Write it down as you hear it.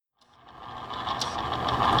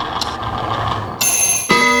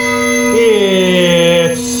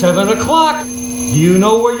o'clock. Do you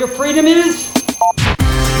know where your freedom is?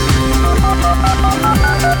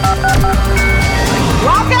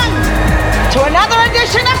 Welcome to another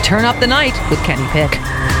edition of Turn Up the Night with Kenny Pick.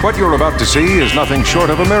 What you're about to see is nothing short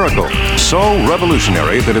of a miracle. So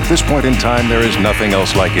revolutionary that at this point in time, there is nothing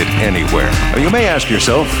else like it anywhere. Now, you may ask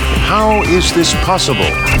yourself, how is this possible?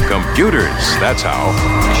 Computers, that's how.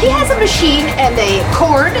 He has a machine and a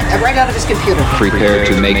cord right out of his computer. Prepare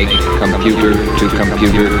to make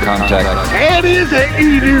computer-to-computer contact. That is an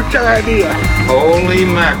idiot idea. Holy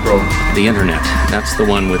mackerel. The internet, that's the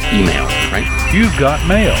one with email, right? You've got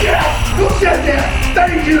mail. Yeah, who said that?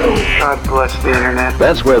 Thank you. God bless the internet.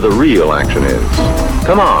 That's where the real action is.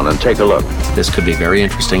 Come on and take a look. This could be very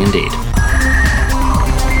interesting indeed.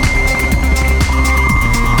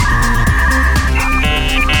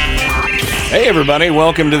 Hey everybody,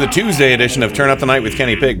 welcome to the Tuesday edition of Turn Up the Night with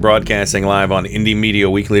Kenny Pick, broadcasting live on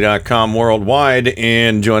IndieMediaWeekly.com worldwide.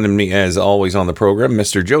 And joining me as always on the program,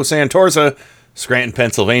 Mr. Joe Santorsa, Scranton,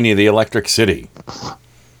 Pennsylvania, the Electric City.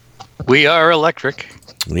 We are electric.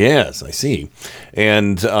 Yes, I see.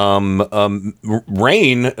 And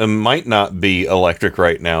Rain might not be electric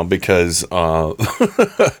right now because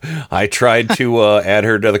I tried to add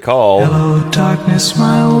her to the call. Hello, darkness,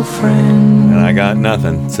 my old friend. And I got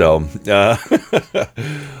nothing. So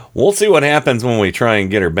we'll see what happens when we try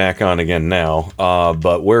and get her back on again now.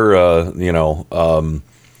 But we're, I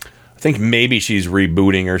think maybe she's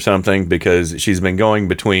rebooting or something because she's been going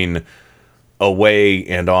between away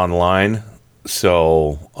and online.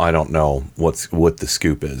 So I don't know what the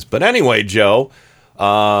scoop is. But anyway, Joe,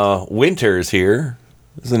 winter's here.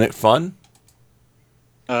 Isn't it fun?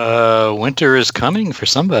 Winter is coming for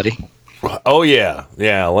somebody. Oh, yeah.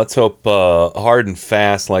 Yeah, let's hope hard and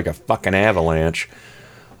fast like a fucking avalanche.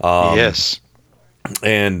 Yes.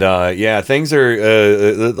 And, things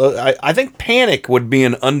are... I think panic would be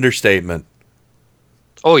an understatement.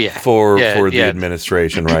 Oh, yeah. For the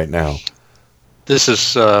administration right now. This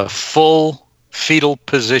is full fetal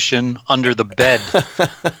position under the bed.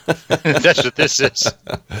 That's what this is.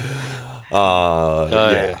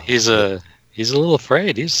 He's a little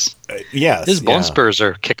afraid. His bone spurs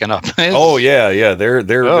are kicking up. Oh yeah. They're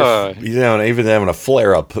even having a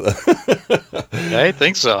flare up. I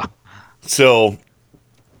think so. So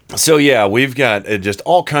yeah, we've got just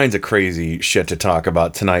all kinds of crazy shit to talk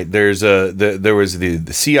about tonight. There was the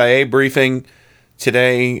CIA briefing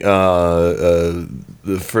today for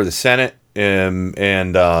the Senate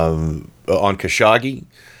and on Khashoggi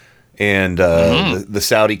and the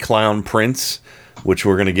Saudi clown prince, which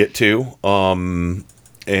we're going to get to, and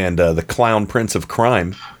the clown prince of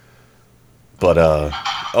crime. But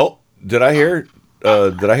did I hear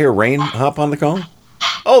Rain hop on the call?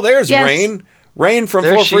 Oh, there's Yes. Rain from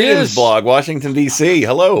There Four she Freedoms is. blog, Washington D.C.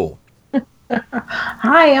 Hello.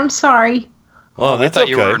 Hi, I'm sorry. Oh, I that's thought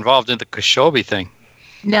okay. you were involved in the Khashoggi thing.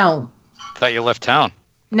 No. Thought you left town.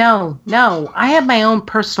 No. I have my own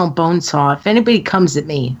personal bone saw. If anybody comes at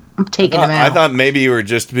me, I'm taking them out. I thought maybe you were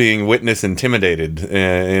just being witness intimidated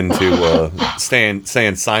into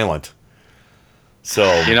staying silent. So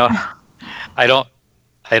I don't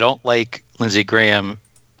like Lindsey Graham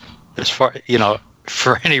as far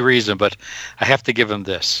for any reason, but I have to give him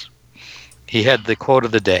this. He had the quote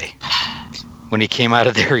of the day when he came out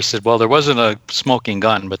of there. He said, "Well, there wasn't a smoking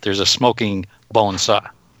gun, but there's a smoking bone saw."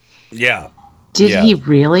 Yeah. Did he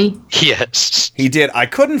really? Yes, he did. I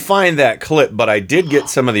couldn't find that clip, but I did get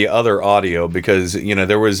some of the other audio because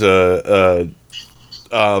there was what's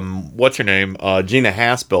her name, Gina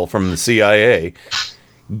Haspel from the CIA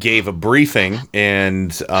gave a briefing,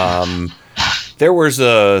 and there was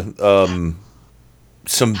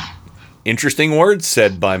some interesting words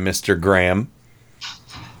said by Mr. Graham,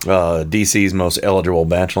 DC's most eligible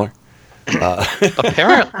bachelor.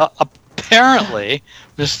 Apparently,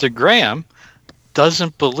 Mr. Graham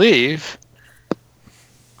doesn't believe.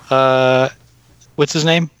 What's his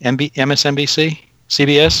name? MSNBC,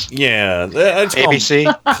 CBS. Yeah, ABC.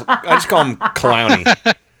 I just call him Clowny,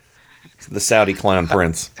 the Saudi clown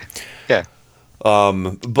prince. Yeah.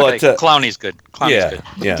 But Clowny's good. Clowny's good.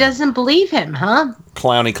 Yeah. He doesn't believe him, huh?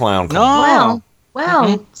 Clowny clown. No.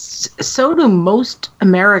 Well, so do most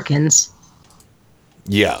Americans.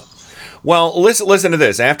 Yeah. Well, listen to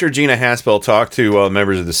this. After Gina Haspel talked to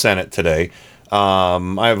members of the Senate today,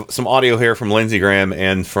 I have some audio here from Lindsey Graham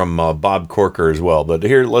and from Bob Corker as well. But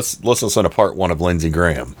here, let's listen to part one of Lindsey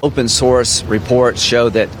Graham. Open source reports show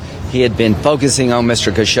that he had been focusing on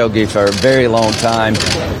Mr. Khashoggi for a very long time.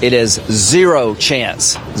 It is zero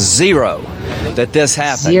chance that this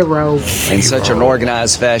happened in such an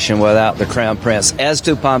organized fashion without the Crown Prince. As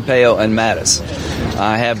to Pompeo and Mattis,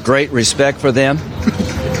 I have great respect for them.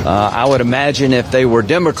 I would imagine if they were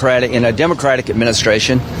Democratic, in a Democratic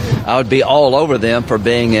administration, I would be all over them for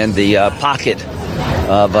being in the pocket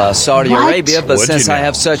of Saudi Arabia. But since I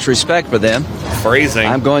have such respect for them,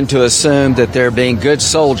 I'm going to assume that they're being good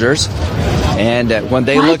soldiers. And when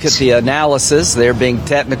they look at the analysis, they're being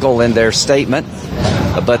technical in their statement,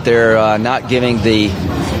 but they're not giving the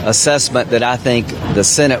assessment that I think the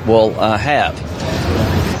Senate will have.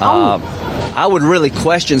 I would really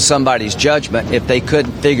question somebody's judgment if they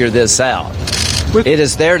couldn't figure this out. It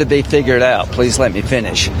is there to be figured out. Please let me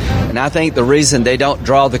finish. And I think the reason they don't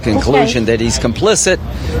draw the conclusion that he's complicit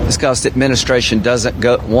is because the administration doesn't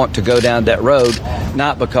want to go down that road,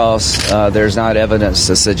 not because there's not evidence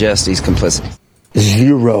to suggest he's complicit.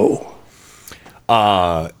 Zero.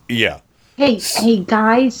 Yeah. Hey,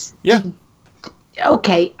 guys. Yeah.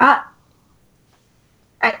 Okay.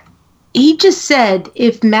 He just said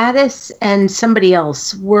if Mattis and somebody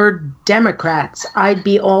else were Democrats, I'd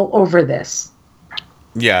be all over this.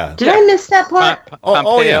 Yeah. Did I miss that part?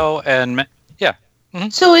 Pompeo and yeah. Mm-hmm.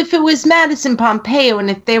 So if it was Mattis and Pompeo, and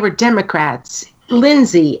if they were Democrats,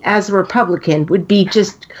 Lindsey, as a Republican, would be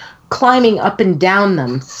just climbing up and down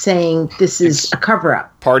them, saying this is a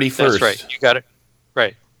cover-up. Party first. That's right. You got it.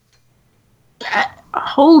 Right.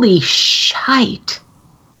 Holy shite.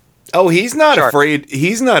 Oh, he's not afraid.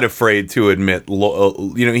 He's not afraid to admit,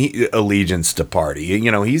 allegiance to party.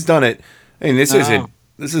 He's done it. I mean, this is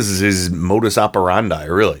his modus operandi,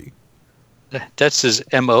 really. That's his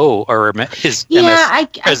MO or his I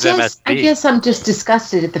MSD. guess I'm just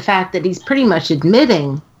disgusted at the fact that he's pretty much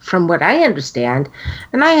admitting, from what I understand,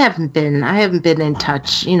 and I haven't been in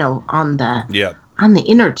touch, on the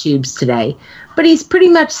inner tubes today, but he's pretty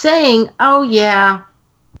much saying, oh yeah,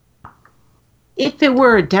 if it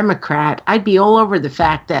were a Democrat, I'd be all over the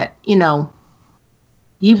fact that, he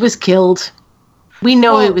was killed. We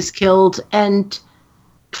know he was killed, and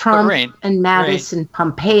Trump and Mattis and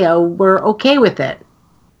Pompeo were okay with it.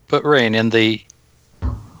 But Rain, in the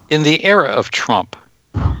era of Trump,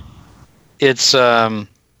 it's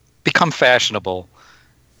become fashionable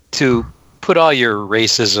to put all your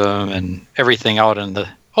racism and everything out in the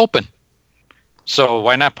open. So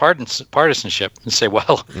why not partisanship and say,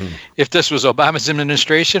 well, if this was Obama's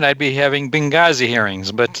administration, I'd be having Benghazi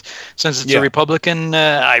hearings. But since it's a Republican,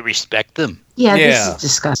 I respect them. Yeah, this is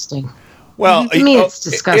disgusting. Well, to me, it's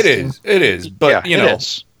disgusting. It is. But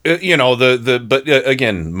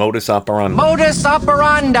again, modus operandi. Modus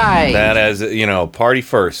operandi. That as party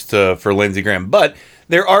first for Lindsey Graham. But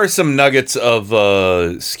there are some nuggets of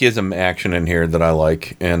schism action in here that I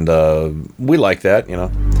like, and we like that.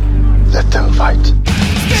 Let them fight.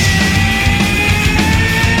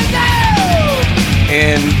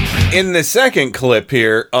 And in the second clip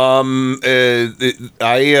here, again,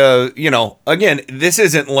 this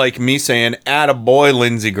isn't like me saying, "Attaboy,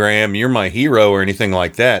 Lindsey Graham, you're my hero" or anything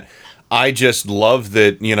like that. I just love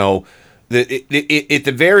that, that at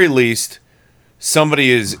the very least,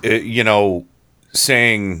 somebody is,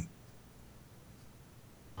 saying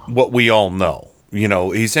what we all know.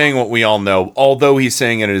 He's saying what we all know, although he's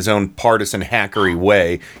saying it in his own partisan hackery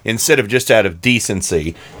way. Instead of just out of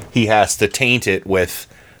decency, he has to taint it with,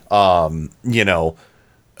 but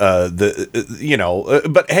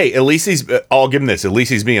hey, at least I'll give him this. At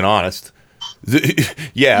least he's being honest.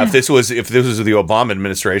 If this was the Obama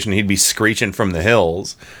administration, he'd be screeching from the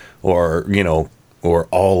hills, or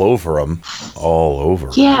all over him,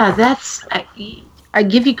 Yeah, that's. I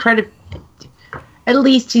give you credit. At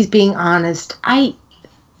least he's being honest.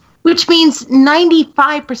 Which means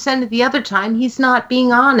 95% of the other time he's not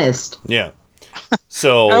being honest. Yeah.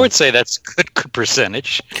 So I would say that's good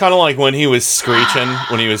percentage. Kind of like when he was screeching at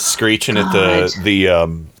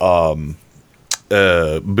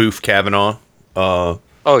the Booth Kavanaugh.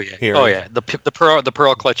 Hearing. The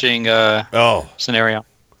pearl clutching scenario.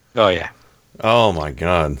 Oh yeah. Oh my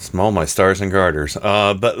God! Small my stars and garters.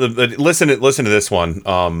 But listen to this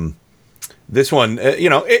one. This one,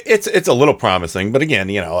 it's a little promising, but again,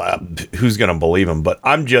 who's going to believe him? But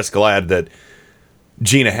I'm just glad that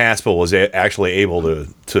Gina Haspel was actually able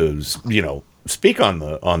to speak on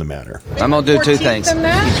the matter. I'm going to do two things.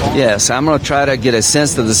 Yes, I'm going to try to get a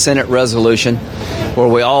sense of the Senate resolution where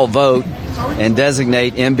we all vote and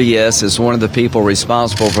designate MBS as one of the people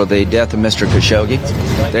responsible for the death of Mr. Khashoggi,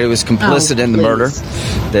 that he was complicit in the murder,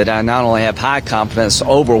 that I not only have high confidence,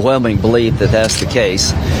 overwhelming belief that that's the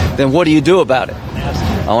case. Then what do you do about it?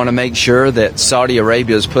 I want to make sure that Saudi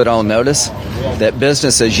Arabia is put on notice, that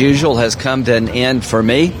business as usual has come to an end for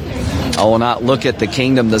me. I will not look at the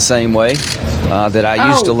kingdom the same way. that I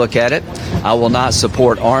used to look at it. I will not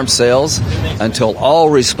support arms sales until all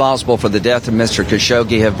responsible for the death of Mr.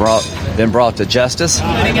 Khashoggi have been brought to justice.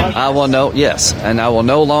 I will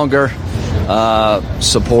no longer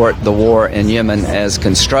support the war in Yemen as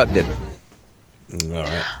constructed. All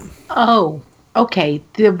right. Oh, okay.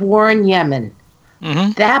 The war in Yemen.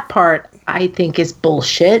 Mm-hmm. That part I think is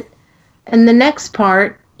bullshit. And the next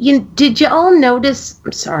part, did you all notice?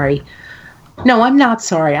 I'm sorry. No, I'm not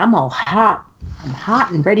sorry. I'm all hot. I'm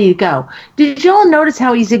hot and ready to go. Did you all notice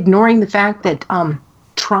how he's ignoring the fact that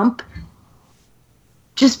Trump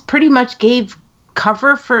just pretty much gave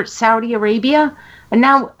cover for Saudi Arabia? And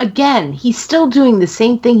now, again, he's still doing the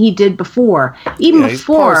same thing he did before. Even before. He's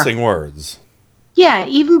parsing words. Yeah,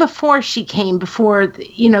 even before she came before,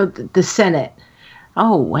 the Senate.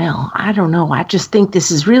 Oh, well, I don't know. I just think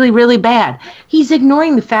this is really, really bad. He's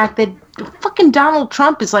ignoring the fact that fucking Donald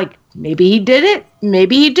Trump is like, maybe he did it,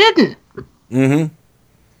 maybe he didn't. Mm-hmm.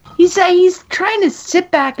 He's trying to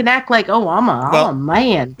sit back and act like, oh, I'm a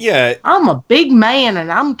man. Yeah. I'm a big man,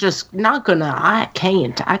 and I'm just not gonna. I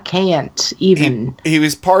can't even. He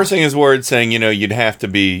was parsing his words, saying, you'd have to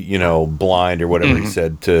be, blind or whatever he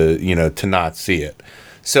said to not see it.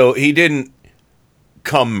 So he didn't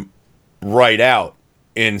come right out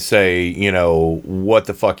and say, what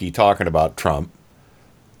the fuck are you talking about, Trump?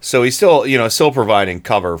 So he's still providing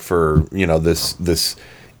cover for, this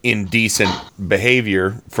indecent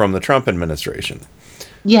behavior from the Trump administration.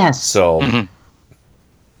 Yes. So,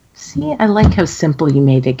 see, I like how simple you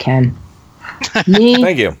made it, Ken. Me,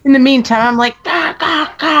 thank you. In the meantime, I'm like,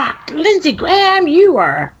 Lindsey Graham, you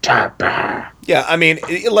are Yeah, I mean,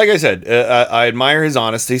 like I said, I admire his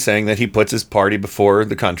honesty, saying that he puts his party before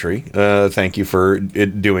the country. Thank you for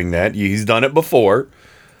doing that. He's done it before.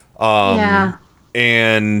 Yeah.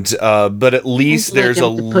 And but at least there's a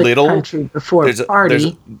little there's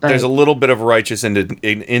a little bit of righteous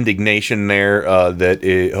indignation there that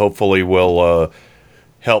it hopefully will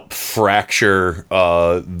help fracture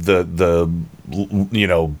the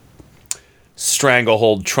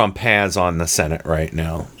stranglehold Trump has on the Senate right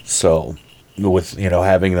now. So with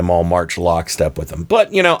having them all march lockstep with him,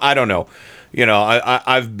 but I don't know.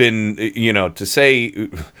 I've been to say.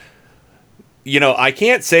 I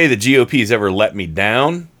can't say the GOP's ever let me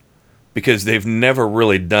down because they've never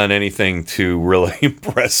really done anything to really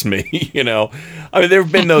impress me, I mean, there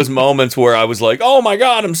have been those moments where I was like, oh my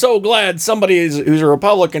God, I'm so glad somebody who's a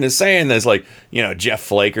Republican is saying this, like, Jeff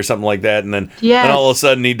Flake or something like that. And then all of a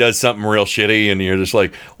sudden he does something real shitty and you're just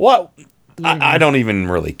like, what? I don't even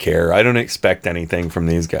really care. I don't expect anything from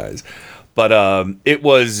these guys. But it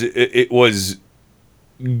was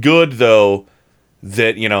good, though,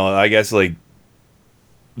 that, I guess, like,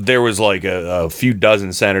 there was like a few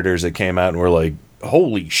dozen senators that came out and were like,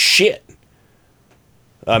 holy shit.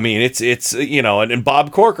 I mean, it's and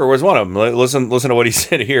Bob Corker was one of them. Listen to what he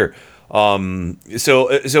said here. So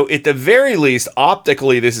at the very least,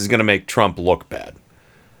 optically, this is going to make Trump look bad,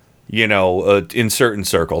 in certain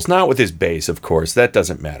circles. Not with his base, of course. That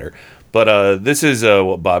doesn't matter. But this is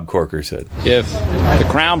what Bob Corker said. If the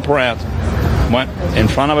Crown Prince went in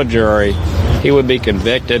front of a jury, he would be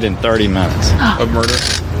convicted in 30 minutes. Of murder?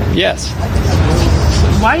 Yes.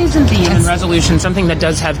 Why isn't the Yemen resolution something that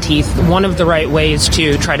does have teeth, one of the right ways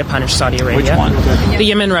to try to punish Saudi Arabia? Which one? The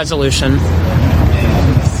Yemen resolution.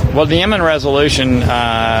 Well, the Yemen resolution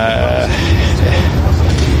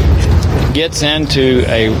gets into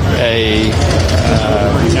a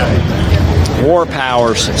war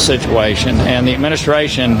powers situation, and the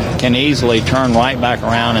administration can easily turn right back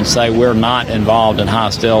around and say we're not involved in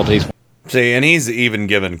hostilities. See, and he's even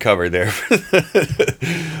given cover there.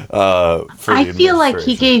 I feel like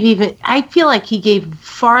he gave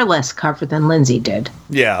far less cover than Lindsey did.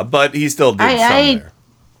 Yeah, but he still did some there.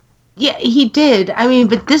 Yeah, he did. I mean,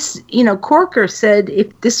 but this, Corker said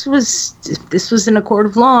if this was in a court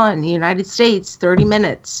of law in the United States, 30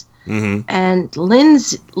 minutes. Mm-hmm. And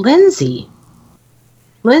Lindsey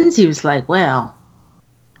was like, well,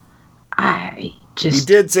 he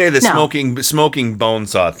did say the smoking bone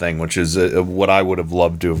saw thing, which is what I would have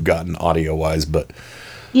loved to have gotten audio wise, but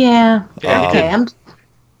yeah, okay.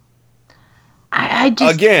 I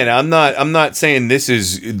just again, I'm not saying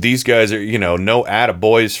these guys are no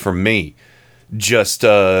attaboys from me. Just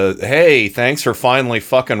hey, thanks for finally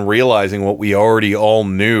fucking realizing what we already all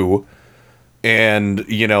knew, and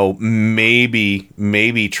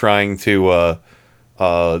maybe trying to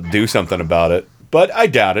do something about it. But I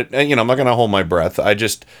doubt it. I'm not going to hold my breath. I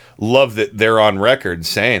just love that they're on record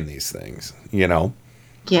saying these things,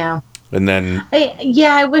 Yeah. And then...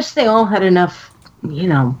 I wish they all had enough,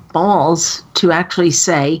 balls to actually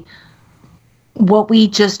say, what we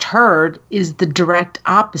just heard is the direct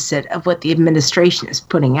opposite of what the administration is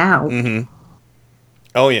putting out. Mm-hmm.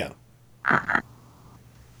 Oh, yeah. I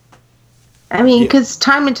mean, because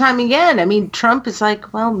time and time again, I mean, Trump is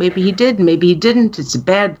like, well, maybe he did, maybe he didn't. It's a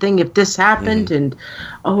bad thing if this happened. Mm-hmm. And,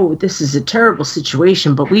 oh, this is a terrible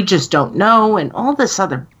situation, but we just don't know. And all this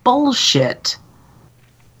other bullshit.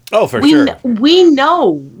 Oh, for sure. We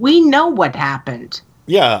know what happened.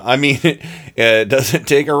 Yeah, I mean, it doesn't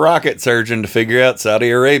take a rocket surgeon to figure out Saudi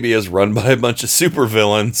Arabia is run by a bunch of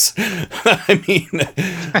supervillains. I mean,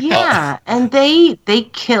 yeah, and they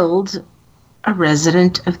killed a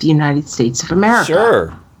resident of the United States of America.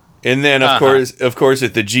 Sure, and then of course,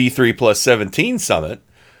 at the G3+17 summit,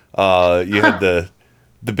 you had the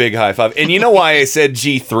big high five. And you know why I said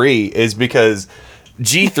G3 is because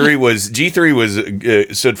G3 was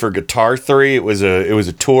stood for Guitar 3. It was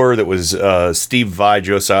a tour that was Steve Vai,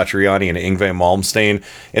 Joe Satriani, and Yngwie Malmsteen,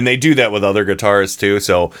 and they do that with other guitarists too.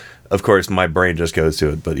 So of course my brain just goes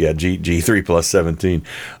to it. But yeah, G3+17.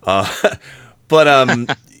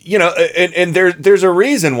 But you know, and there's a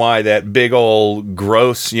reason why that big old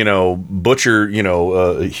gross, you know, butcher, you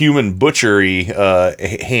know, human butchery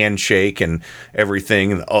handshake and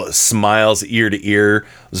everything, and smiles ear to ear.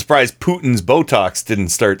 I'm surprised Putin's Botox didn't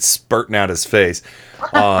start spurting out his face.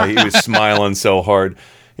 He was smiling so hard,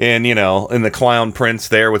 and you know, and the clown prince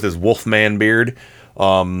there with his Wolfman beard.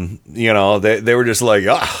 You know, they were just like,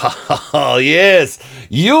 oh yes,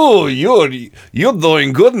 you're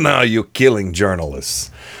doing good now. You're killing journalists.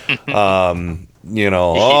 You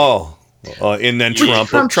know, and then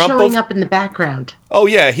Trump showing up in the background. Oh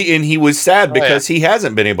yeah, he was sad because he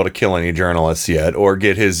hasn't been able to kill any journalists yet or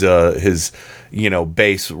get his you know,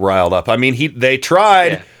 base riled up. I mean, they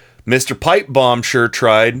tried. Yeah. Mr. Pipe Bomb sure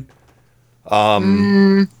tried.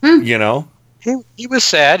 You know. He was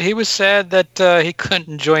sad. He was sad that he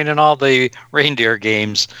couldn't join in all the reindeer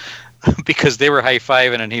games because they were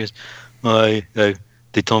high-fiving, and he was,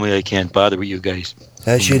 they told me I can't bother with you guys.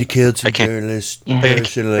 I should have killed some journalists. I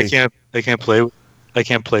can't play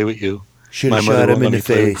with you. Should have shot him in the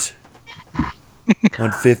face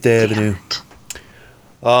on Fifth Avenue.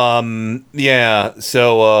 Yeah.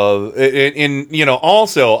 So, and you know,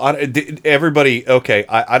 also everybody. Okay,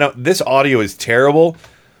 I don't. This audio is terrible.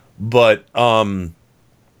 But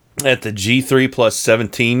at the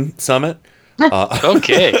G3+17 summit,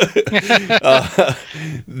 okay, I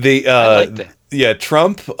like that.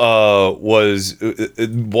 Trump was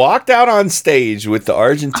walked out on stage with the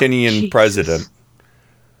Argentinian president,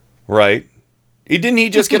 right? He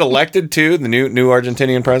just get elected too, the new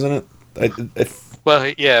Argentinian president?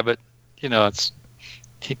 Well, yeah, but you know, it's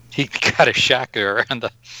he got a shocker on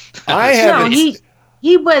the. I haven't.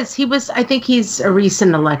 He was. I think he's a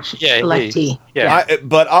recent electee.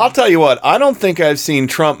 But I'll tell you what. I don't think I've seen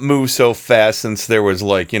Trump move so fast since there was,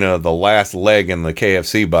 like, you know, the last leg in the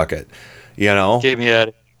KFC bucket. You know, get me out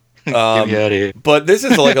of here. But this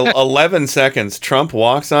is like 11 seconds. Trump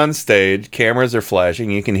walks on stage. Cameras are flashing.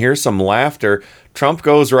 You can hear some laughter. Trump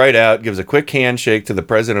goes right out, gives a quick handshake to the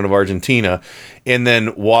president of Argentina, and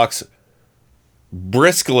then walks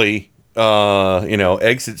briskly. You know,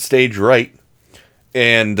 exit stage right.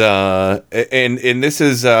 And this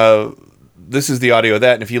is the audio of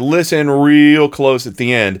that. And if you listen real close at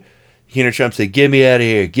the end, you hear Trump say, "Get me out of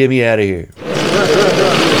here! Get me out of here!"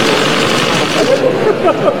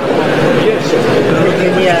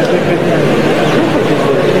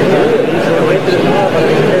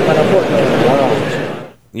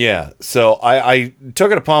 Yeah. So I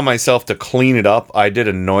took it upon myself to clean it up. I did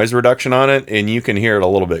a noise reduction on it, and you can hear it a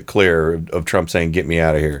little bit clearer of Trump saying, "Get me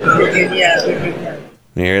out of here."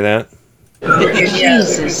 You hear that?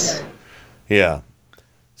 Jesus. Yeah.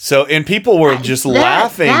 So, and people were just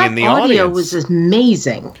laughing in the audience. That audio was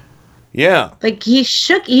amazing. Yeah. Like he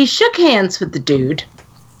shook hands with the dude.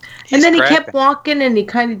 And then he kept walking and he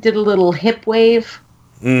kind of did a little hip wave.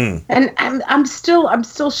 Mm. And I'm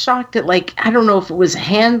still shocked at, like, I don't know if it was a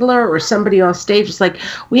handler or somebody on stage was like,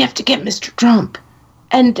 "We have to get Mr. Trump."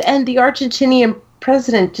 And the Argentinian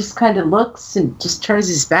president just kind of looks and just turns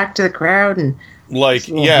his back to the crowd and like,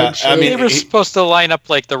 yeah, I mean, they were supposed to line up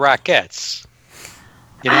like the Rockettes.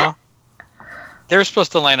 You know? They were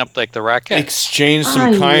supposed to line up like the Rockettes. Exchange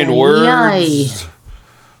some kind words.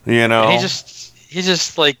 You know? And he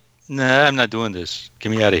just like, "Nah, I'm not doing this. Get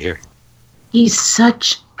me out of here." He's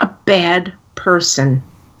such a bad person.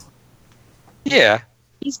 Yeah.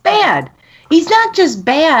 He's bad. He's not just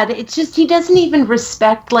bad. It's just he doesn't even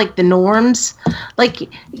respect like the norms. Like,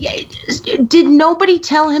 did nobody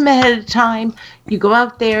tell him ahead of time? You go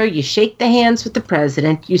out there, you shake the hands with the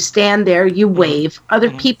president, you stand there, you wave.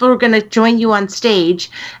 Other people are going to join you on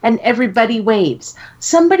stage, and everybody waves.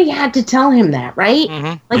 Somebody had to tell him that, right?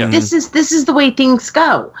 Like this is the way things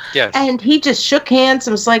go. Yes. And he just shook hands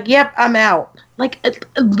and was like, "Yep, I'm out." Like a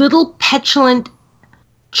little petulant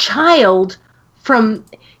child from.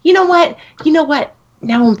 You know what?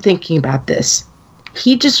 Now I'm thinking about this.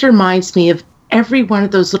 He just reminds me of every one of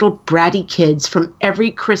those little bratty kids from every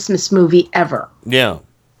Christmas movie ever. Yeah.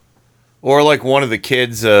 Or like one of the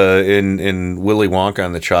kids in Willy Wonka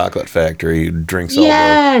and the Chocolate Factory who drinks all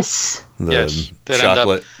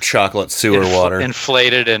the chocolate sewer water.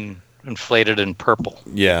 Inflated in purple.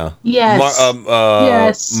 Yeah. Yes.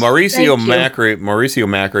 Yes. Mauricio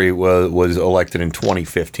Macri was elected in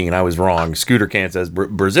 2015. I was wrong. Scooter Can says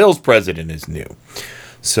Brazil's president is new.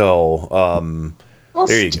 So,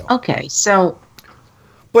 there you go. Okay, so.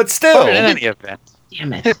 But still. But in any event.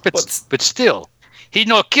 Damn it. But still. He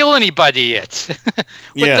not kill anybody yet.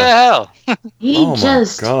 What the hell? He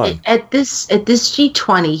at this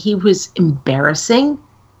G20, he was embarrassing,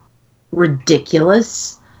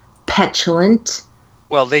 ridiculous, petulant.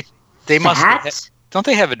 Well, they must. Don't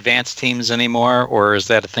they have advanced teams anymore, or is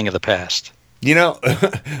that a thing of the past? You know,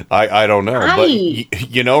 I don't know, but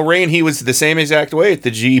you know, Rain, he was the same exact way at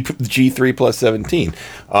the G3 plus 17.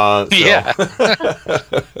 So. Yeah,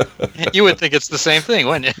 you would think it's the same thing,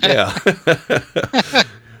 wouldn't you? Yeah.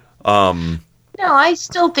 No, I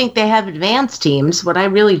still think they have advanced teams. What I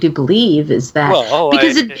really do believe is that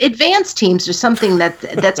advanced teams are something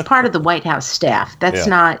that's part of the White House staff. That's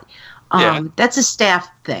not. That's a staff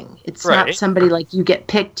thing. It's not somebody like you get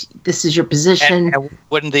picked. This is your position. And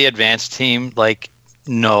wouldn't the advanced team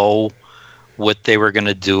know what they were going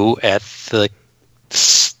to do at the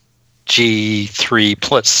G3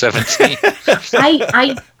 plus 17?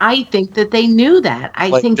 I think that they knew that.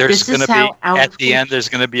 I think this is how at the end there's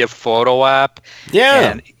going to be a photo op.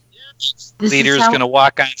 Yeah. And leader's going to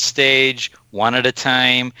walk on stage one at a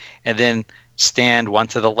time, and then stand one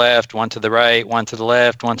to the left, one to the right, one to the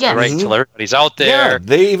left, one to the right, until everybody's out there. Yeah,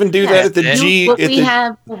 they even do that at the G. What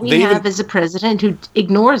we have is a president who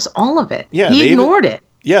ignores all of it. Yeah, he ignored it.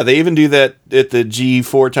 Yeah, they even do that at the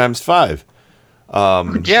G4 times 5. So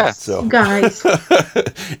guys,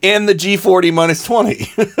 and the G40 minus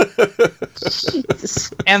 20,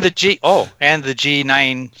 and the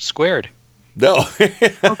G9 squared. No.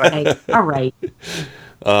 Okay. All right.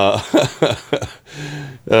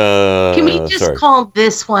 Can we just call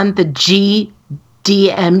this one the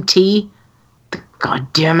GDMT?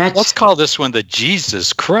 God damn it. Let's call this one the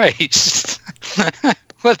Jesus Christ.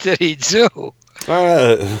 What did he do?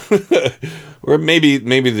 Or maybe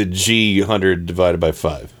the G100 divided by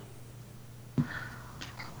 5.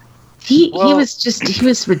 He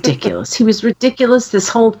was ridiculous. He was ridiculous, this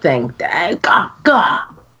whole thing.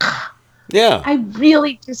 Yeah. I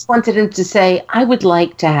really just wanted him to say, I would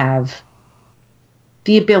like to have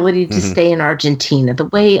the ability to stay in Argentina the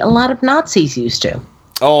way a lot of Nazis used to.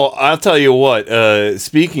 Oh, I'll tell you what.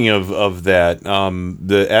 Speaking of that,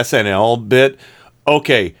 the SNL bit.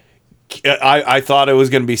 Okay, I thought it was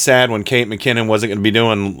going to be sad when Kate McKinnon wasn't going to be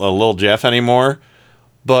doing Lil Jeff anymore.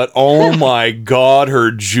 But oh my God,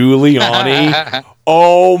 her Giuliani.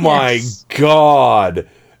 Oh my God.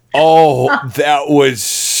 Oh, that was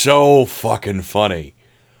so fucking funny.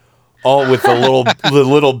 Oh, with the little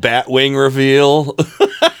bat wing reveal.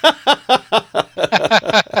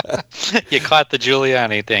 You caught the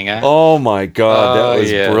Giuliani thing, huh? Oh my God, that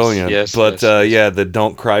was brilliant. Yes, but the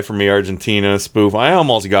 "Don't Cry for Me, Argentina" spoof. I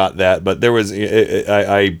almost got that, but there was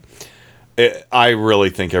I really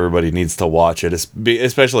think everybody needs to watch it,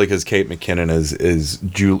 especially because Kate McKinnon is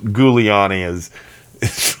Giuliani is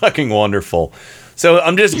fucking wonderful. So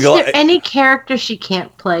I'm just Is there any character she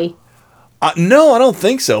can't play? No, I don't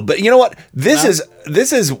think so. But you know what?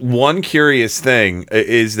 This is one curious thing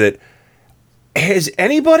is that has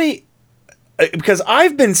anybody, because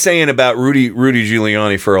I've been saying about Rudy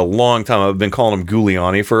Giuliani for a long time. I've been calling him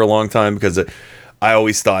Giuliani for a long time because I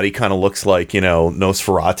always thought he kind of looks like,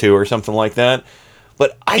 Nosferatu or something like that.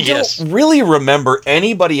 But I don't really remember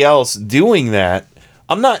anybody else doing that.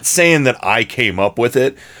 I'm not saying that I came up with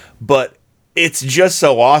it, but it's just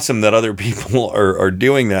so awesome that other people are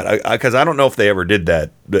doing that, because I don't know if they ever did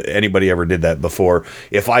that. Anybody ever did that before?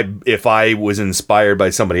 If I was inspired by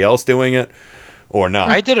somebody else doing it or not.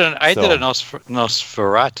 I did a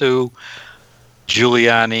Nosferatu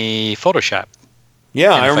Giuliani Photoshop.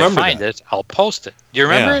 Yeah, and I remember. If I find it, I'll post it. Do you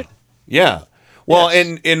remember it? Yeah. Well,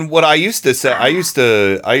 and what I used to say, I used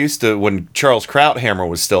to when Charles Krauthammer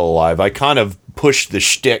was still alive, I kind of pushed the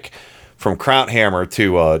shtick from Krauthammer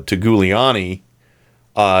to Giuliani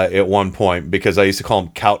at one point, because I used to call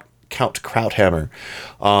him Count Krauthammer,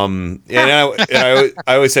 and I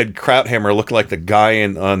always said Krauthammer looked like the guy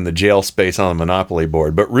on the jail space on the Monopoly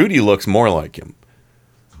board, but Rudy looks more like him.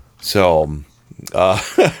 So,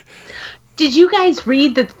 did you guys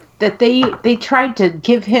read that they tried to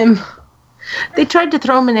give him? They tried to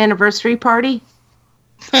throw him an anniversary party.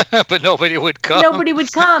 But nobody would come. Nobody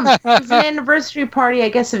would come. It was an anniversary party, I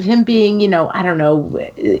guess, of him being, I don't know,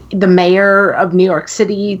 the mayor of New York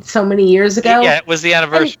City so many years ago. Yeah, it was the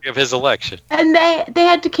anniversary of his election. And they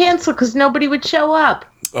had to cancel because nobody would show up.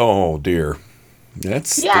 Oh, dear.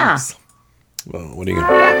 That's... Well, what are you going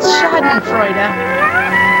to do? That's Schadenfreude.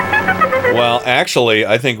 Well, actually,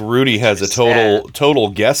 I think Rudy has a total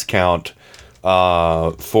guest count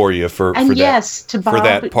for you for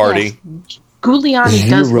that party. Yes. Giuliani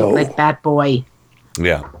does look like that boy.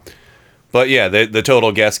 Yeah. But yeah, the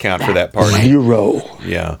total guest count for that party. Zero.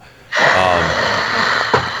 Yeah.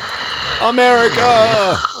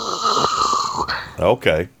 America!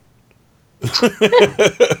 Okay.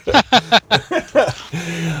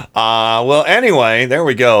 Well, anyway, there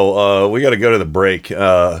we go. We got to go to the break.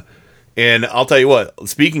 And I'll tell you what,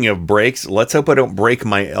 speaking of breaks, let's hope I don't break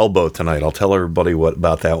my elbow tonight. I'll tell everybody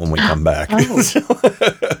about that when we come back.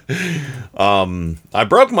 I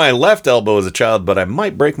broke my left elbow as a child, but I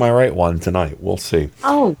might break my right one tonight. We'll see.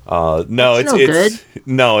 Oh. No, it's good.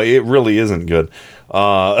 No, it really isn't good.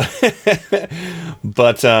 But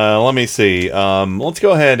let me see. Let's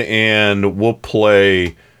go ahead and we'll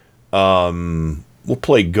play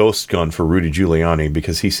Ghost Gun for Rudy Giuliani,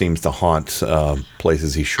 because he seems to haunt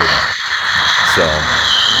places he shouldn't. So,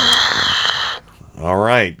 all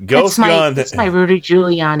right, Ghost Gun. That's my Rudy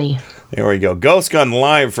Giuliani. There we go. Ghost Gun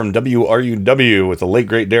live from WRUW with the late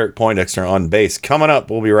great Derek Poindexter on bass. Coming up,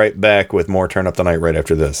 we'll be right back with more Turn Up the Night right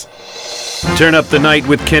after this. Turn Up the Night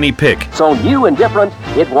with Kenny Pick. So new and different,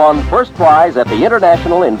 it won first prize at the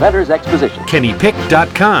International Inventors Exposition.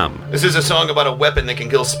 KennyPick.com. This is a song about a weapon that can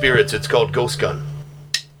kill spirits. It's called Ghost Gun.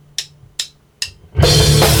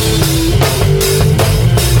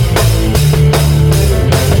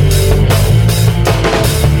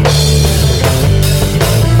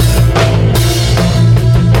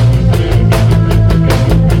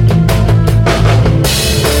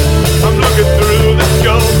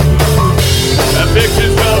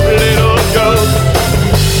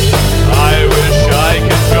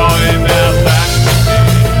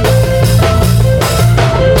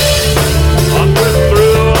 I'm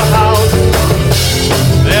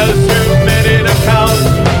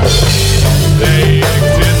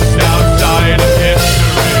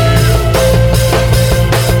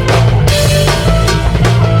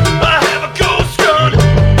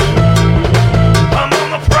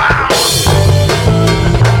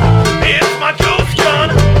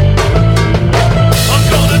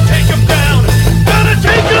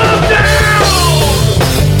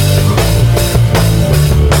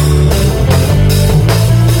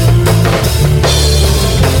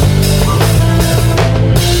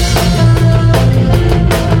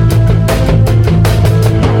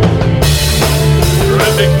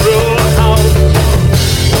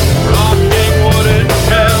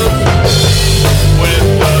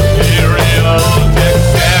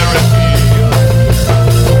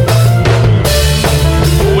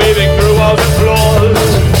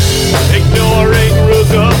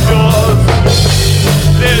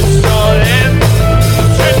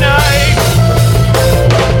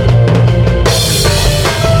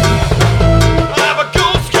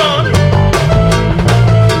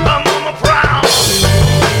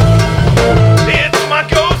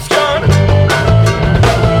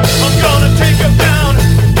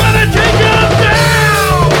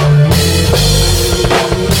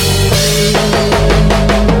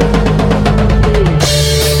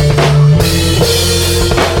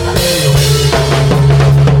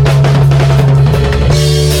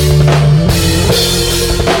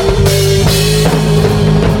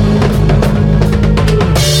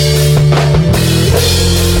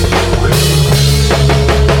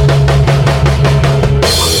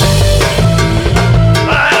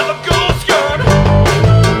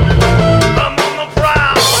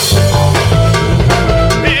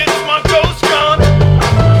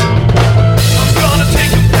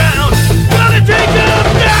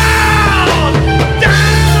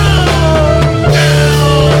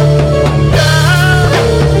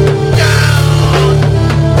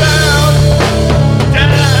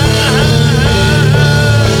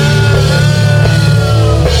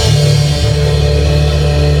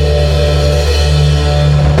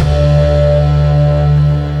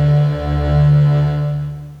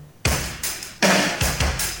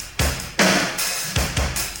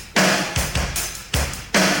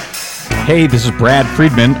Hey, this is Brad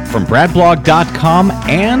Friedman from BradBlog.com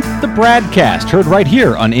and the Bradcast, heard right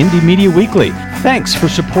here on Indie Media Weekly. Thanks for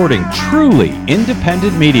supporting truly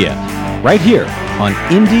independent media, right here on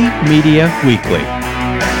Indie Media Weekly.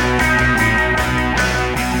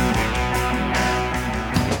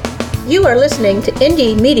 You are listening to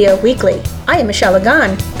Indie Media Weekly. I am Michelle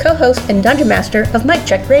Lagan, co-host and Dungeon Master of Mic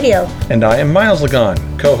Check Radio. And I am Miles Lagan,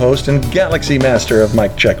 co-host and Galaxy Master of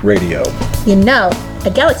Mic Check Radio. You know, a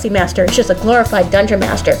Galaxy Master is just a glorified Dungeon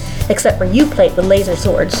Master, except for you play with laser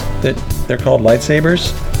swords. They're called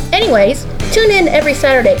lightsabers? Anyways, tune in every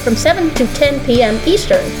Saturday from 7 to 10 p.m.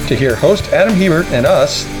 Eastern to hear host Adam Hebert and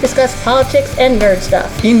us discuss politics and nerd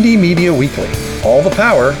stuff. Indie Media Weekly. All the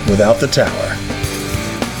power without the tower.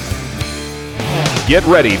 Get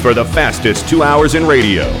ready for the fastest 2 hours in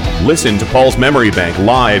radio. Listen to Paul's Memory Bank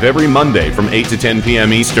live every Monday from 8 to 10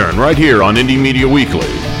 p.m. Eastern, right here on Indie Media Weekly.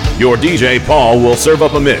 Your DJ, Paul, will serve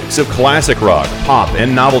up a mix of classic rock, pop,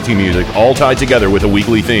 and novelty music, all tied together with a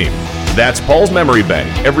weekly theme. That's Paul's Memory Bank,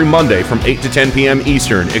 every Monday from 8 to 10 p.m.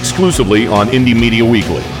 Eastern, exclusively on Indie Media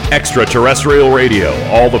Weekly. Extraterrestrial radio,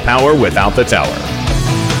 all the power without the tower.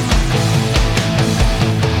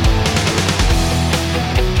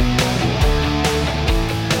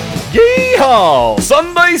 Yeehaw!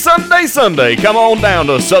 Sunday, Sunday, Sunday. Come on down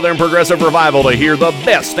to Southern Progressive Revival to hear the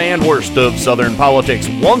best and worst of Southern politics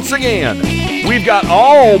once again. We've got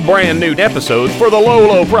all brand new episodes for the low,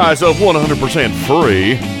 low price of 100%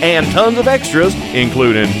 free and tons of extras,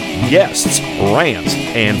 including guests, rants,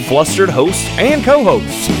 and flustered hosts and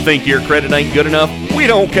co-hosts. Think your credit ain't good enough? We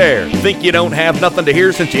don't care. Think you don't have nothing to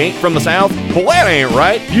hear since you ain't from the South? Well, that ain't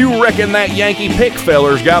right. You reckon that Yankee pick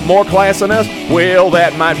feller's got more class than us? Well,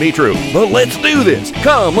 that might be true. But let's do this.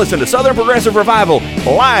 Come listen to Southern Progressive Revival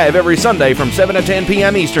live every Sunday from 7 to 10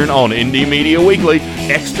 p.m. Eastern on Indie Media Weekly,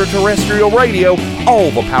 Extraterrestrial Radio,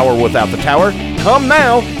 all the power without the tower. Come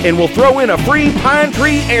now, and we'll throw in a free Pine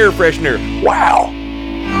Tree air freshener. Wow!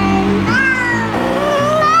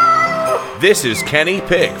 This is Kenny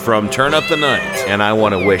Pick from Turn Up the Night, and I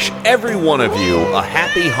want to wish every one of you a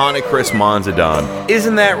happy Hanukkah Manzadan.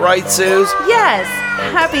 Isn't that right, Suze? Yes!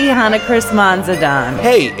 Happy Hanukkah Manzadan.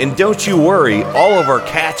 Hey, and don't you worry, all of our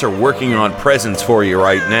cats are working on presents for you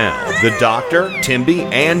right now. The Doctor, Timby,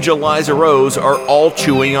 and Jeliza Rose are all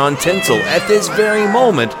chewing on tinsel at this very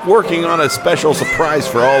moment, working on a special surprise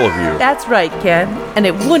for all of you. That's right, Ken. And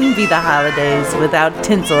it wouldn't be the holidays without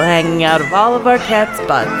tinsel hanging out of all of our cats'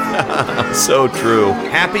 butts. So true.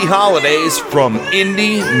 Happy holidays from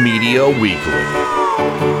Indie Media Weekly.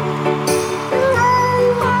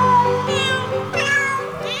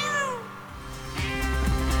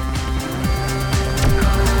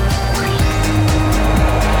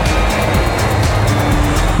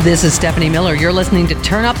 This is Stephanie Miller. You're listening to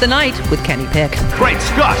Turn Up the Night with Kenny Pick. Great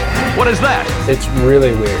Scott! What is that? It's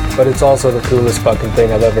really weird, but it's also the coolest fucking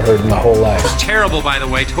thing I've ever heard in my whole life. It's terrible, by the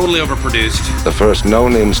way. Totally overproduced. The first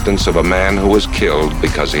known instance of a man who was killed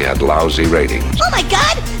because he had lousy ratings. Oh my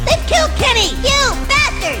God! They've killed Kenny! You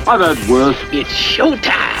bastard! I've had worse. It's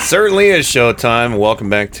showtime. Certainly is showtime. Welcome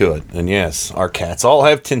back to it. And yes, our cats all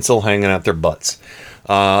have tinsel hanging out their butts.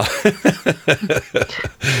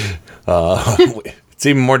 It's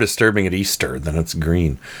even more disturbing at Easter than it's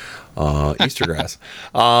green. Easter grass.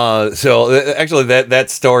 So actually that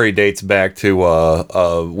story dates back to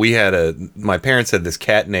my parents had this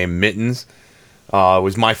cat named Mittens. It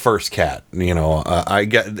was my first cat. You know, I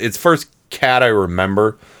got its first cat I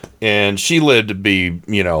remember, and she lived to be,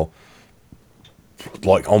 you know,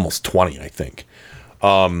 like almost 20, I think.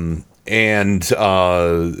 Or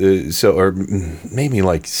maybe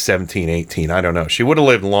like 17, 18, I don't know. She would have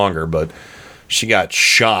lived longer, but she got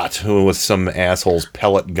shot with some asshole's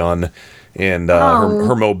pellet gun, and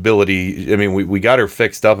her mobility. I mean, we got her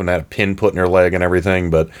fixed up and had a pin put in her leg and everything,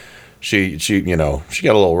 but she you know, she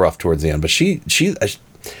got a little rough towards the end. But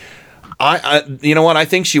I you know what? I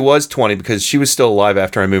think she was 20 because she was still alive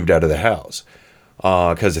after I moved out of the house.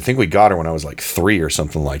 Because I think we got her when I was like 3 or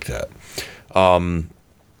something like that.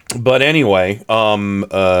 But anyway, in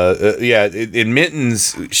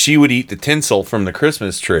Mittens, she would eat the tinsel from the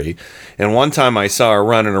Christmas tree. And one time I saw her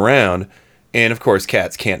running around, and of course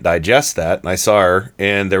cats can't digest that. And I saw her,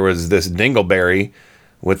 and there was this dingleberry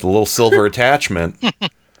with a little silver attachment.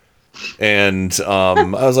 And I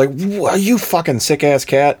was like, "Are you fucking sick ass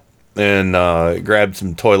cat?" And grabbed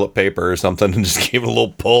some toilet paper or something and just gave it a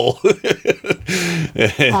little pull.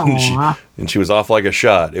 and she was off like a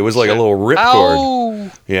shot. It was like a little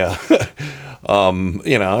ripcord. Yeah.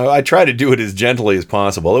 You know, I try to do it as gently as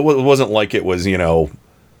possible. It wasn't like it was, you know,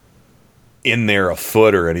 in there a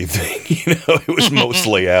foot or anything. You know, it was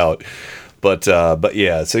mostly out. But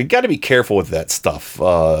yeah, so you got to be careful with that stuff.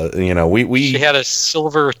 She had a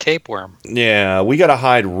silver tapeworm. Yeah, we got to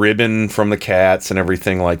hide ribbon from the cats and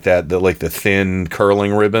everything like that. The thin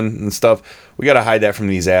curling ribbon and stuff. We got to hide that from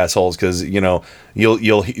these assholes because you'll be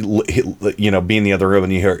in the other room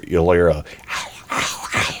and you'll hear a.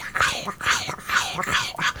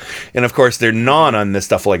 And of course they're gnawing on this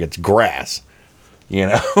stuff like it's grass.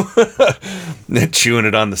 They're chewing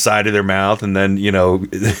it on the side of their mouth, and then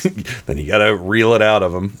then you gotta reel it out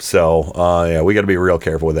of them. So yeah, we gotta be real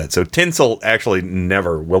careful with that. So tinsel, actually,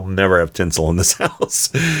 we'll never have tinsel in this house.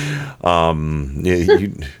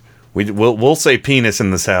 We'll say penis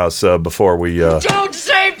in this house before we. Don't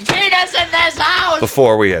say penis in this house.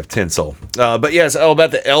 Before we have tinsel. But yes,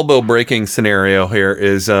 about the elbow breaking scenario here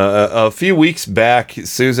is a few weeks back,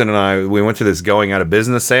 Susan and we went to this going out of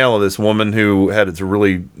business sale of this woman who had this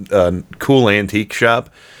really cool antique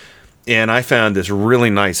shop. And I found this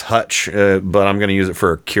really nice hutch, but I'm going to use it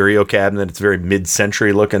for a curio cabinet. It's very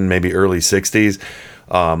mid-century looking, maybe early 60s.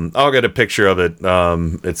 I'll get a picture of it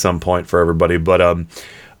at some point for everybody. But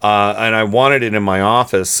and I wanted it in my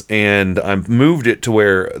office, and I moved it to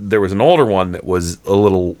where there was an older one that was a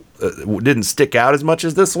little didn't stick out as much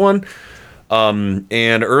as this one. And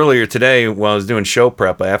earlier today, while I was doing show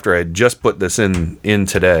prep, after I had just put this in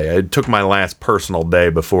today, I took my last personal day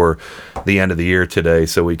before the end of the year today,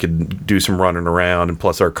 so we could do some running around, and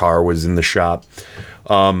plus our car was in the shop.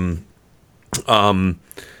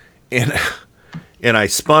 And I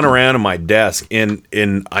spun around on my desk,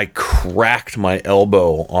 and I cracked my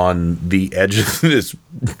elbow on the edge of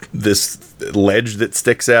this ledge that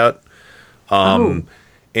sticks out. And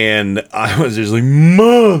I was just like,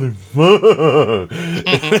 motherfucker.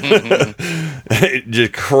 It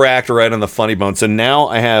just cracked right on the funny bone. So now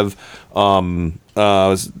I have, I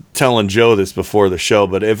was telling Joe this before the show,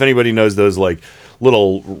 but if anybody knows those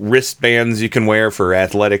little wristbands you can wear for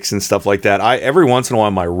athletics and stuff like that, every once in a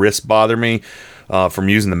while my wrists bother me. From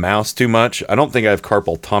using the mouse too much. I don't think I have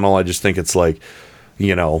carpal tunnel. I just think it's just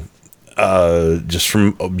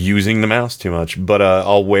from using the mouse too much. But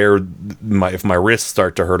I'll wear if my wrists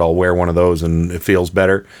start to hurt, I'll wear one of those and it feels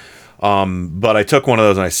better. But I took one of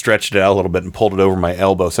those and I stretched it out a little bit and pulled it over my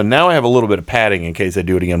elbow. So now I have a little bit of padding in case I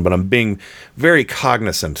do it again. But I'm being very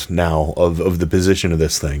cognizant now of the position of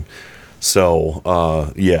this thing.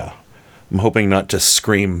 So yeah. I'm hoping not to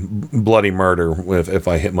scream bloody murder if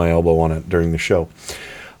I hit my elbow on it during the show.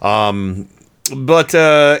 But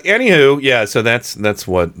anywho, yeah, so that's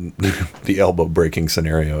what the elbow breaking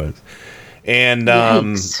scenario is. And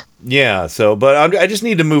yeah, so but I just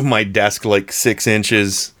need to move my desk 6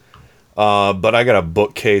 inches. But I got a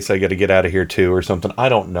bookcase I got to get out of here too or something. I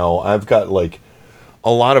don't know. I've got a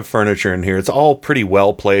lot of furniture in here. It's all pretty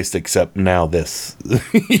well placed except now this.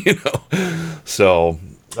 So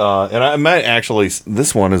and I might actually,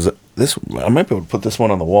 I might be able to put this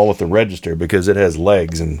one on the wall with the register because it has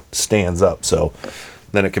legs and stands up. So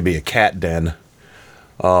then it could be a cat den.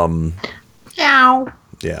 Meow.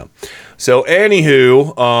 Yeah. So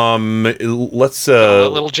anywho, let's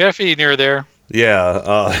little Jeffy near there.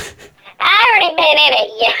 Yeah. I already been in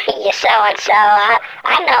it, you so and so.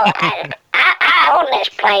 I know. I own this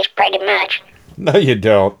place pretty much. No, you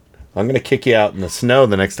don't. I'm gonna kick you out in the snow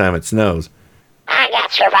the next time it snows. I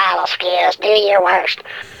got survival skills. Do your worst.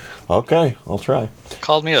 Okay, I'll try.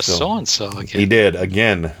 Called me a so-and-so again. He did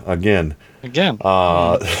again. Again.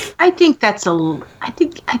 I think that's a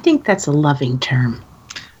loving term.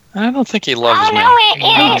 I don't think he loves me. No,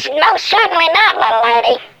 it is most certainly not, little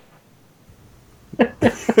lady.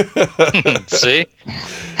 See.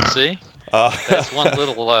 That's one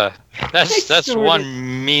little. That's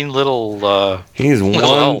one mean little. He's one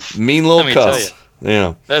elf. Mean little cuss.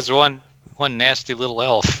 Yeah. That's one nasty little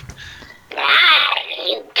elf.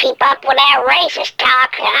 You keep up with that racist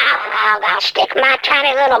talk, I'll stick my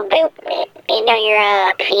tiny little boot into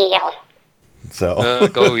your heel. So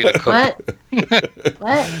go eat a cook.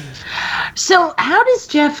 What? So how does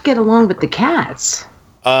Jeff get along with the cats?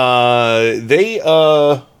 They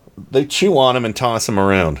chew on him and toss him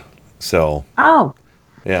around. So. Oh.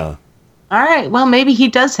 Yeah. All right. Well, maybe he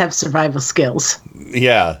does have survival skills.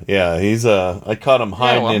 Yeah. He's I caught him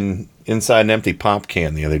hiding inside an empty pop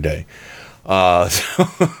can the other day.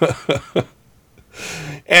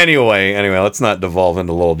 Anyway, let's not devolve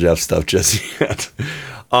into little Jeff stuff just yet.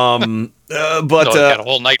 But got a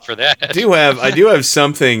whole night for that. I do have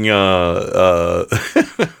something fun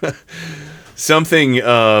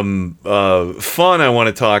I want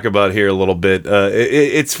to talk about here a little bit.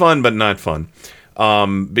 It's fun but not fun.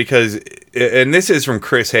 Because and this is from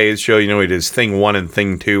Chris Hayes' show. He does Thing 1 and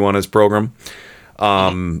Thing 2 on his program.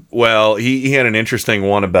 Well, he had an interesting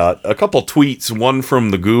one about a couple tweets, one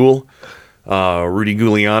from the Ghoul, Rudy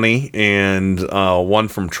Giuliani, and one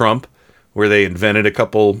from Trump, where they invented a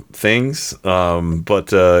couple things.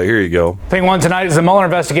 But here you go. Thing one tonight, as the Mueller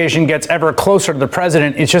investigation gets ever closer to the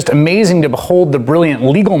president, it's just amazing to behold the brilliant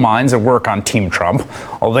legal minds that work on Team Trump.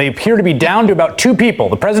 Although they appear to be down to about two people,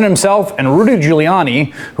 the president himself and Rudy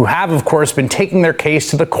Giuliani, who have, of course, been taking their case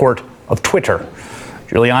to the court of Twitter.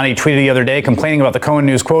 Giuliani tweeted the other day complaining about the Cohen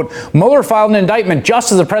News, quote, Mueller filed an indictment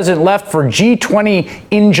just as the president left for G20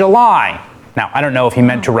 in July. Now, I don't know if he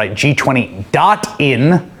meant to write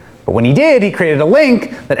G20.in, but when he did, he created a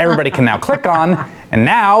link that everybody can now click on. And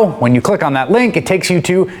now, when you click on that link, it takes you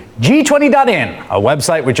to G20.in, a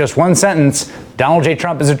website with just one sentence, Donald J.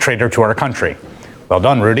 Trump is a traitor to our country. Well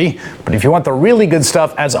done, Rudy. But if you want the really good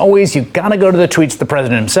stuff, as always, you gotta go to the tweets of the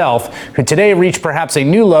president himself, who today reached perhaps a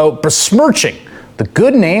new low, besmirching the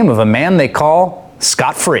good name of a man they call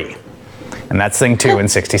scot-free. And that's thing two in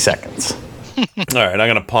 60 seconds. All right, I'm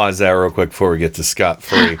going to pause that real quick before we get to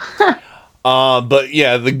scot-free. But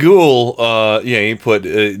yeah, the Ghoul, he put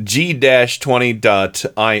G-20.in.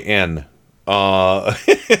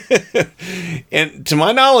 And to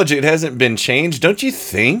my knowledge, it hasn't been changed. Don't you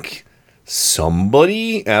think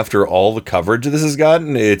somebody, after all the coverage this has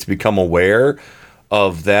gotten, it's become aware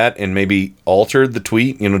of that and maybe altered the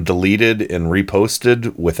tweet, deleted and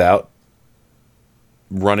reposted without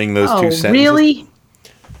running those two sentences? Really?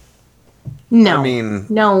 No. I mean,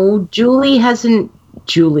 no, Giuliani,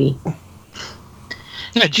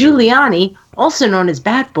 also known as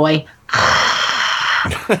Bat Boy,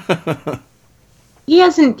 he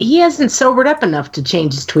hasn't sobered up enough to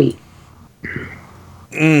change his tweet.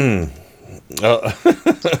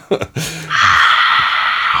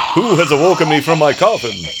 Who has awoken me from my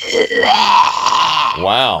coffin?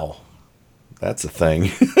 Wow. That's a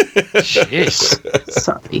thing. Jeez.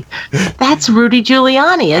 Sorry. That's Rudy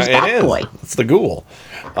Giuliani as Bat Boy. It's the Ghoul.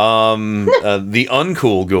 The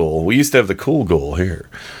uncool Ghoul. We used to have the cool Ghoul here.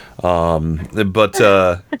 But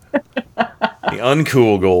the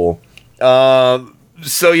uncool Ghoul.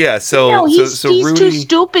 So he's Rudy, too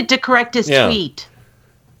stupid to correct his tweet.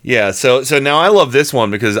 Yeah, so now I love this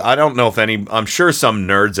one because I don't know if I'm sure some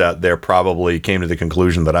nerds out there probably came to the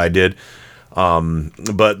conclusion that I did.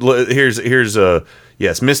 But here's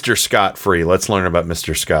Mr. Scot-Free. Let's learn about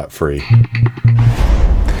Mr. Scot-Free.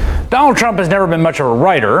 Donald Trump has never been much of a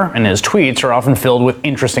writer, and his tweets are often filled with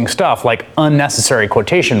interesting stuff like unnecessary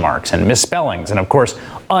quotation marks and misspellings, and of course,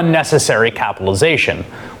 unnecessary capitalization.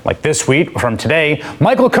 Like this tweet from today,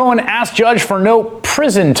 Michael Cohen asked judge for no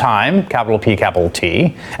prison time, capital P, capital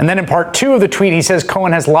T. And then in part two of the tweet, he says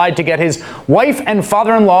Cohen has lied to get his wife and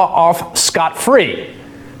father-in-law off scot-free.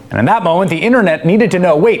 And in that moment, the internet needed to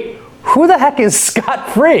know, wait, who the heck is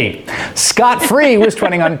Scot-Free? Scot-Free was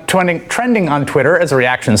trending on Twitter as the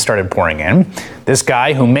reactions started pouring in. This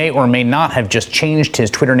guy, who may or may not have just changed his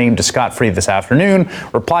Twitter name to Scot-Free this afternoon,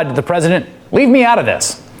 replied to the president, leave me out of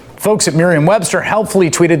this. Folks at Merriam-Webster helpfully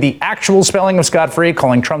tweeted the actual spelling of Scot-Free,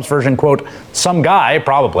 calling Trump's version, quote, some guy,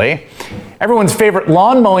 probably. Everyone's favorite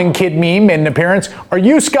lawn mowing kid meme made an appearance, are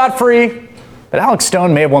you Scot-Free? But Alex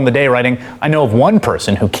Stone may have won the day writing, I know of one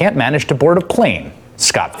person who can't manage to board a plane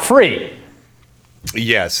scot-free.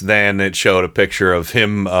 Yes, then it showed a picture of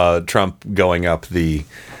him, Trump, going up a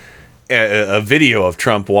video of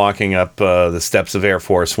Trump walking up the steps of Air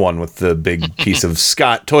Force One with the big piece of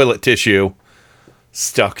Scott toilet tissue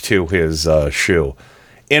stuck to his shoe.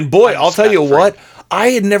 And boy, I'll tell you what, I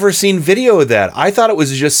had never seen video of that. I thought it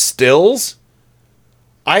was just stills.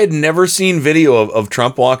 I had never seen video of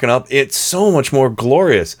Trump walking up. It's so much more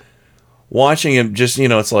glorious watching him just,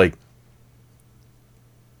 it's like,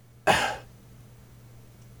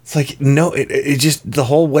 no, it just the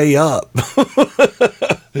whole way up.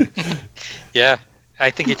 Yeah,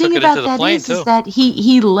 I think he took it into the plane too. Is that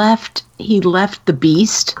he left the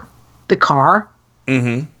Beast, the car,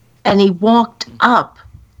 and he walked up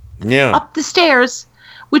the stairs,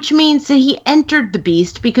 which means that he entered the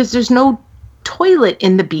Beast because there's no toilet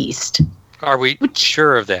in the Beast. Are we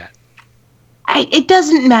sure of that? It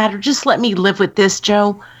doesn't matter. Just let me live with this,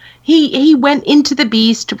 Joe. He went into the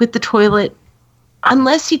Beast with the toilet.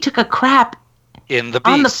 Unless he took a crap in the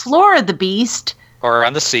Beast. On the floor of the Beast. Or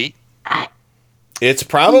on the seat. It's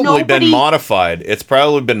probably been modified. It's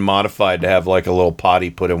probably been modified to have like a little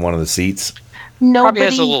potty put in one of the seats. Probably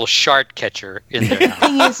has a little shark catcher in there. The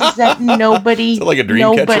thing is that nobody... Is it like a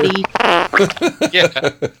dream catcher?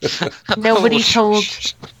 Yeah. Nobody told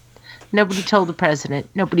the president.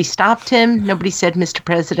 Nobody stopped him. Nobody said, Mr.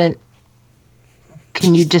 President.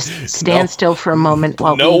 Can you just stand still for a moment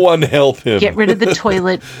while no one help him. Get rid of the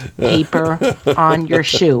toilet paper on your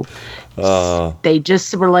shoe. They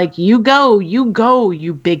just were like, you go,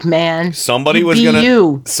 you big man. Somebody was gonna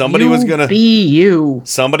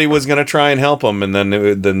try and help him, and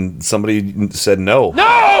then somebody said no.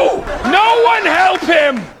 No one help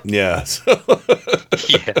him! Yeah.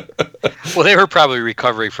 Yeah. Well, they were probably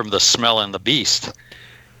recovering from the smell and the beast.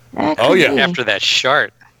 Oh yeah. After that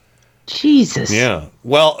shart. Jesus. Yeah.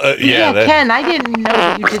 Well, Ken, I didn't know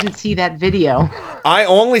that you didn't see that video. I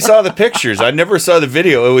only saw the pictures. I never saw the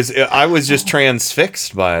video. I was just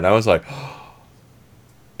transfixed by it. I was like,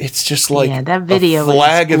 it's just like that video a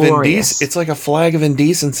flag is of glorious. It's like a flag of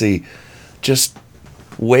indecency, just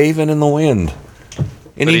waving in the wind.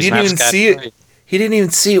 And he didn't even see it. He didn't even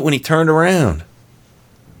see it when he turned around.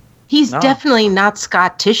 He's definitely not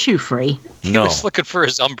Scott tissue free. He was looking for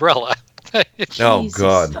his umbrella. Oh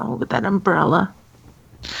God! Oh, with that umbrella.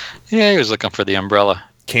 Yeah, he was looking for the umbrella.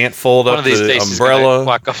 Can't fold up the umbrella.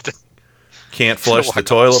 Walk up Can't flush the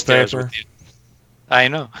toilet paper. I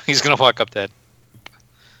know. He's gonna walk up that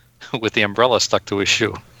with the umbrella stuck to his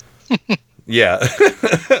shoe. Yeah,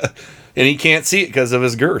 and he can't see it because of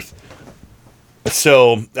his girth.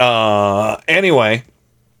 So anyway,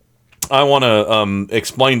 I want to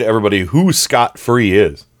explain to everybody who Scott Free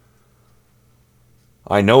is.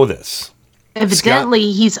 I know this.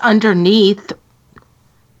 Evidently, he's underneath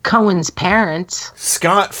Cohen's parents.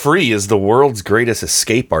 Scott Free is the world's greatest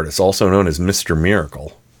escape artist, also known as Mr.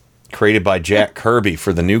 Miracle, created by Jack Kirby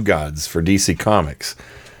for the New Gods for DC Comics.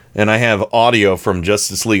 And I have audio from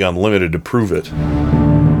Justice League Unlimited to prove it.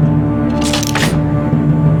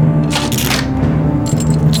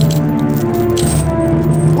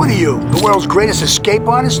 What are you, the world's greatest escape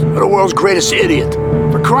artist or the world's greatest idiot?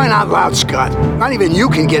 For crying out loud, Scott, not even you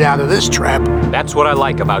can get out of this trap. That's what I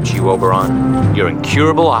like about you, Oberon. Your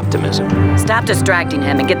incurable optimism. Stop distracting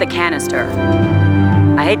him and get the canister.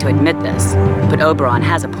 I hate to admit this, but Oberon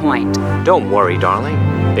has a point. Don't worry, darling.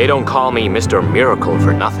 They don't call me Mr. Miracle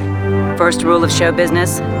for nothing. First rule of show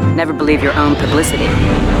business, never believe your own publicity.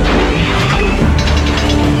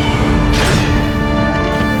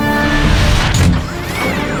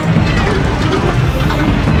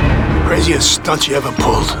 Craziest stunt you ever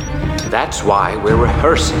pulled. That's why we're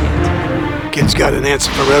rehearsing it. Kid's got an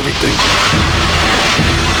answer for everything.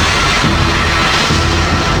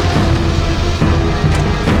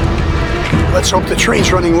 Let's hope the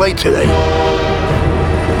train's running late today.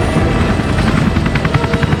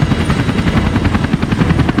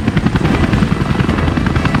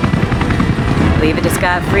 Leave it to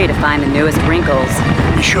Scott Free to find the newest wrinkles.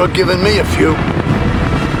 You sure giving me a few.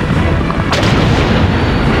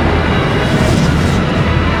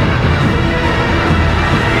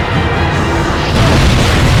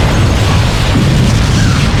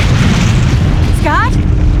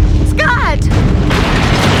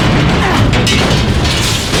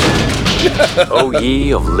 Oh,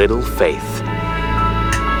 ye of little faith.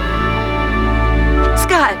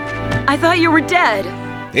 Scott, I thought you were dead.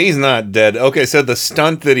 He's not dead. Okay, so the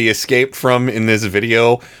stunt that he escaped from in this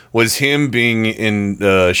video was him being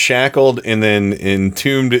shackled and then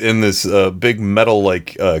entombed in this big metal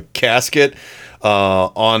casket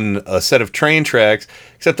on a set of train tracks.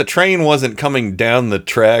 Except the train wasn't coming down the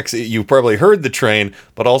tracks. You probably heard the train,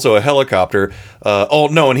 but also a helicopter.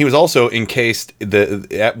 And he was also encased.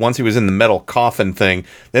 Once he was in the metal coffin thing,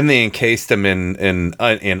 then they encased him in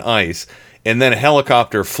ice, and then a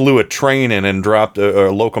helicopter flew a train in and dropped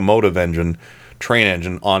a locomotive train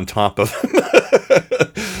engine on top of him.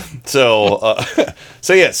 So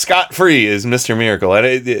yeah, Scott Free is Mr. Miracle,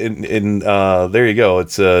 and there you go.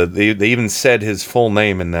 It's they even said his full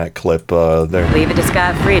name in that clip. There. Leave it to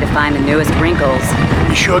Scott Free to find the newest wrinkles.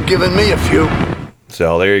 You sure giving me a few.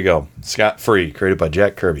 So there you go, Scott Free, created by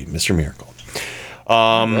Jack Kirby, Mr. Miracle.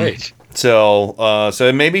 Right. So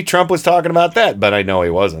maybe Trump was talking about that, but I know he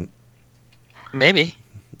wasn't. Maybe.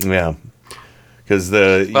 Yeah, because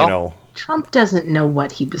Trump doesn't know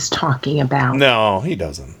what he was talking about. No, he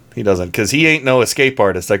doesn't. He doesn't, because he ain't no escape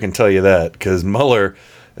artist, I can tell you that, because Mueller...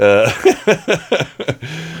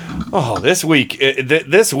 this week,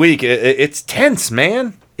 it's tense,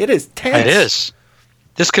 man. It is tense. It is.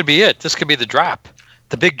 This could be it. This could be the drop.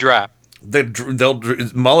 The big drop.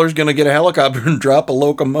 Mueller's going to get a helicopter and drop a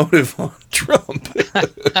locomotive on Trump.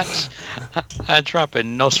 Trump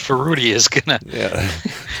and Nosferatu is going to... Yeah.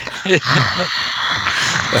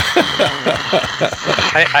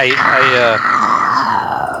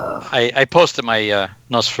 I posted my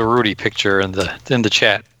Nosferatu picture in the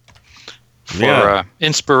chat for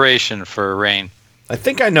inspiration for Rain. I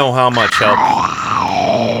think I know how much help.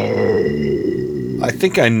 I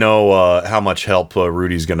think I know how much help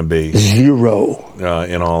Rudy's going to be. 0.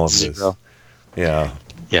 In all of this. Yeah.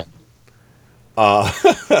 Yeah.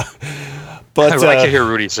 But I like to hear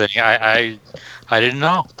Rudy saying, I didn't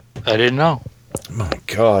know. I didn't know. My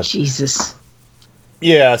God. Jesus.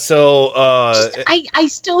 Yeah, so I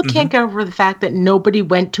still can't get over the fact that nobody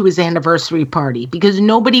went to his anniversary party because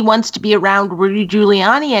nobody wants to be around Rudy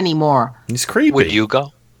Giuliani anymore. He's creepy. Would you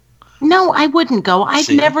go? No, I wouldn't go. I've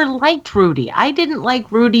never liked Rudy. I didn't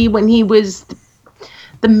like Rudy when he was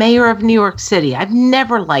the mayor of New York City. I've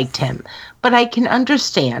never liked him. But I can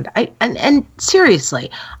understand. And seriously,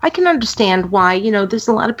 I can understand why, there's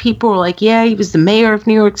a lot of people who are like, yeah, he was the mayor of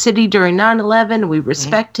New York City during 9/11. We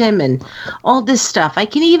respect him and all this stuff. I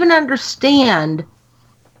can even understand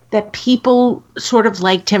that people sort of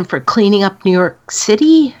liked him for cleaning up New York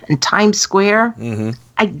City and Times Square. Mm-hmm.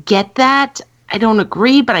 I get that. I don't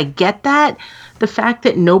agree, but I get that. The fact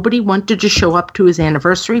that nobody wanted to show up to his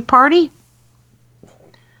anniversary party,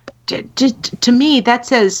 to me, that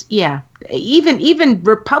says, yeah, even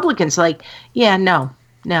Republicans like, yeah, no.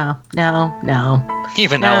 Even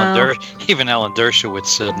Alan Dershowitz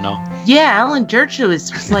said no. Yeah, Alan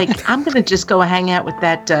Dershowitz was like, I'm gonna just go hang out with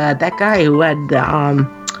that guy who had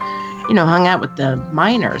hung out with the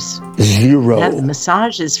miners. 0. Had the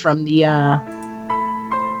massages from the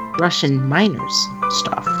Russian miners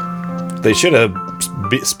stuff. They should have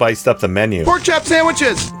spiced up the menu. Pork chop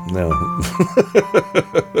sandwiches. No.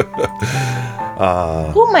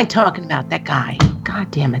 Who am I talking about? That guy.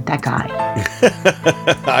 God damn it, that guy.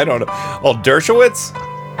 I don't know. Oh, Dershowitz?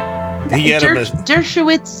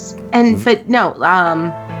 Dershowitz but no,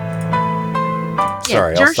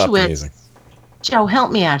 sorry, I'll stop the music. Joe,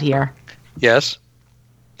 help me out here. Yes.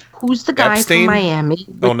 Who's the guy Epstein? from Miami?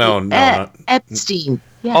 Oh, no. Epstein.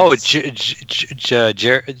 Yes. Oh,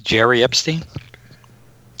 Jerry Epstein?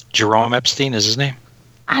 Jerome Epstein is his name?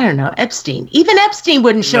 I don't know. Epstein. Even Epstein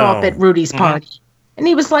wouldn't show up at Rudy's party. And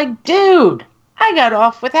he was like, dude, I got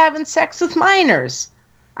off with having sex with minors.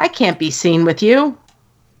 I can't be seen with you.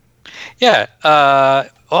 Yeah.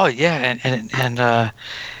 And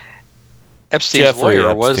Epstein's Jeffrey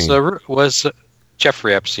lawyer Epstein. was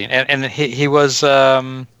Jeffrey Epstein. And he was...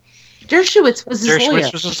 Dershowitz was his lawyer.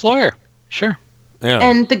 Dershowitz was his lawyer. Sure. Yeah.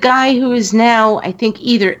 And the guy who is now, I think,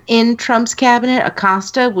 either in Trump's cabinet,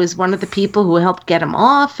 Acosta, was one of the people who helped get him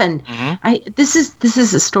off. And this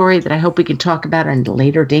is a story that I hope we can talk about on a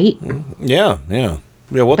later date. Yeah.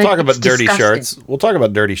 We'll talk about dirty disgusting. shirts. We'll talk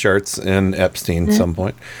about dirty shirts and Epstein at some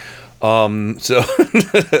point. So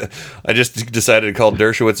I just decided to call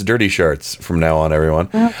Dershowitz dirty shirts from now on, everyone.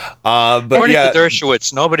 But According yeah, to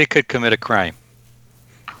Dershowitz, nobody could commit a crime.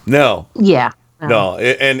 No. Yeah. No,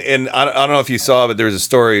 and I don't know if you saw, but there was a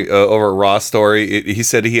story over at Raw Story. He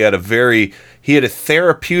said he had a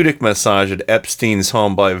therapeutic massage at Epstein's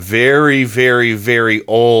home by a very, very, very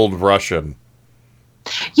old Russian.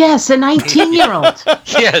 Yes, a 19-year-old.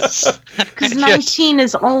 Yes. Because 19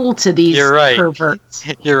 is old to these perverts.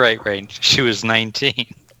 You're right, Rain. She was 19.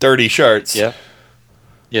 Dirty shirts. Yeah.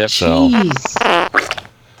 Yep. So, Jeez.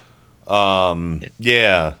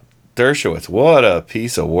 yeah. Dershowitz, what a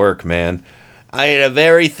piece of work, man. I had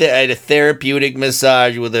a therapeutic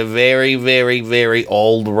massage with a very, very, very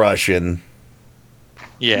old Russian.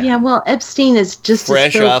 Yeah. Yeah, well, Epstein is just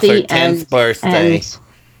fresh as off her filthy 10th birthday.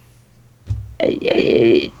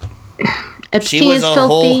 Epstein is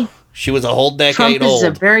filthy. She was a whole decade Trump old. is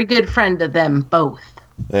a very good friend of them both.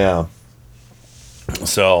 Yeah.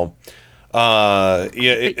 So,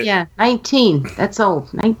 yeah, 19. That's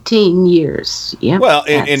old. 19 years. Yeah. Well,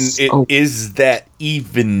 is that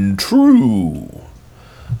even true?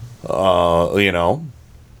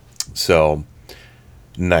 So,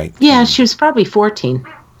 night. Yeah, she was probably 14.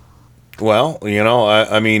 Well,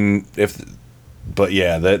 I mean, but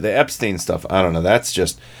yeah, the Epstein stuff, I don't know. That's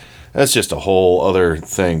just a whole other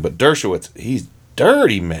thing. But Dershowitz, he's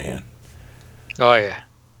dirty, man. Oh yeah.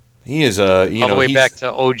 He is all the way back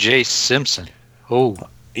to O.J. Simpson. Oh.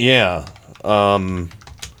 Yeah. And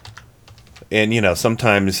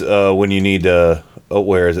sometimes when you need a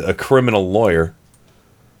criminal lawyer,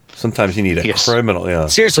 sometimes you need a criminal. Yeah.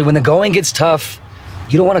 Seriously, when the going gets tough,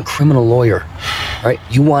 you don't want a criminal lawyer, right?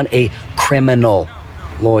 You want a criminal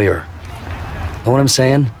lawyer. Know what I'm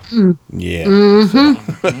saying? Yeah. Mm-hmm.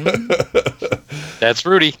 That's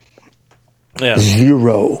Rudy. Yeah.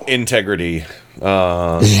 0. Integrity.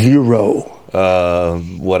 0.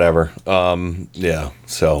 Whatever. Yeah.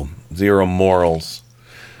 So 0 morals.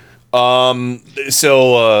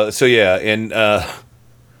 So yeah, and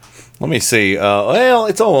let me see. Well,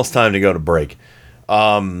 it's almost time to go to break.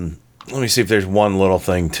 Let me see if there's one little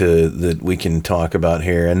thing that we can talk about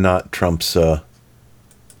here, and not Trump's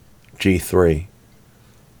G3.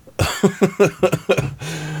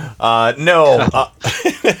 No.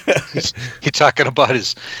 You talking about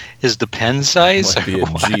his the pen size? Might be a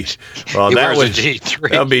G. Well, that was a G3.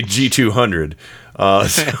 That would be G200.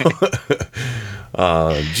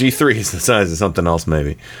 G3 is the size of something else,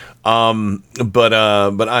 maybe. But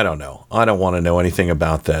I don't know. I don't want to know anything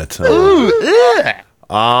about that.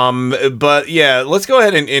 But yeah, let's go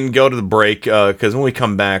ahead and go to the break, because when we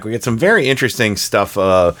come back, we get some very interesting stuff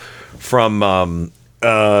from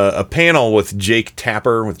a panel with Jake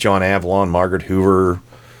Tapper, with John Avlon, Margaret Hoover,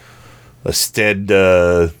 Stead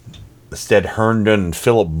Herndon, and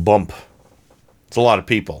Philip Bump. It's a lot of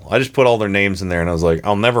people. I just put all their names in there, and I was like,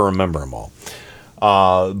 I'll never remember them all.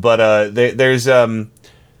 But there's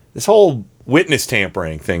this whole witness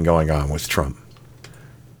tampering thing going on with Trump,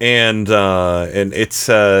 and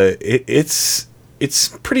it's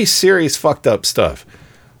pretty serious, fucked up stuff.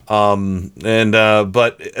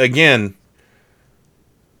 But again,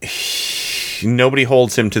 nobody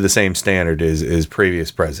holds him to the same standard as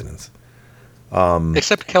previous presidents.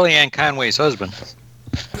 Except Kellyanne Conway's husband.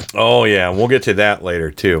 Oh yeah, we'll get to that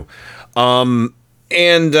later too.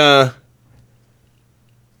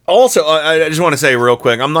 Also, I just want to say real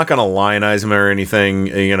quick, I'm not going to lionize him or anything.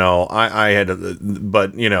 You know,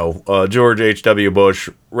 but you know, George H.W. Bush,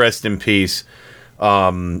 rest in peace.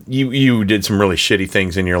 You did some really shitty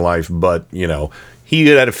things in your life, but you know, he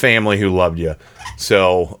had a family who loved you.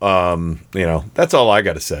 So, you know, that's all I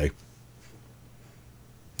got to say.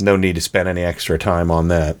 No need to spend any extra time on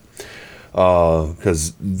that,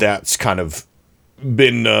 because that's kind of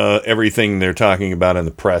been everything they're talking about in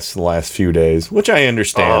the press the last few days, which I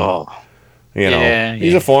understand. You know,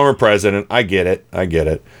 he's a former president. I get it.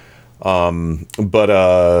 But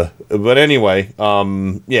anyway,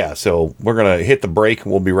 yeah. So we're gonna hit the break.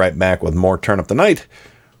 We'll be right back with more Turn Up the Night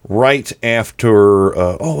right after.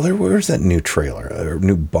 Where's that new trailer or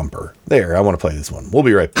new bumper? There, I want to play this one. We'll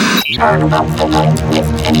be right back.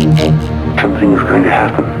 Something's going to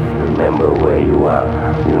happen. Remember where you are.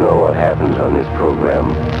 You know what happens on this program.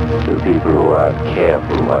 The people who aren't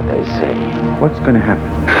careful what they say. What's going to happen?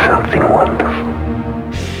 Something wonderful.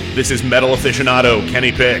 This is metal aficionado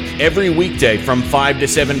Kenny Pick. Every weekday from 5 to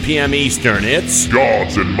 7 p.m. Eastern, it's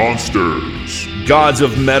Gods and Monsters. Gods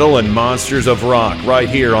of Metal and Monsters of Rock, right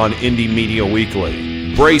here on Indie Media Weekly.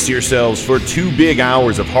 Brace yourselves for 2 big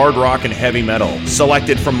hours of hard rock and heavy metal,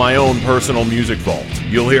 selected from my own personal music vault.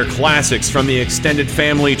 You'll hear classics from the extended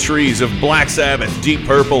family trees of Black Sabbath, Deep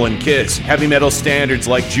Purple, and Kiss, heavy metal standards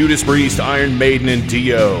like Judas Priest, Iron Maiden, and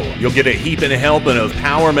Dio. You'll get a heap and a helping of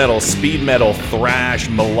power metal, speed metal, thrash,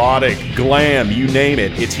 melodic, glam, you name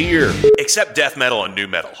it, it's here. Except death metal and nu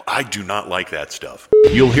metal. I do not like that stuff.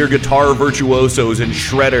 You'll hear guitar virtuosos and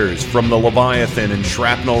shredders from the Leviathan and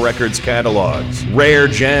Shrapnel Records catalogs. Rare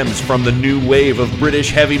gems from the new wave of British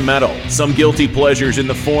heavy metal. Some guilty pleasures in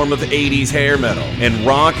the form of 80s hair metal. And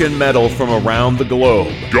rock and metal from around the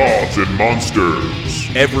globe. Gods and Monsters.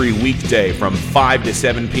 Every weekday from 5 to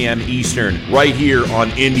 7 p.m. Eastern, right here on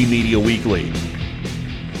Indie Media Weekly.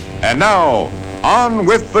 And now, on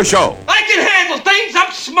with the show. I can handle things.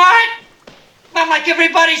 I'm smart. Not like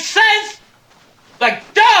everybody says. Like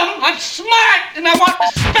dumb, I'm smart, and I want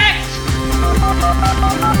respect.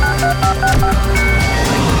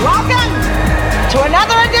 Welcome to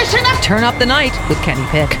another edition of Turn Up the Night with Kenny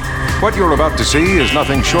Pick. What you're about to see is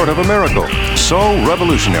nothing short of a miracle. So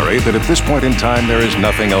revolutionary that at this point in time, there is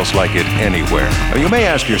nothing else like it anywhere. Now, you may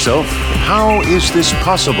ask yourself, how is this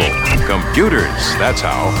possible? Computers, that's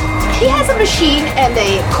how. He has a machine and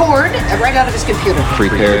a cord right out of his computer.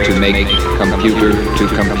 Prepare to make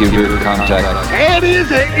computer-to-computer contact. That is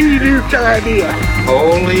an idiot idea.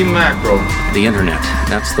 Holy mackerel. The internet.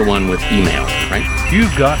 That's the one with email, right? You've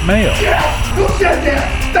got mail. Yeah, who said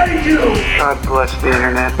that? Thank you. God bless the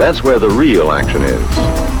internet. That's where the real action is.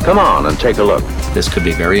 Come on and take a look. This could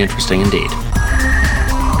be very interesting indeed.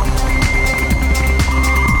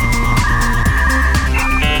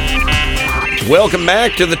 Welcome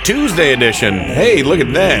back to the Tuesday edition. Hey, look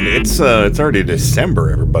at that. It's already December,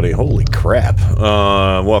 everybody. Holy crap.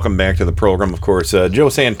 Welcome back to the program, of course. Joe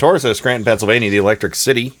Santorsa, Scranton, Pennsylvania, the Electric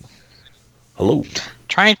City. Hello.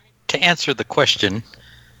 Trying to answer the question,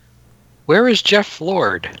 where is Jeff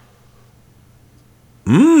Lord?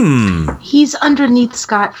 He's underneath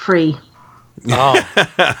scot-free.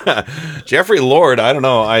 Oh. Jeffrey Lord, I don't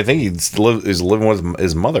know. I think he's living with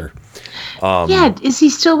his mother. Yeah, is he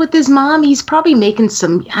still with his mom? He's probably making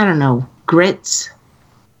some, I don't know, grits.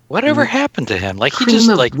 Whatever happened to him? Like, he Cream just,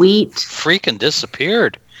 of like, wheat. freaking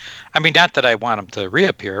disappeared. I mean, not that I want him to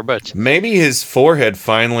reappear, but maybe his forehead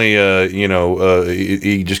finally,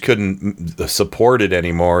 he just couldn't support it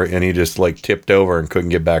anymore, and he just like tipped over and couldn't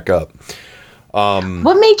get back up.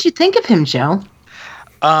 What made you think of him, Joe?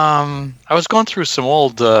 I was going through some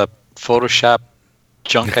old Photoshop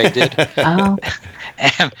junk I did. Oh.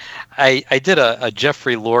 And I did a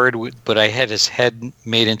Jeffrey Lord, but I had his head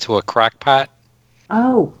made into a crock pot.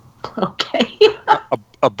 Oh, okay.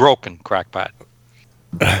 a broken crock pot.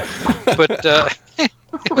 But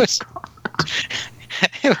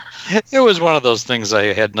it was one of those things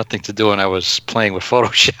I had nothing to do, and I was playing with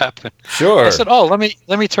Photoshop. Sure. I said, "Oh, let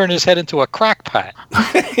me turn his head into a crock pot."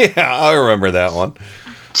 Yeah, I remember that one.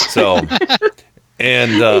 So,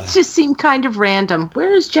 and it just seemed kind of random.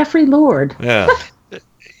 Where is Jeffrey Lord? Yeah.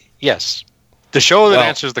 Yes. The show that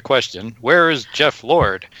answers the question, where is Jeff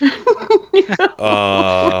Lord?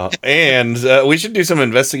 And we should do some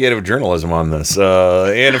investigative journalism on this.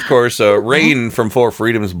 And, of course, Rain from Four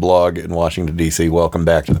Freedoms blog in Washington, D.C. Welcome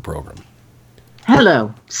back to the program.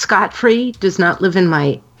 Hello. Scott Free does not live in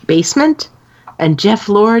my basement, and Jeff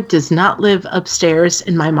Lord does not live upstairs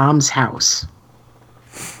in my mom's house.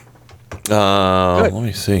 Let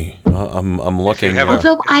me see. I'm looking.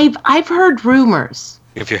 Although I've heard rumors.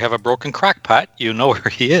 If you have a broken crock pot, you know where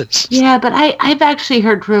he is. Yeah, but I've actually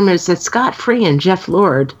heard rumors that Scott Free and Jeff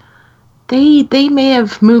Lord, they may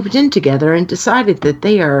have moved in together and decided that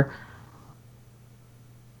they are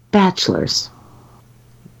bachelors.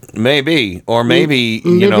 Maybe, or maybe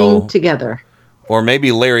living together. Or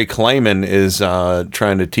maybe Larry Klayman is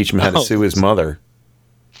trying to teach him how to sue his mother.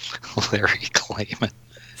 Larry Klayman.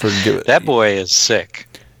 That boy is sick.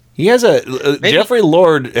 He has Jeffrey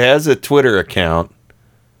Lord has a Twitter account,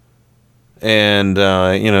 and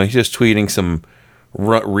he's just retweeting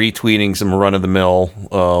some run of the mill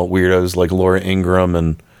weirdos like Laura Ingraham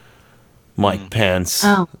and Mike Pence.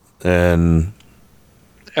 Oh. And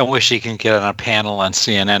I wish he can get on a panel on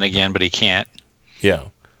CNN again, but he can't. Yeah,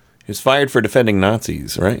 he was fired for defending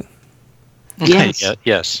Nazis, right? Yes.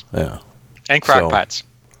 Yes. Yeah. And crockpots.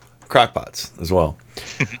 Crockpots as well.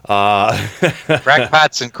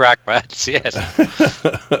 Crackpots and crockpots, yes.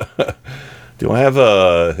 Do I have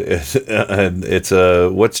it's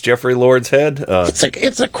what's Jeffrey Lord's head?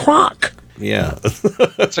 It's a crock. Yeah.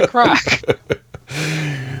 It's a crock.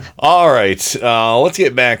 All right. Let's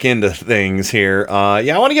get back into things here.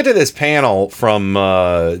 I want to get to this panel from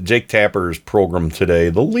Jake Tapper's program today,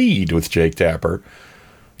 The Lead with Jake Tapper.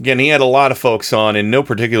 Again, he had a lot of folks on. In no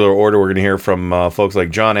particular order, we're going to hear from folks like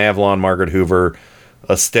John Avlon, Margaret Hoover,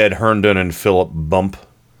 Stead Herndon, and Philip Bump.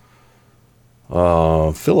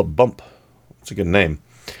 Philip Bump. That's a good name.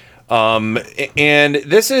 And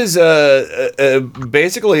this is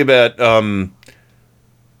basically about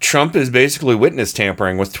Trump is basically witness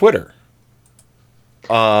tampering with Twitter.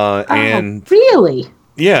 And really?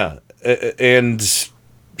 Yeah. And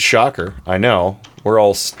shocker, I know. We're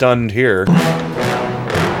all stunned here.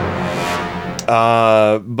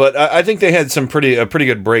 But I think they had a pretty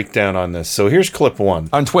good breakdown on this. So here's clip one.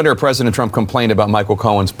 On Twitter, President Trump complained about Michael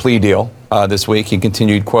Cohen's plea deal this week. He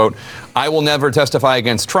continued, quote, "I will never testify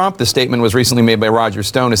against Trump." The statement was recently made by Roger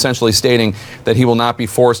Stone, essentially stating that he will not be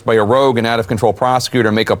forced by a rogue and out-of-control prosecutor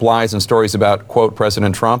to make up lies and stories about, quote,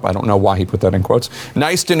 President Trump. I don't know why he put that in quotes.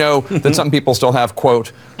 Nice to know that some people still have,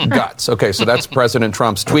 quote, guts. Okay, so that's President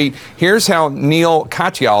Trump's tweet. Here's how Neil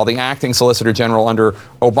Katyal, the acting Solicitor General under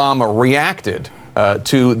Obama, reacted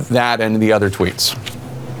to that and the other tweets.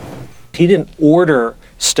 He didn't order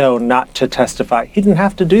Stone not to testify. He didn't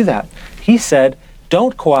have to do that. He said,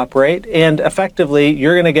 don't cooperate, and effectively,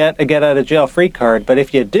 you're going to get a get-out-of-jail-free card. But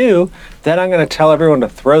if you do, then I'm going to tell everyone to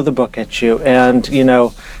throw the book at you. And,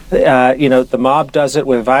 the mob does it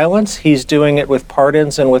with violence. He's doing it with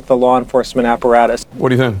pardons and with the law enforcement apparatus. What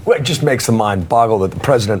do you think? Well, it just makes the mind boggle that the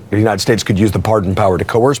president of the United States could use the pardon power to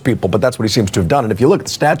coerce people, but that's what he seems to have done. And if you look at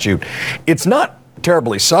the statute, it's not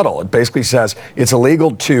terribly subtle. It basically says it's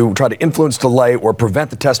illegal to try to influence, delay, or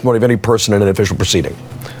prevent the testimony of any person in an official proceeding.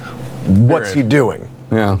 What's he doing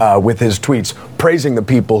with his tweets, praising the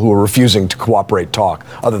people who are refusing to cooperate, talk,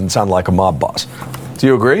 other than sound like a mob boss? Do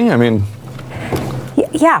you agree? I mean...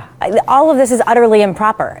 Yeah, all of this is utterly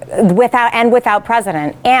improper, without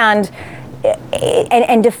precedent, and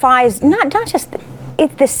defies not just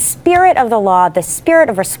it's the spirit of the law, the spirit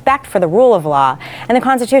of respect for the rule of law and the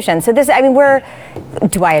Constitution. So this,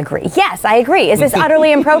 do I agree? Yes, I agree. Is this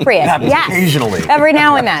utterly inappropriate? Yes. Occasionally. Every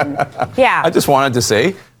now and then. Yeah. I just wanted to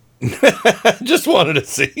say. Just wanted to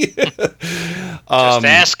see. Just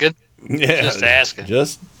asking. Yeah, just asking.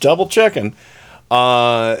 Just double checking.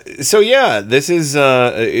 This is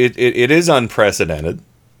it is unprecedented.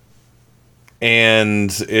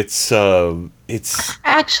 and it's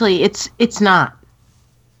actually it's not.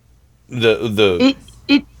 The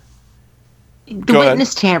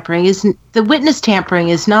witness tampering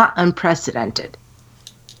is not unprecedented.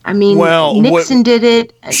 I mean, Nixon did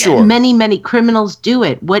it. Sure. Many criminals do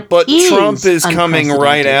it. But Trump is coming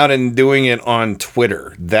right out and doing it on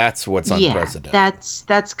Twitter. That's what's unprecedented.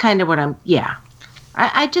 That's kind of what I'm. Yeah,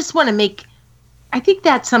 I just want to make. I think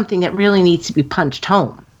that's something that really needs to be punched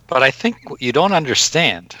home. But I think what you don't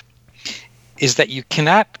understand is that you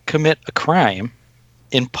cannot commit a crime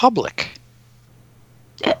in public.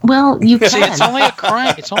 Well, you can. See, it's only a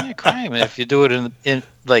crime. It's only a crime if you do it in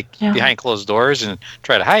behind closed doors and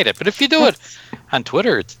try to hide it. But if you do it on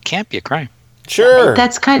Twitter, it can't be a crime. Sure.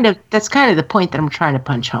 That's kind of the point that I'm trying to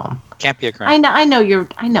punch home. Can't be a crime. I know you're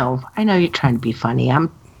trying to be funny.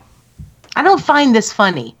 I don't find this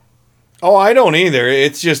funny. Oh, I don't either.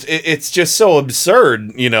 It's just so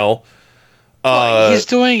absurd, you know. He's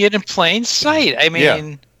doing it in plain sight. I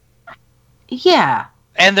mean, yeah.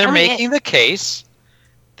 And they're making the case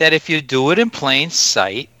that if you do it in plain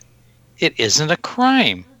sight, it isn't a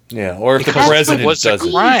crime. Yeah, or if the Because president if it was does a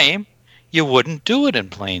it. crime, you wouldn't do it in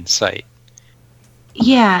plain sight.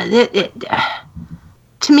 Yeah,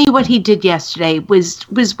 to me, what he did yesterday was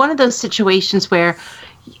one of those situations where,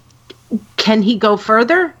 can he go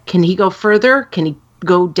further? Can he go further? Can he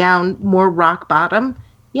go down more rock bottom?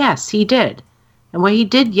 Yes, he did. And what he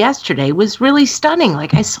did yesterday was really stunning.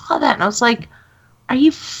 Like, I saw that and I was like, are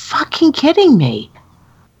you fucking kidding me?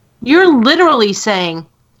 You're literally saying,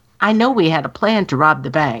 I know we had a plan to rob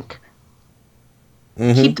the bank.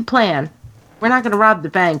 Mm-hmm. Keep the plan. We're not going to rob the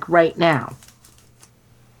bank right now.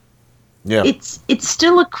 Yeah. It's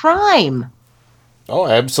still a crime. Oh,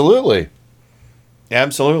 absolutely.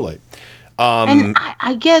 Absolutely. And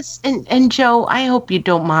I guess, and Joe, I hope you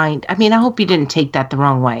don't mind. I mean, I hope you didn't take that the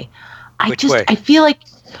wrong way. Which way? I feel like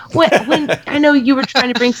when I know you were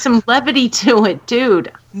trying to bring some levity to it,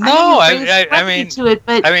 dude. No, I mean, to it,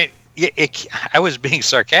 but I was being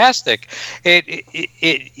sarcastic.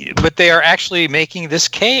 But they are actually making this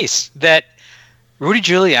case that Rudy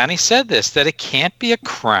Giuliani said this, that it can't be a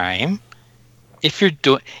crime if you're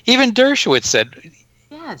doing. Even Dershowitz said,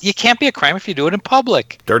 yes, you can't be a crime if you do it in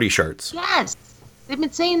public. Dirty shirts. Yes, they've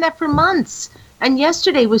been saying that for months, and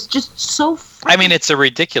yesterday was just so. I mean, it's a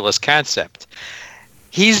ridiculous concept.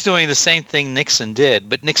 He's doing the same thing Nixon did,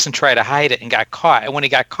 but Nixon tried to hide it and got caught. And when he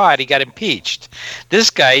got caught, he got impeached. This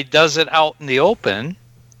guy does it out in the open,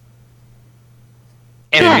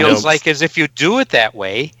 and it feels like as if you do it that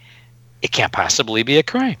way, it can't possibly be a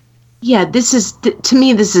crime. Yeah, to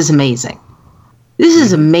me, this is amazing. This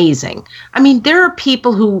is amazing. I mean, there are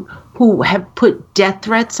people who have put death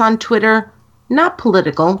threats on Twitter, not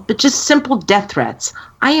political, but just simple death threats.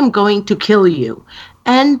 I am going to kill you.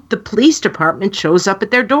 And the police department shows up at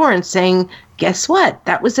their door and saying, guess what?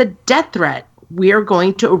 That was a death threat. We are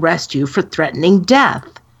going to arrest you for threatening death.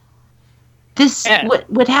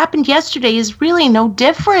 What happened yesterday is really no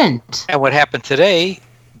different. And what happened today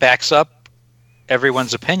backs up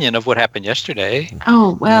everyone's opinion of what happened yesterday.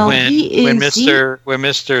 Oh, well, when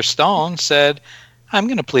Mr. Stone said, I'm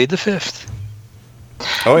going to plead the fifth.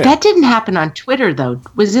 Oh, yeah. That didn't happen on Twitter, though.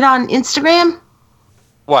 Was it on Instagram?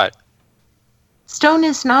 What? Stone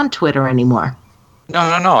isn't on Twitter anymore. No.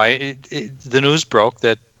 The news broke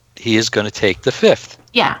that he is going to take the fifth.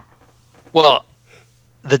 Yeah. Well,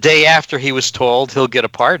 the day after he was told he'll get a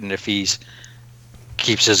pardon if he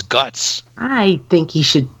keeps his guts. I think he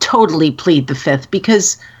should totally plead the fifth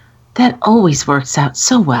because that always works out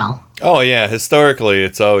so well. Oh, yeah. Historically,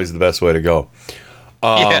 it's always the best way to go.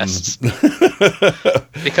 Yes.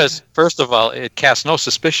 Because, first of all, it casts no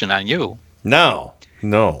suspicion on you. No.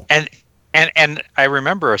 And I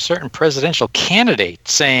remember a certain presidential candidate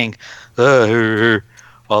saying,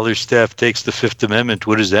 all their staff takes the Fifth Amendment.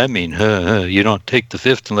 What does that mean? You don't take the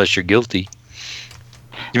Fifth unless you're guilty.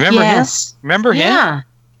 You remember him? Remember him?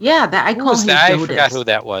 Yeah. I call him I Dotus. forgot who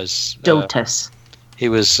that was. Dotus. He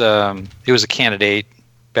was a candidate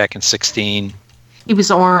back in 2016. He was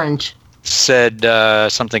orange. Said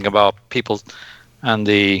something about people on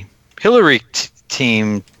the Hillary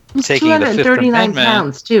team taking the Fifth Amendment. 239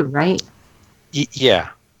 pounds too, right?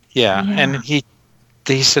 Yeah. And he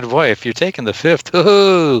said, "Boy, if you're taking the fifth,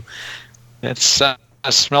 that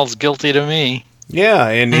smells guilty to me." Yeah,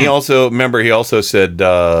 and he also said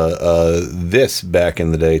this back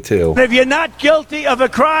in the day too. If you're not guilty of a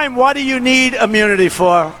crime, what do you need immunity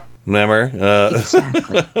for? Remember?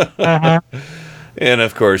 Exactly. And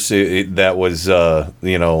of course, that was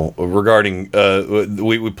regarding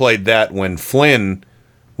we played that when Flynn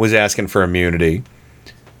was asking for immunity,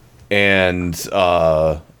 and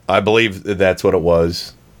I believe that's what it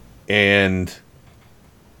was. And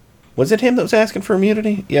was it him that was asking for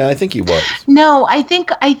immunity? Yeah, I think he was. No, I think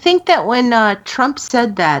that when Trump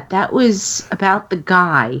said that was about the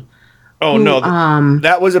guy. Oh, no.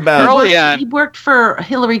 That was about... He worked for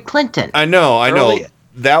Hillary Clinton. I know.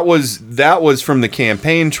 That was from the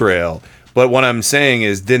campaign trail. But what I'm saying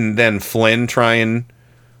is, didn't then Flynn try and...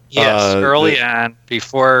 Yes, early on,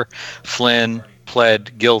 before Flynn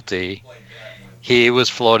pled guilty, he was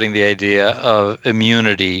floating the idea of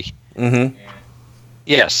immunity. Mm-hmm.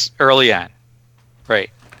 Yes, early on. Right.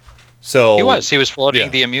 So he was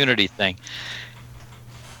floating the immunity thing.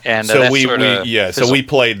 And so we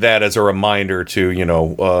played that as a reminder to,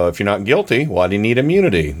 if you're not guilty, why do you need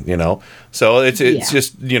immunity? So it's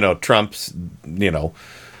just, Trump's,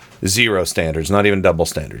 zero standards, not even double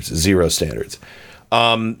standards, zero standards.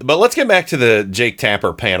 But let's get back to the Jake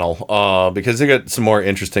Tapper panel, because they got some more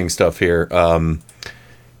interesting stuff here.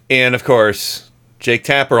 And of course, Jake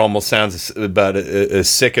Tapper almost sounds about as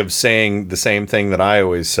sick of saying the same thing that I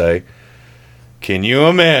always say. Can you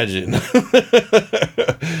imagine?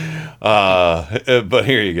 But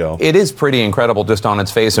here you go. It is pretty incredible just on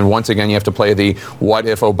its face. And once again, you have to play the what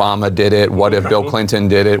if Obama did it? What if Bill Clinton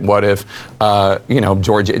did it? What if,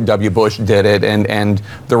 George W. Bush did it? And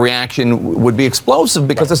the reaction would be explosive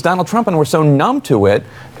because it's Donald Trump and we're so numb to it.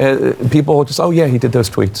 People just, oh, yeah, he did those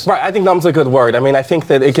tweets. Right. I think numb's a good word. I mean, I think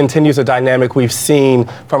that it continues a dynamic we've seen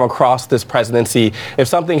from across this presidency. If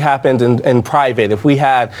something happened in private, if we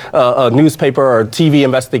had a newspaper or TV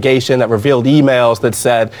investigation that revealed emails that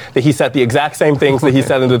said that he said the exact same things that he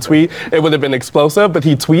said in the tweet, it would have been explosive, but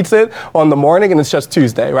he tweets it on the morning and it's just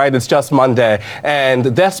Tuesday, right? It's just Monday. And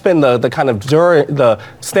that's been the kind of the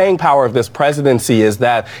staying power of this presidency, is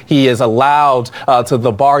that he is allowed to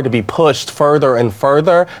the bar to be pushed further and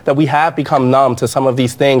further, that we have become numb to some of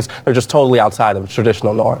these things that are just totally outside of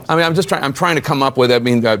traditional norms. I mean, I'm trying to come up with,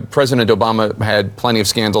 President Obama had plenty of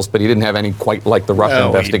scandals, but he didn't have any quite like the Russia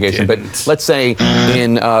investigation. But let's say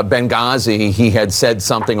in Benghazi, he had said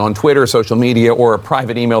something on Twitter, social media, or a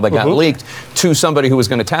private email that got leaked to somebody who was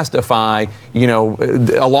going to testify,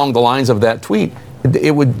 along the lines of that tweet.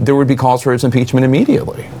 There would be calls for his impeachment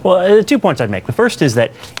immediately. Well, 2 points I'd make. The first is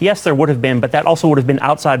that, yes, there would have been, but that also would have been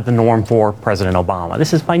outside the norm for President Obama.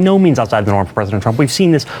 This is by no means outside the norm for President Trump. We've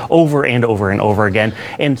seen this over and over and over again.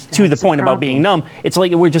 And to the point about being numb, it's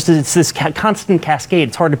like it's this constant cascade.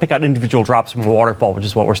 It's hard to pick out individual drops from a waterfall, which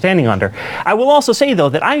is what we're standing under. I will also say, though,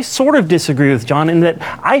 that I sort of disagree with John in that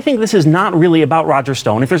I think this is not really about Roger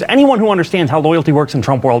Stone. If there's anyone who understands how loyalty works in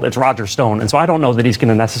Trump world, it's Roger Stone. And so I don't know that he's going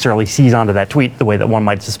to necessarily seize onto that tweet the way that one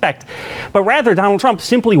might suspect, but rather Donald Trump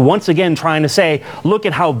simply once again trying to say, look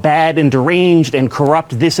at how bad and deranged and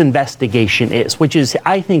corrupt this investigation is, which is,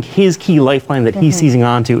 I think, his key lifeline that he's seizing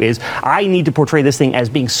onto is, I need to portray this thing as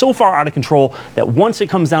being so far out of control that once it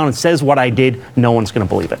comes down and says what I did, no one's going to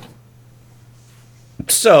believe it.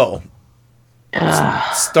 So,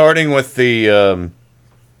 starting with the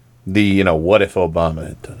what if Obama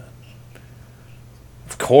had done it?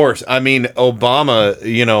 Of course. I mean, Obama,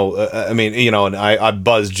 and I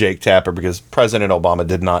buzzed Jake Tapper because President Obama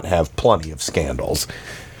did not have plenty of scandals.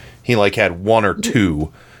 He had one or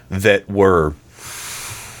two that were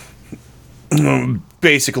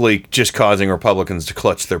basically just causing Republicans to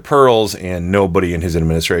clutch their pearls, and nobody in his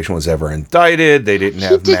administration was ever indicted. They didn't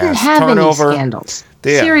have mass turnover. Any scandals.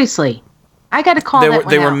 Seriously. I got to call that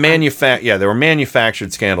They were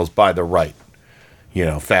manufactured scandals by the right.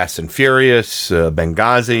 Fast and Furious,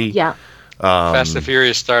 Benghazi. Yeah. Fast and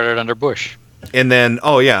Furious started under Bush. And then,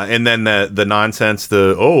 the nonsense, he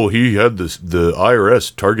had the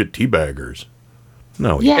IRS target teabaggers.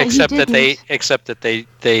 No. Yeah, except that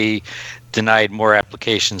they denied more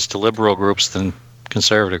applications to liberal groups than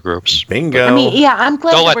conservative groups. Bingo. I mean, I'm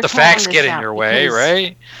glad don't that let the facts get in your way,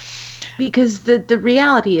 right? Because the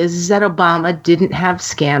reality is that Obama didn't have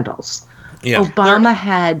scandals. Yeah. Obama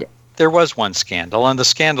had... There was one scandal, and the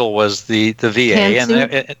scandal was the VA and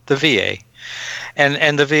the VA,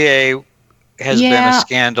 and the VA has been a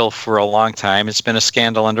scandal for a long time. It's been a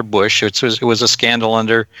scandal under Bush. It was a scandal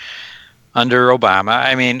under Obama.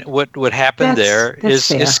 I mean, what happened there is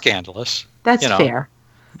scandalous. That's fair.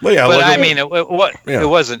 Well, yeah, but I mean, it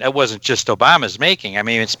wasn't just Obama's making. I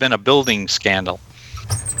mean, it's been a building scandal.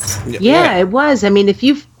 Yeah, it was. I mean, if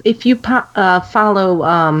you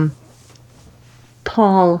follow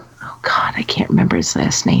Paul. Oh, God, I can't remember his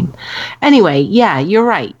last name. Anyway, yeah, you're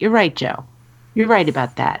right. You're right, Joe. You're right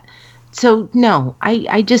about that. So, no,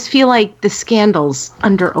 I just feel like the scandals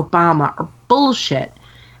under Obama are bullshit.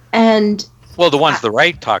 And Well, the ones the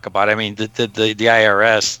right talk about. I mean, the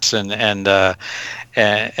IRS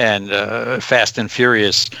and Fast and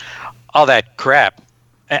Furious, all that crap.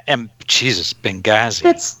 And Jesus, Benghazi.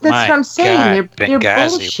 That's what I'm saying. They're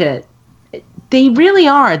bullshit. They really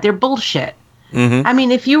are. They're bullshit. Mm-hmm. I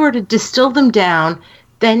mean, if you were to distill them down,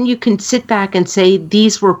 then you can sit back and say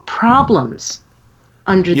these were problems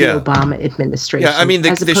under the Obama administration. Yeah, I mean,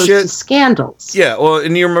 as opposed to scandals. Yeah, well,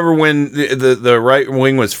 and you remember when the right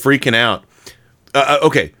wing was freaking out.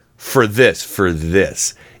 Okay, for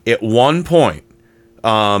this. At one point,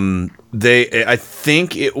 I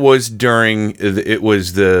think it was during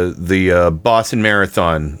the Boston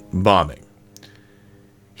Marathon bombing.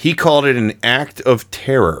 He called it an act of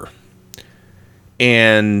terror,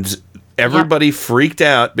 and everybody freaked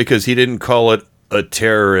out because he didn't call it a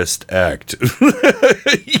terrorist act.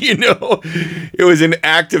 It was an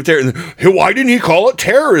act of terror. Why didn't he call it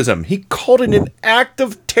terrorism? He called it an act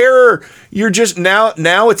of terror. You're just now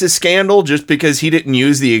it's a scandal just because he didn't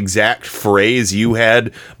use the exact phrase you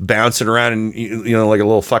had bouncing around and like a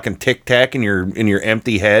little fucking tic tac in your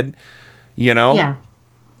empty head. Yeah.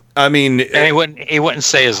 I mean, and he wouldn't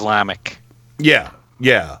say Islamic. Yeah.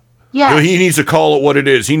 Yeah. He needs to call it what it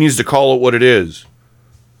is. He needs to call it what it is.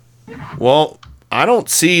 Well, I don't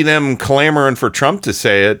see them clamoring for Trump to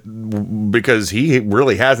say it because he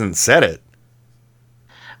really hasn't said it.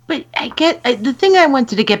 But the thing I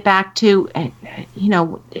wanted to get back to,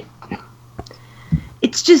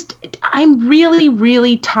 it's just, I'm really,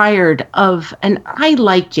 really tired of, and I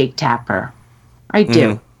like Jake Tapper. I do.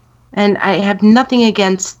 Mm-hmm. And I have nothing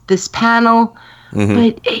against this panel. Mm-hmm.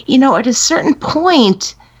 But, at a certain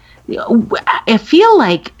point, I feel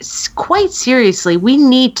like, quite seriously, we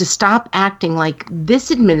need to stop acting like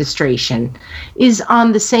this administration is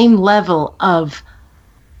on the same level of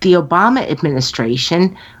the Obama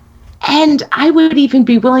administration. And I would even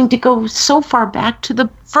be willing to go so far back to the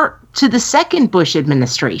second Bush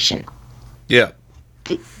administration. Yeah.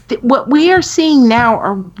 What we are seeing now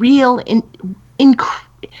are real,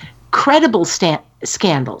 incredible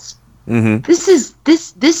scandals. Mm-hmm. This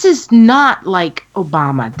is not like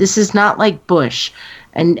Obama. This is not like Bush,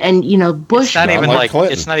 and Bush. It's not even like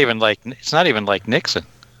Clinton. It's not even like Nixon.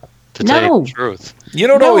 To tell you the truth,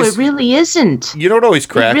 it really isn't. You know what always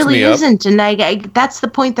cracks me up? It really isn't, and I that's the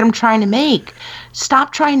point that I'm trying to make.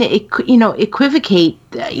 Stop trying to equivocate.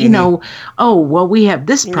 Oh well, we have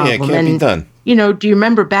this problem, yeah, it can't be done. Do you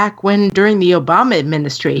remember back when during the Obama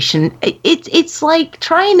administration? It's like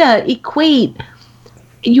trying to equate.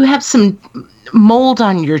 You have some mold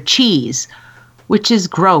on your cheese, which is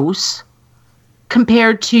gross,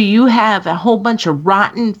 compared to you have a whole bunch of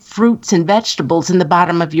rotten fruits and vegetables in the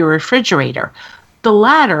bottom of your refrigerator. The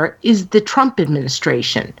latter is the Trump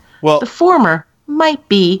administration. Well, the former might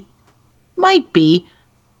be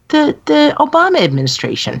the Obama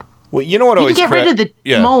administration. Well, you know what always get rid of the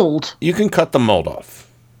mold. You can cut the mold off.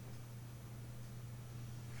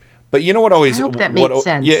 But you know what always... I hope that makes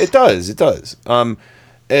sense. Yeah, it does. It does.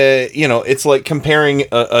 It's like comparing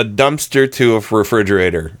a dumpster to a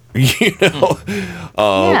refrigerator.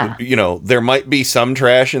 There might be some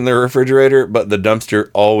trash in the refrigerator, but the dumpster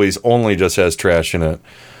always only just has trash in it.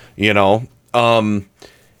 Our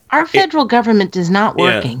federal government is not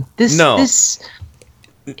working. It's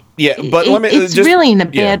really in a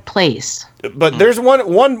bad place. But there's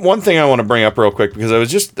one thing I want to bring up real quick because I was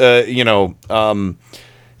just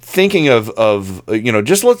thinking of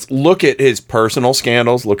just let's look at his personal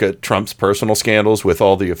scandals, look at Trump's personal scandals with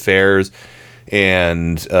all the affairs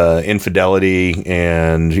and infidelity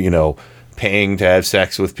and paying to have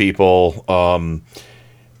sex with people.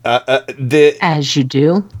 As you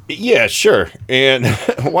do. Yeah, sure. And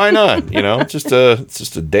why not? It's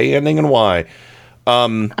just a day ending in Y.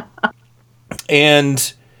 And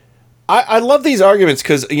I love these arguments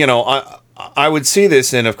because I would see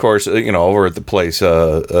this, and of course, over at the place,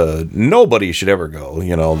 nobody should ever go.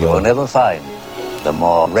 You will never find the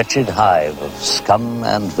more wretched hive of scum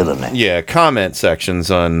and villainy. Yeah, comment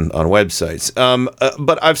sections on websites.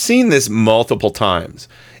 But I've seen this multiple times.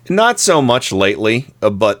 Not so much lately,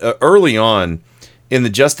 but early on in the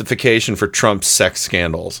justification for Trump's sex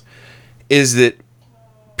scandals is that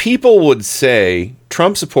people would say,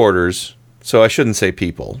 Trump supporters, so I shouldn't say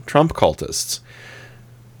people, Trump cultists,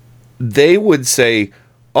 they would say,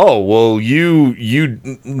 "Oh, well, you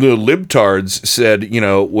the libtards said,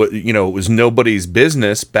 it was nobody's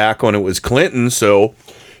business back when it was Clinton, so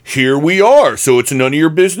here we are. So it's none of your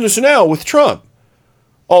business now with Trump."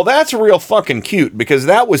 Oh, that's real fucking cute because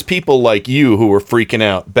that was people like you who were freaking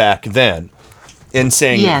out back then and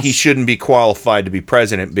saying he shouldn't be qualified to be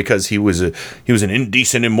president because he was an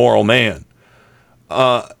indecent, immoral man.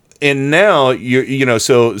 now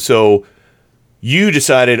so you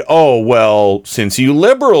decided, oh, well, since you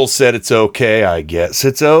liberals said it's okay, I guess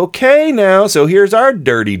it's okay now. So here's our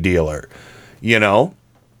dirty dealer, I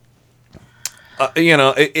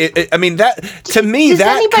mean, that to me, does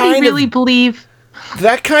that anybody kind really of believe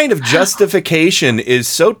that kind of justification is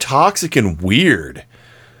so toxic and weird,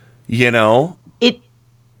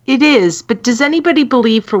 It is, but does anybody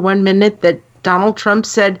believe for 1 minute that Donald Trump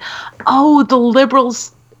said, oh, the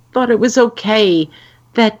liberals thought it was okay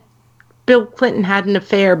that Bill Clinton had an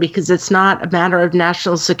affair because it's not a matter of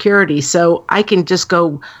national security, so I can just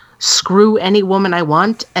go screw any woman I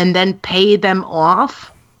want and then pay them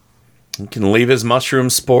off? He can leave his mushroom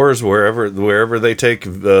spores wherever they take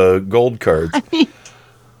gold cards. I mean,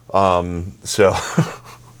 so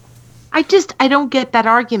I don't get that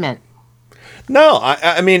argument. No,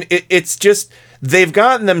 I mean, it's just they've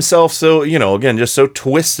gotten themselves so, again, just so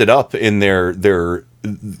twisted up in their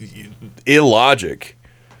illogic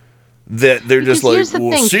that they're just like, here's the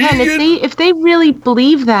well, thing, see Ken, if they really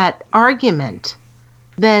believe that argument,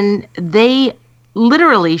 then they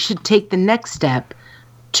literally should take the next step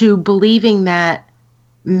to believing that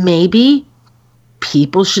maybe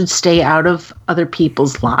people should stay out of other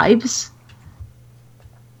people's lives.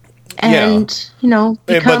 And, become,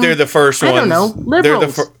 but they're the first ones. I don't know,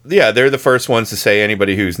 liberals. They're the first ones to say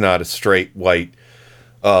anybody who's not a straight white,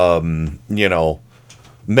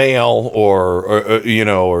 male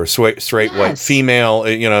or straight white female,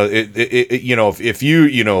 if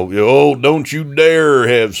you, oh, don't you dare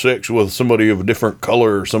have sex with somebody of a different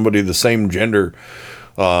color or somebody of the same gender,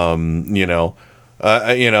 we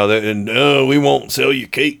won't sell you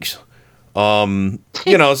cakes. So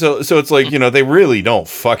it's like, they really don't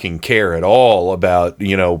fucking care at all about,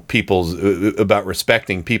 about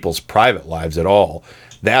respecting people's private lives at all.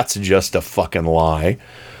 That's just a fucking lie.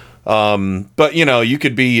 But you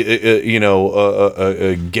could be,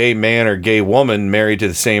 a gay man or gay woman married to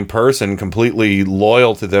the same person, completely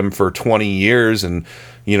loyal to them for 20 years and,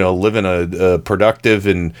 live in a productive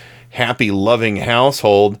and happy, loving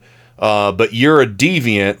household. But you're a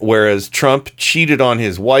deviant, whereas Trump cheated on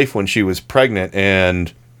his wife when she was pregnant,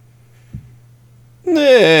 and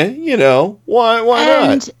why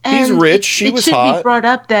not? He's rich. She was hot. It should be brought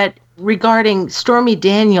up that regarding Stormy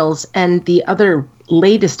Daniels and the other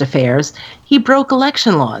latest affairs, he broke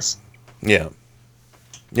election laws. Yeah.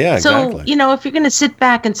 Yeah, exactly. So, if you're going to sit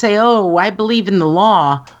back and say, oh, I believe in the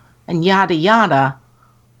law and yada, yada,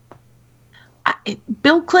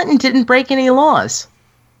 Bill Clinton didn't break any laws.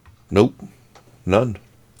 Nope. None.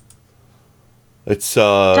 It's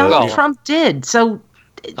Donald Trump did. So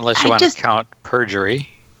unless you want to count perjury.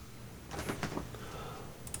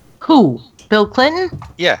 Who? Bill Clinton?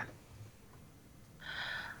 Yeah.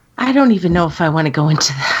 I don't even know if I want to go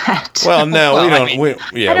into that. Well, no, we don't.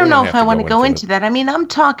 I don't know if I want to go into that. I mean, I'm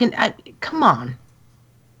talking. Come on.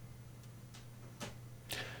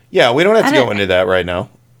 Yeah, we don't have to go into that right now.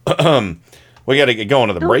 We got to get going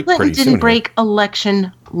to the break Bill pretty Clinton soon. Didn't break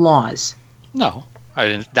election laws. No, I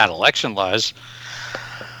didn't. Not election laws.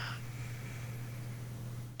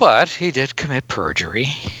 But he did commit perjury.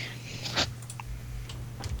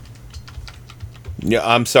 Yeah,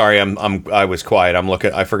 I'm sorry. I was quiet. I'm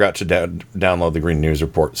looking. I forgot to download the Green News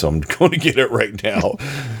Report, so I'm going to get it right now.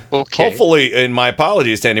 Okay. Hopefully, and my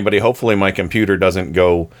apologies to anybody. Hopefully, my computer doesn't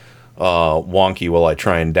go wonky while I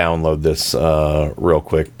try and download this real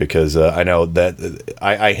quick, because I know that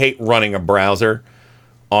I hate running a browser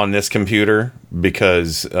on this computer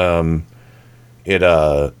because it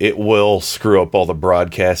will screw up all the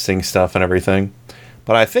broadcasting stuff and everything.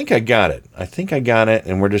 But I think I got it.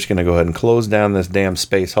 And we're just going to go ahead and close down this damn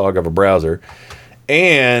space hog of a browser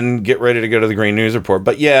and get ready to go to the Green News Report.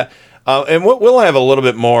 But yeah, and we'll have a little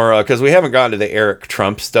bit more, because we haven't gotten to the Eric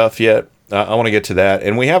Trump stuff yet. I want to get to that.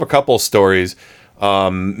 And we have a couple of stories.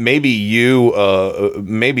 Maybe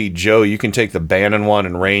Joe, you can take the Bannon one,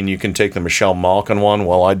 and Rain, you can take the Michelle Malkin one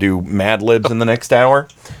while I do Mad Libs in the next hour.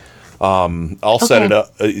 I'll set it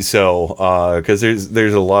up because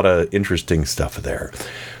there's a lot of interesting stuff there.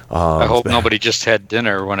 I hope nobody just had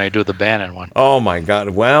dinner when I do the Bannon one. Oh my God!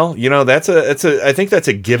 Well, I think that's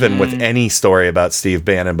a given with any story about Steve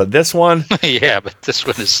Bannon, but this one, yeah, but this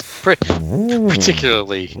one is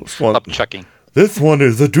particularly upchucking. This one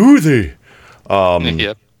is a doozy.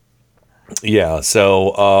 Yep. Yeah.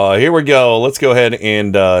 So here we go. Let's go ahead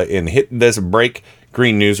and hit this break.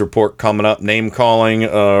 Green News Report coming up, name calling,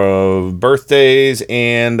 birthdays,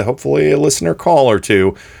 and hopefully a listener call or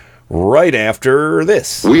two right after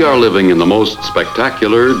this. We are living in the most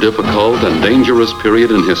spectacular, difficult, and dangerous period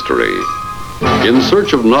in history. In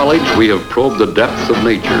search of knowledge, we have probed the depths of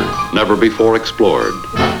nature, never before explored.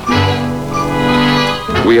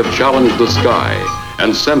 We have challenged the sky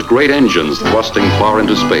and sent great engines thrusting far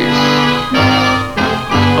into space.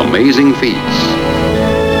 Amazing feats.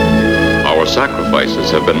 Our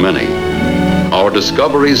sacrifices have been many, our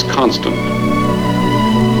discoveries constant,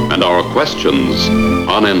 and our questions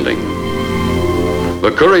unending.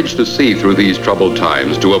 The courage to see through these troubled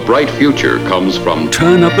times to a bright future comes from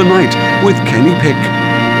Turn Up the Night with Kenny Pick.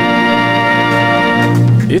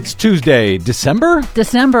 It's Tuesday, December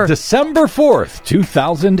 4th,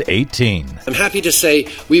 2018. I'm happy to say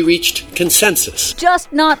we reached consensus.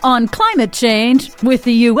 Just not on climate change with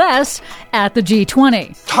the U.S. at the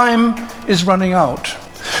G20. Time is running out.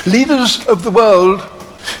 Leaders of the world,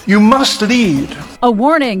 you must lead. A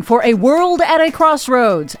warning for a world at a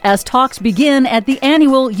crossroads as talks begin at the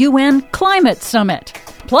annual UN Climate Summit.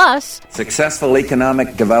 Plus, successful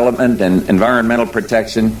economic development and environmental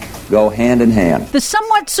protection go hand in hand. The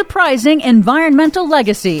somewhat surprising environmental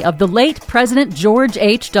legacy of the late President George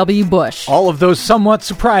H.W. Bush. All of those somewhat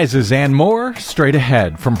surprises and more straight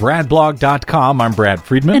ahead. From BradBlog.com, I'm Brad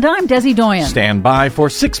Friedman. And I'm Desi Doyen. Stand by for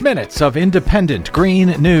 6 minutes of independent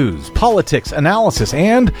green news, politics, analysis,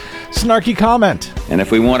 and snarky comment. And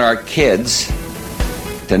if we want our kids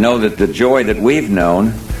to know that the joy that we've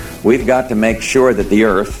known, we've got to make sure that the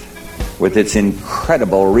Earth, with its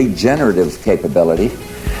incredible regenerative capability,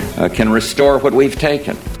 can restore what we've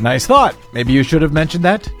taken. Nice thought. Maybe you should have mentioned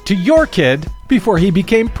that to your kid before he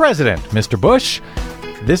became president, Mr. Bush.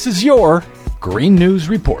 This is your Green News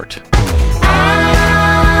Report.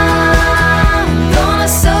 I'm gonna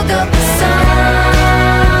soak up the sun.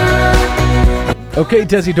 Okay,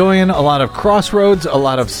 Desi Doyen, a lot of crossroads, a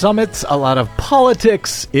lot of summits, a lot of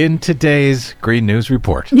politics in today's Green News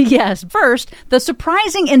Report. Yes. First, the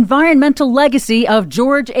surprising environmental legacy of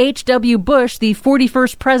George H.W. Bush, the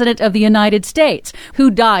 41st President of the United States,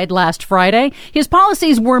 who died last Friday. His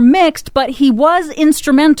policies were mixed, but he was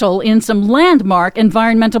instrumental in some landmark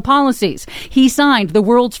environmental policies. He signed the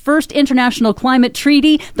world's first international climate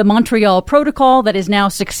treaty, the Montreal Protocol, that is now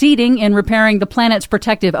succeeding in repairing the planet's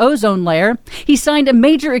protective ozone layer. He signed a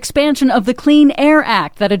major expansion of the Clean Air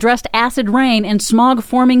Act that addressed acid rain and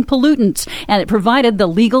smog-forming pollutants, and it provided the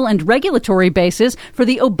legal and regulatory basis for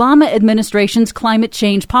the Obama administration's climate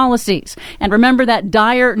change policies. And remember that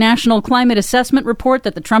dire National Climate Assessment Report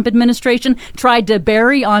that the Trump administration tried to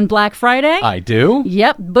bury on Black Friday? I do.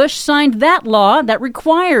 Yep, Bush signed that law that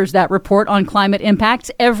requires that report on climate impacts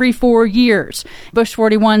every 4 years. Bush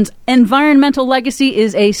 41's environmental legacy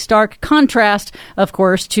is a stark contrast, of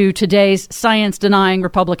course, to today's science-denying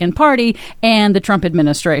Republican Party and the Trump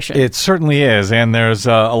administration. It certainly is, and there's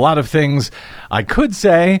a lot of things I could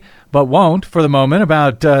say, but won't for the moment,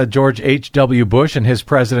 about George H.W. Bush and his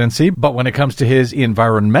presidency. But when it comes to his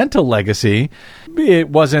environmental legacy, it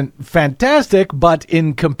wasn't fantastic, but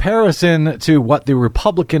in comparison to what the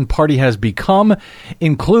Republican Party has become,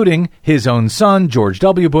 including his own son, George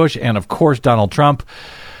W. Bush, and of course, Donald Trump,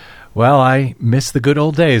 well, I miss the good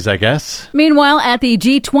old days, I guess. Meanwhile, at the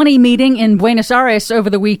G20 meeting in Buenos Aires over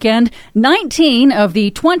the weekend, 19 of the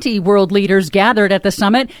 20 world leaders gathered at the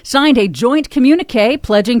summit signed a joint communique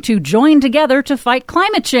pledging to join together to fight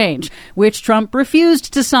climate change, which Trump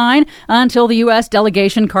refused to sign until the U.S.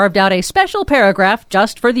 delegation carved out a special paragraph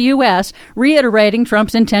just for the U.S., reiterating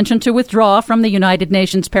Trump's intention to withdraw from the United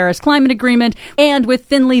Nations Paris Climate Agreement and with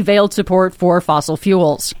thinly veiled support for fossil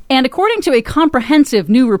fuels. And according to a comprehensive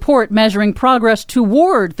new report measuring progress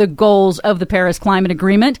toward the goals of the Paris Climate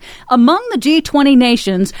Agreement, among the G20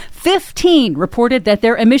 nations, 15 reported that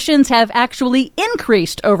their emissions have actually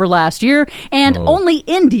increased over last year, and only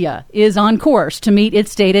India is on course to meet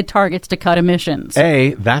its stated targets to cut emissions.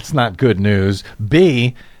 A, that's not good news.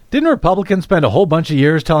 B, didn't Republicans spend a whole bunch of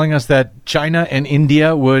years telling us that China and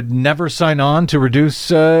India would never sign on to reduce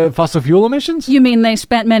fossil fuel emissions? You mean they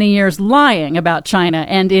spent many years lying about China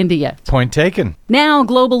and India? Point taken. Now,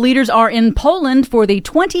 global leaders are in Poland for the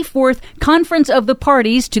 24th Conference of the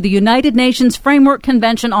Parties to the United Nations Framework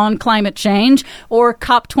Convention on Climate Change, or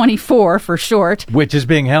COP24 for short. Which is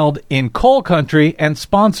being held in coal country and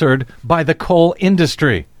sponsored by the coal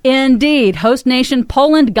industry. Indeed. Host nation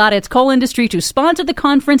Poland got its coal industry to sponsor the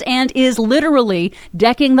conference and is literally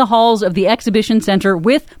decking the halls of the exhibition center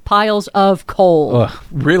with piles of coal.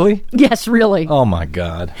 Really? Yes, really. Oh, my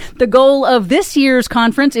God. The goal of this year's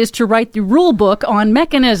conference is to write the rule book on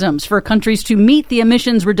mechanisms for countries to meet the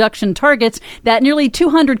emissions reduction targets that nearly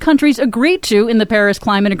 200 countries agreed to in the Paris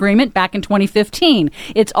Climate Agreement back in 2015.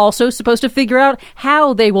 It's also supposed to figure out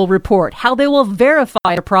how they will report, how they will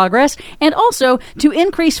verify their progress, and also to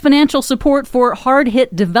increase increase financial support for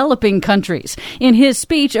hard-hit developing countries. In his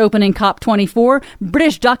speech opening COP24,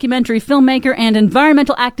 British documentary filmmaker and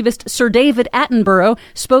environmental activist Sir David Attenborough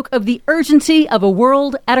spoke of the urgency of a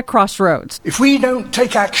world at a crossroads. If we don't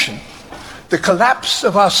take action, the collapse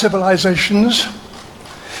of our civilizations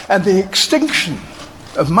and the extinction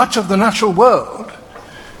of much of the natural world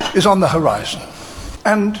is on the horizon.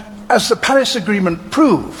 And as the Paris Agreement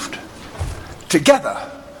proved, together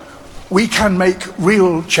we can make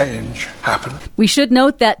real change happen. We should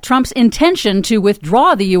note that Trump's intention to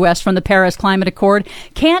withdraw the U.S. from the Paris Climate Accord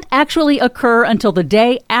can't actually occur until the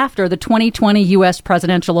day after the 2020 U.S.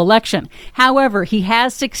 presidential election. However, he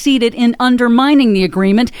has succeeded in undermining the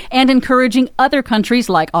agreement and encouraging other countries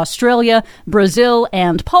like Australia, Brazil,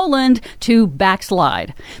 and Poland to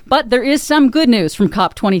backslide. But there is some good news from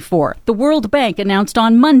COP24. The World Bank announced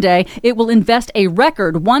on Monday it will invest a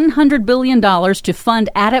record $100 billion to fund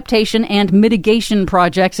adaptation and mitigation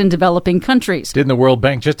projects in developing countries. Didn't the World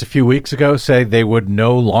Bank just a few weeks ago say they would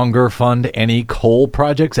no longer fund any coal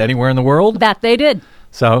projects anywhere in the world? That they did.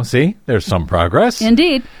 So, see, there's some progress.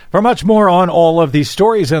 Indeed. For much more on all of these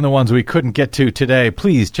stories and the ones we couldn't get to today,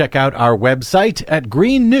 please check out our website at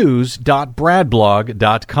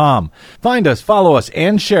greennews.bradblog.com. Find us, follow us,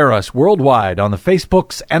 and share us worldwide on the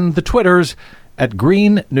Facebooks and the Twitters at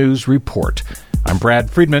Green News Report. I'm Brad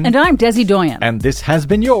Friedman. And I'm Desi Doyen. And this has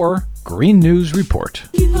been your Green News Report.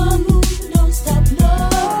 Keep on moving, don't stop, no.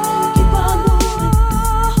 Keep on moving,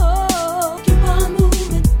 keep on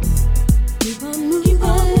moving, keep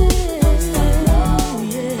on moving, don't stop, no,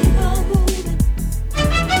 keep on moving.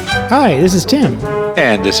 Hi, this is Tim.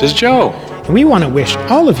 And this is Joe. And we want to wish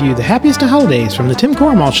all of you the happiest of holidays from the Tim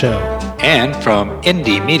Cormall Show. And from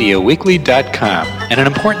IndieMediaWeekly.com. And an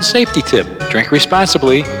important safety tip. Drink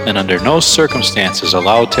responsibly and under no circumstances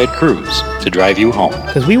allow Ted Cruz to drive you home.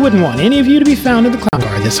 Because we wouldn't want any of you to be found in the clown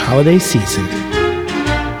car this holiday season.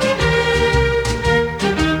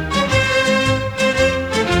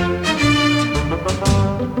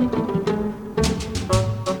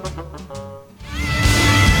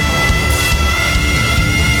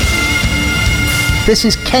 This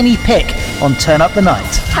is Kenny Pick on Turn Up the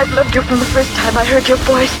Night. I've loved you from the first time I heard your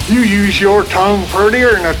voice. You use your tongue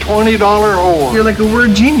prettier than a $20 whore. You're like a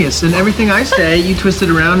word genius, and everything I say, you twist it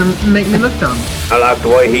around and make me look dumb. I like the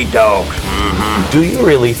way he talks. Mm-hmm. Do you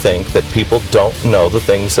really think that people don't know the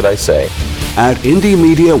things that I say? At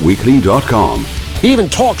IndieMediaWeekly.com. He even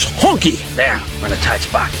talks honky. Damn, we're in a tight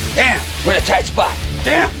spot. Damn, we're in a tight spot.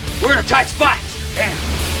 Damn, we're in a tight spot. Damn,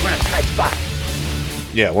 we're in a tight spot.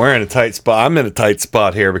 Yeah, we're in a tight spot. I'm in a tight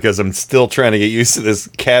spot here because I'm still trying to get used to this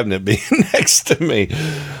cabinet being next to me.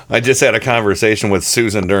 I just had a conversation with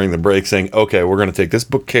Susan during the break saying, okay, we're going to take this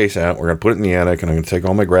bookcase out. We're going to put it in the attic, and I'm going to take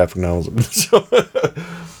all my graphic novels.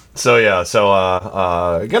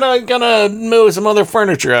 Gonna move some other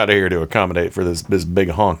furniture out of here to accommodate for this big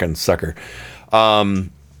honking sucker. Anyway,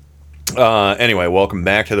 welcome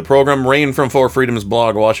back to the program. Rain from Four Freedoms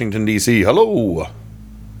blog, Washington, D.C. Hello.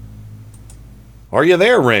 Are you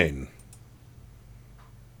there, Rain?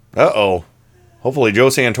 Uh-oh. Hopefully Joe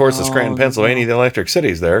Santorsa of Scranton, Pennsylvania, the Electric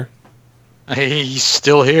City's there. He's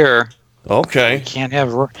still here. Okay. Can't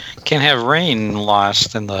have rain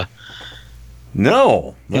lost in the...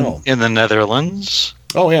 No. In the Netherlands.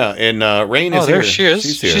 Oh, yeah. And Rain is here. There she is.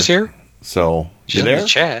 She's here. So, she's you there? In the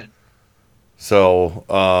chat.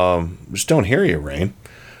 So, just don't hear you, Rain.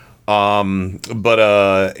 And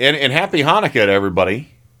happy Hanukkah to everybody.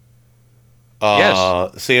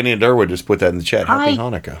 Yes. Sandy and Durwood just put that in the chat. Hi. Happy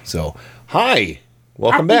Hanukkah. So, hi.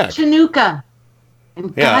 Welcome back. Chinooka.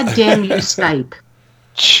 And Yeah. goddamn you, Skype.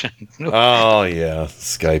 Oh, yeah.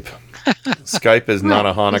 Skype. Skype is not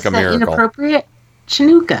a Hanukkah Is that miracle. inappropriate?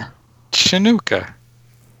 Chinooka. Chinooka.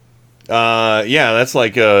 Yeah, that's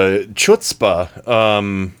like chutzpah.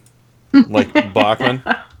 Like Bachman.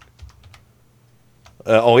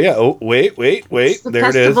 Oh, yeah. Oh, wait. It's the There it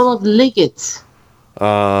is. Festival of Liggets.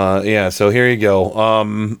 Yeah, so here you go.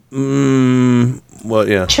 Well,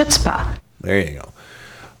 yeah. Chutzpah. There you go.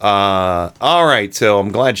 All right, so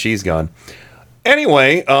I'm glad she's gone.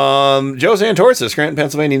 Anyway, Joe Santorsa, Scranton,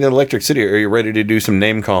 Pennsylvania, the Electric City. Are you ready to do some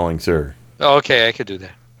name calling, sir? Oh, okay, I could do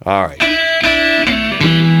that. All right.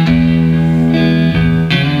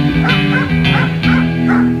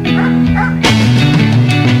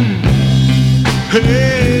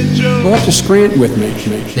 Go up to Scranton with me.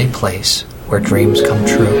 A place where dreams come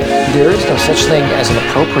true. There is no such thing as an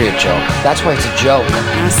appropriate joke. That's why it's a joke.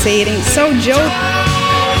 I say it ain't so, Joe.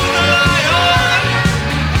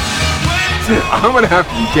 I'm going to have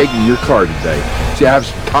to be taking your car today. See, I have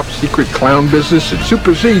some top secret clown business that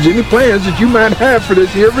supersedes any plans that you might have for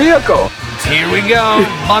this here vehicle. Here we go.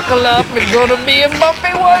 Buckle up. It's going to be a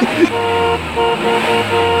bumpy one.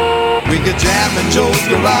 We could jam in Joe's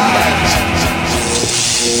garage.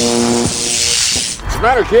 What's the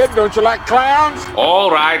matter, kid? Don't you like clowns?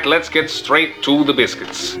 All right, let's get straight to the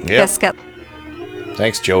biscuits. Yep. Biscuit.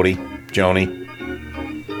 Thanks, Joni.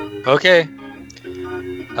 Okay.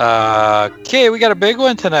 Okay, we got a big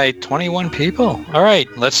one tonight. 21 people. All right,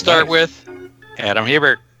 let's start with Adam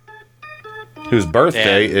Hebert, whose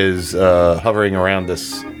birthday is hovering around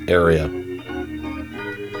this area.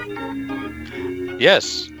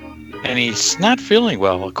 Yes, and he's not feeling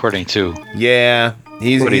well, according to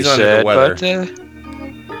he's what he under said, the weather.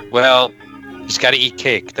 But well, he's got to eat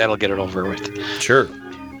cake. That'll get it over with. Sure.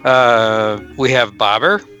 We have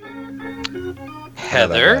Bobber,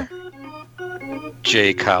 Heather,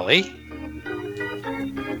 Jay Colley,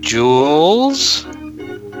 Jules,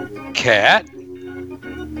 Kat,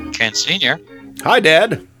 Ken Sr. Hi,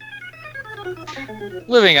 Dad.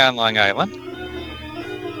 Living on Long Island,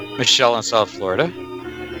 Michelle in South Florida,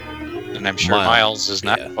 and I'm sure Miles is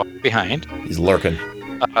not far behind. He's lurking.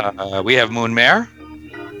 We have Moon Mare,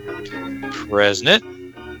 Presnett,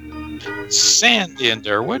 Sandy in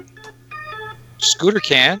Durwood, Scooter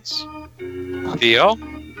Cans, Theo,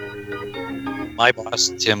 my boss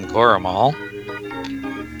Tim Goromal,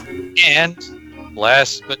 and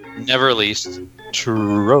last but never least,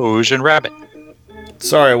 Trojan Rabbit.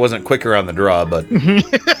 Sorry I wasn't quicker on the draw, but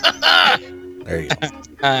there you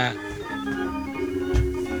go.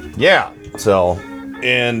 Yeah. So,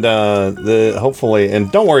 and hopefully,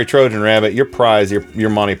 and don't worry, Trojan Rabbit, your prize, your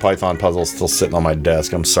Monty Python puzzle is still sitting on my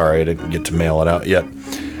desk. I'm sorry I didn't get to mail it out yet,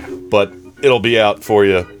 but it'll be out for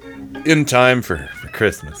you in time for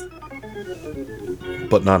Christmas,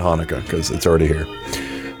 but not Hanukkah because it's already here.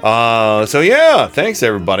 So yeah, thanks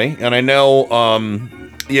everybody, and I know,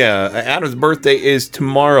 Adam's birthday is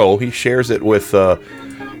tomorrow. He shares it with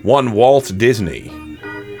one Walt Disney.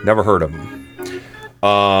 Never heard of him.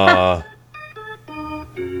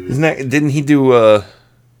 Didn't he do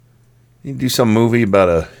some movie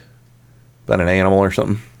about an animal or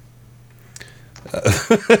something?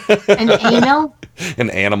 An anal? An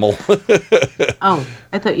animal. Oh,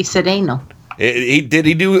 I thought you said anal. Didn't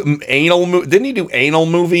he do anal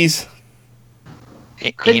movies?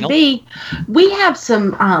 Could be. We have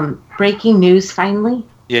some breaking news finally.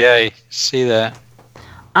 Yeah, I see that.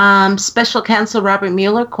 Special counsel Robert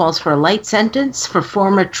Mueller calls for a light sentence for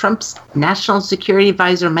former Trump's national security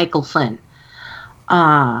advisor Michael Flynn.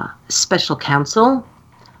 Special counsel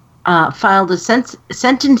filed a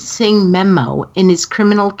sentencing memo in his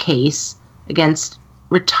criminal case against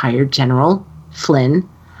retired General Flynn.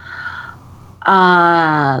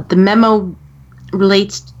 The memo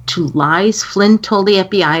relates to lies Flynn told the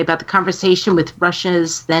FBI about the conversation with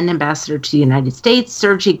Russia's then ambassador to the United States,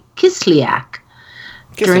 Sergei Kislyak.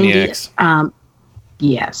 During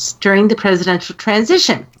the presidential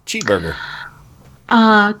transition. Cheeseburger.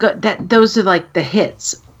 Those are like the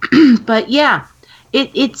hits. But yeah,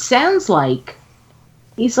 it sounds like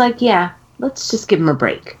he's like, yeah, let's just give him a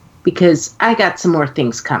break because I got some more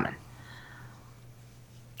things coming.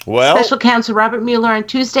 Well, Special counsel Robert Mueller on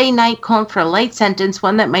Tuesday night called for a light sentence,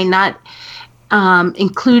 one that may not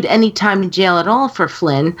include any time in jail at all for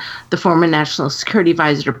Flynn, the former national security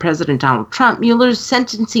advisor to President Donald Trump. Mueller's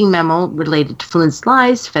sentencing memo related to Flynn's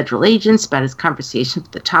lies to federal agents about his conversation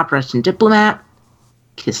with the top Russian diplomat,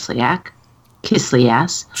 Kislyak.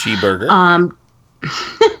 Cheeseburger.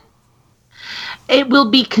 It will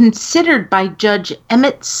be considered by Judge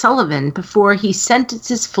Emmett Sullivan before he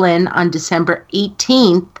sentences Flynn on December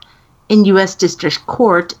 18th in U.S. District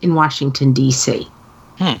Court in Washington, D.C.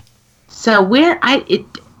 So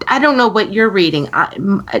I don't know what you're reading,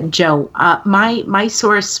 Joe. My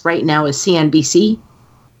source right now is CNBC.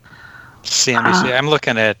 CNBC. I'm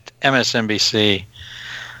looking at MSNBC.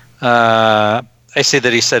 I see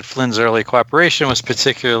that he said Flynn's early cooperation was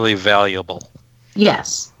particularly valuable.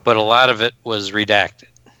 Yes. But a lot of it was redacted.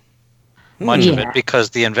 Much of it because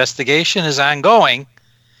the investigation is ongoing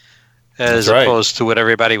as opposed to what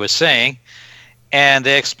everybody was saying. And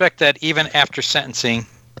they expect that even after sentencing,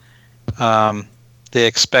 they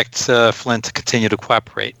expect Flynn to continue to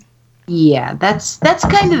cooperate. Yeah, that's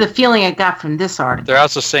kind of the feeling I got from this article. They're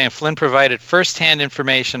also saying Flynn provided firsthand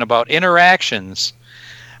information about interactions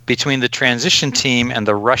between the transition team and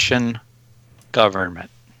the Russian government.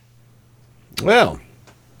 Well,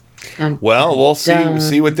 we'll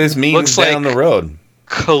see what this means Looks down like the road.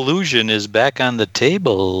 Collusion is back on the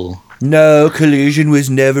table. No, collusion was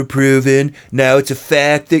never proven. Now it's a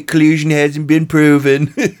fact that collusion hasn't been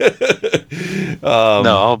proven.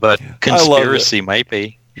 No, but conspiracy might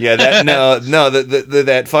be. Yeah,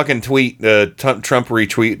 that fucking tweet. Trump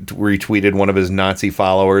retweeted one of his Nazi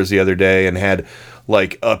followers the other day and had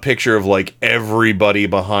like a picture of like everybody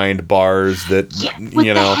behind bars that What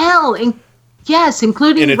the hell? Yes,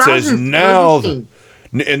 including and it says now.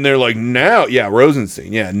 And they're like, now,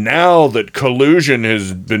 Rosenstein, now that collusion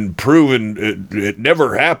has been proven, it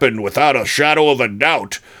never happened without a shadow of a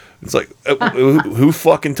doubt. It's like, who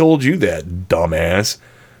fucking told you that, dumbass?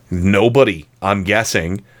 Nobody, I'm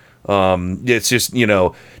guessing. It's just,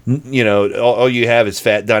 all you have is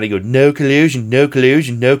Fat Donnie go, no collusion, no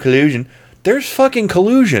collusion, no collusion. There's fucking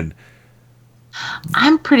collusion.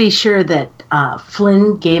 I'm pretty sure that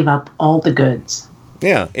Flynn gave up all the goods.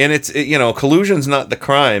 Yeah, and it's collusion's not the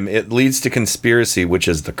crime. It leads to conspiracy, which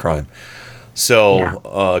is the crime.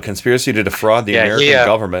 So, conspiracy to defraud the American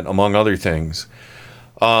government, among other things.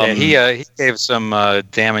 He gave some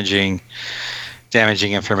damaging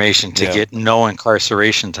information to get no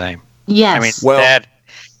incarceration time. Yes. I mean,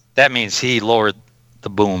 that means he lowered the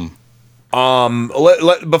boom.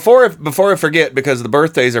 Before I forget, because the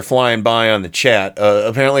birthdays are flying by on the chat,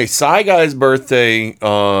 apparently Sci Guy's birthday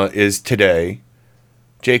is today.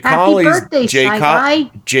 Jay Colley's birthday, Jay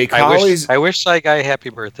Colley's. I wish Sci Guy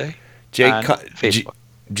happy birthday. Facebook.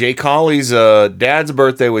 Jay Colley's dad's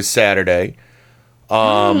birthday was Saturday.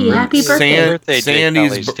 Happy birthday.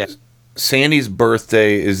 Sandy's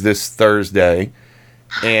birthday is this Thursday.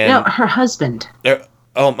 And no, her husband.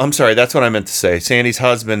 I'm sorry. That's what I meant to say. Sandy's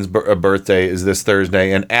husband's birthday is this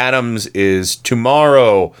Thursday, and Adam's is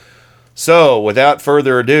tomorrow. So, without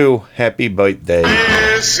further ado, happy birthday.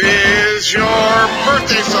 This is your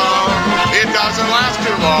birthday song. It doesn't last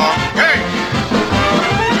too long. Hey!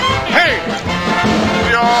 Hey!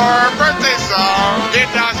 Your birthday song.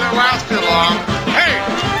 It doesn't last too long. Hey!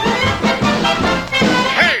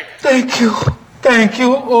 Hey! Thank you. Thank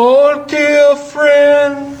you, all dear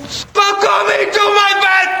friends, for coming to my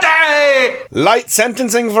birthday! Light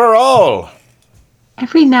sentencing for all.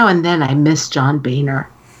 Every now and then I miss John Boehner.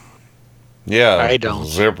 Yeah. I don't.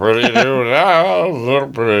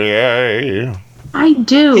 I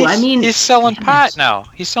do. He's selling pot now.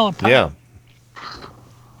 He's selling pot. Yeah.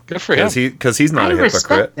 Good for him. Because he's not a hypocrite.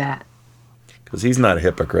 Respect that. Because he's not a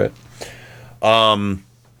hypocrite. And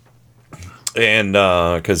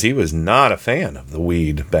because he was not a fan of the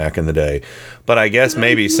weed back in the day. But I guess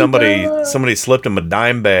maybe somebody slipped him a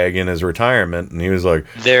dime bag in his retirement, and he was like,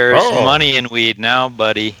 "There's money in weed now,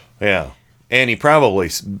 buddy." Yeah. And they probably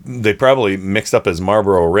mixed up his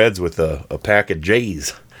Marlboro Reds with a pack of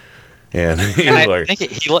J's, and I think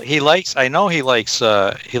he likes. I know he likes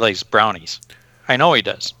brownies. I know he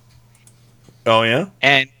does. Oh yeah.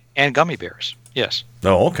 And gummy bears. Yes.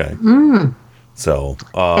 Oh okay. Mm. So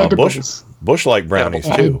Bush liked brownies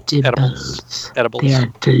too. Edibles. They are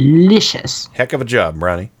delicious. Heck of a job,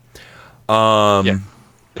 Brownie. They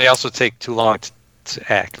also take too long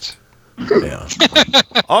to act. Yeah.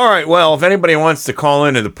 All right. Well, if anybody wants to call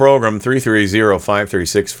into the program,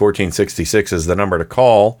 330-536-1466 is the number to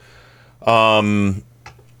call.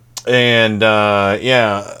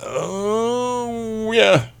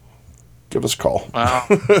 Give us a call. Wow.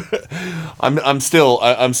 I'm still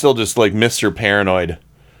just like Mr. Paranoid.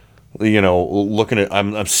 Looking at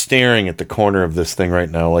I'm staring at the corner of this thing right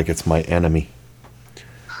now like it's my enemy.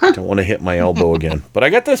 I don't want to hit my elbow again, but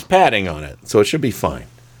I got this padding on it, so it should be fine.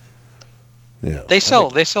 Yeah. They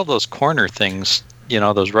sell those corner things,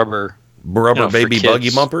 those rubber baby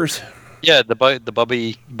buggy bumpers. Yeah, the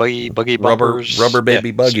buggy bumpers. Rubber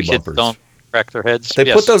baby buggy kids bumpers. Don't crack their heads.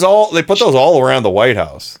 They put those all around the White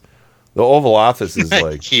House. The Oval Office is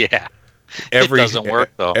like it doesn't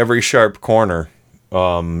work though. Every sharp corner.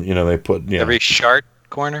 They put every sharp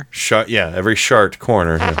corner. Every sharp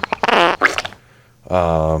corner. Yeah.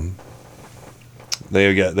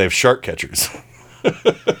 They have shark catchers.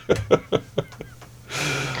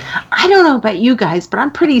 I don't know about you guys, but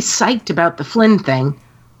I'm pretty psyched about the Flynn thing.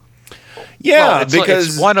 Yeah,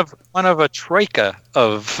 because it's one of a troika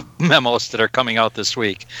of memos that are coming out this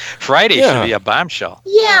week. Friday should be a bombshell.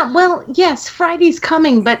 Yeah, well, yes, Friday's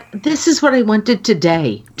coming, but this is what I wanted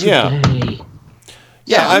today. Yeah.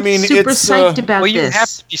 I mean, super psyched about this. Well, you have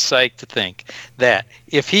to be psyched to think that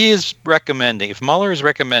if Mueller is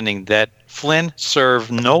recommending that Flynn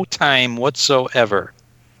serve no time whatsoever,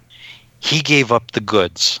 he gave up the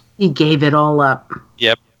goods. He gave it all up.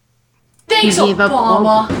 Yep. Thanks,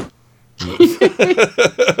 Obama. He gave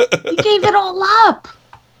it all up.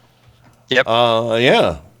 Yep.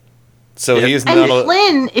 Yeah. So he's not.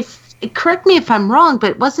 And Flynn, correct me if I'm wrong,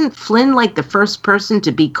 but wasn't Flynn like the first person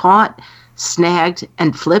to be caught, snagged,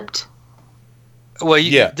 and flipped? Well,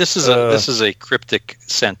 this is a cryptic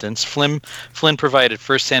sentence. Flynn provided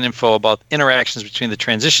first-hand info about interactions between the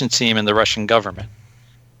transition team and the Russian government.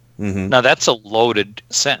 Mm-hmm. Now that's a loaded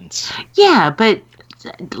sentence. Yeah, but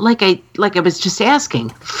like I was just asking,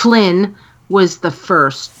 Flynn was the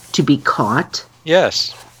first to be caught.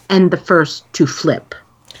 Yes. And the first to flip.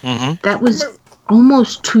 Mm-hmm. That was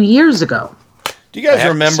almost 2 years ago. Do you guys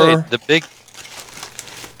remember the big?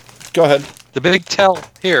 Go ahead. The big tell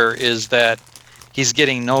here is that he's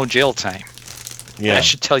getting no jail time. Yeah. That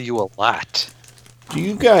should tell you a lot. Do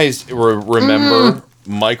you guys remember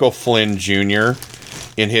Michael Flynn Jr.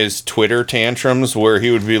 in his Twitter tantrums where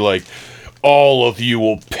he would be like, all of you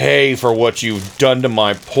will pay for what you've done to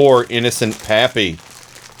my poor innocent pappy.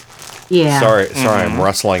 Yeah. Sorry, I'm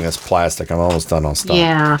rustling this plastic. I'm almost done. I'll stop.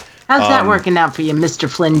 Yeah. How's that working out for you, Mr.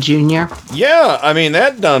 Flynn Jr.? Yeah, I mean,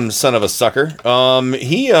 that dumb son of a sucker.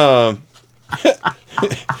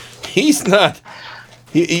 He's not...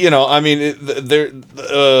 I mean,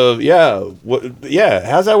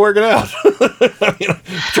 how's that working out?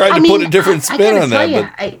 Tried to put a different spin on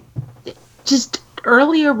that. Just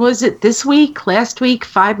earlier, was it this week, last week,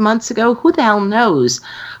 5 months ago? Who the hell knows?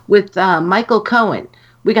 With Michael Cohen.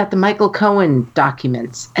 We got the Michael Cohen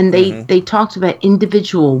documents, and they talked about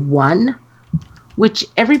Individual 1, which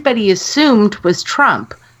everybody assumed was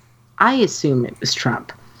Trump. I assume it was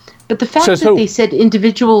Trump. But the fact that they said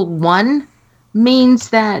Individual 1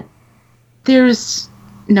 means that there's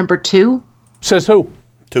number 2. Says who?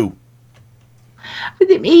 2.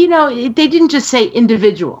 They didn't just say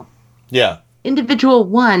individual. Yeah. Individual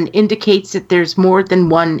 1 indicates that there's more than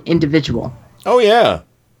one individual. Oh, yeah.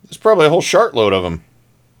 There's probably a whole shart-load of them.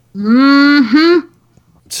 Mm-hmm.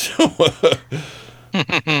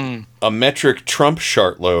 A metric Trump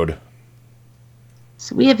shart-load.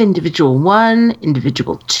 So we have Individual 1,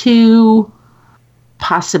 Individual 2,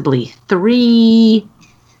 possibly 3.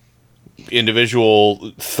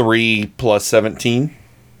 Individual 3 plus 17?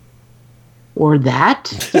 Or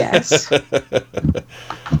that, yes.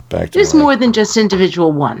 Back to There's more than just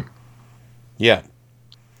Individual 1. Yeah.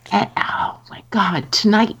 And, oh, my God.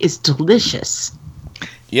 Tonight is delicious.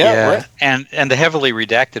 Yeah. Right. And the heavily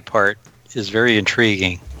redacted part is very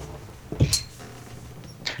intriguing.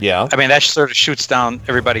 Yeah. I mean, that sort of shoots down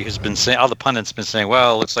everybody who's been saying, all the pundits been saying,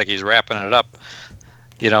 well, it looks like he's wrapping it up.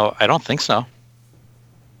 I don't think so.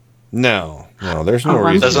 No, there's no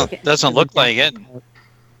reason. Doesn't look like it.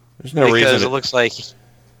 There's no reason. Because it looks like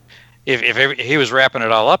if he was wrapping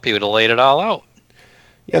it all up, he would have laid it all out.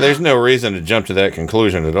 Yeah, there's no reason to jump to that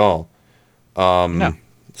conclusion at all. No.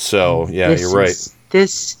 So, yeah, you're right.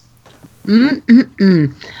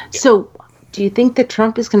 So, do you think that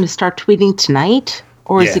Trump is going to start tweeting tonight?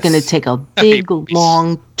 Or is he going to take a big,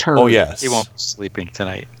 long turd? Oh, yes. He won't be sleeping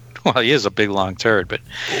tonight. Well, he is a big, long turd, but...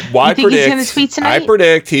 You think he's going to tweet tonight? I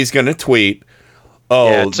predict he's going to tweet,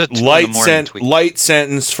 light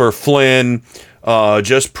sentence for Flynn,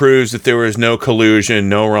 just proves that there was no collusion,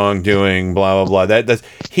 no wrongdoing, blah, blah, blah.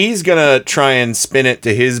 He's going to try and spin it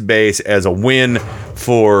to his base as a win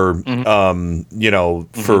for,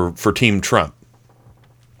 for Team Trump.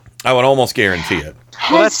 I would almost guarantee it.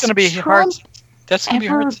 Well, that's going to be hard. That's going to be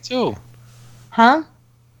hard to do. Huh?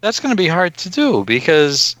 That's going to be hard to do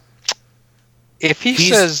because if he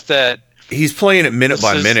says that... He's playing it minute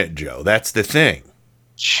by minute, Joe. That's the thing.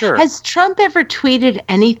 Sure. Has Trump ever tweeted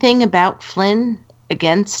anything about Flynn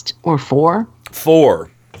against or for? For.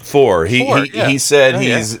 He said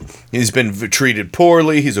he's been treated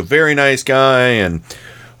poorly. He's a very nice guy, and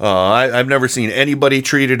I've never seen anybody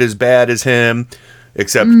treated as bad as him,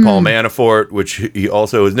 except Paul Manafort, which he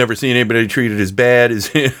also has never seen anybody treated as bad as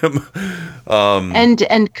him.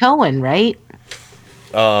 And Cohen, right?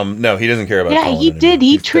 No, he doesn't care about. Yeah, Cohen he anymore. did.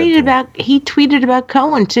 He tweeted about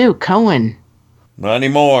Cohen too. Cohen. Not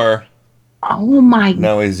anymore. Oh my!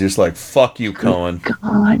 Now he's just like, "Fuck you, Cohen."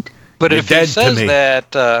 God. But if he says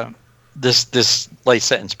that this light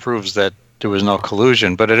sentence proves that there was no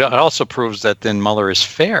collusion, but it also proves that then Mueller is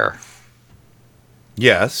fair.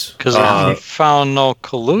 Yes, because he found no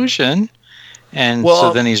collusion, and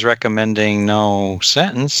so then he's recommending no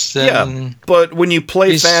sentence. Then but when you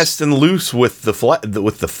play fast and loose with the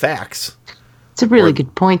facts, it's a really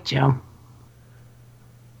good point, Joe.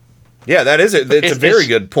 Yeah, that is it. It's a very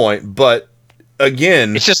good point, but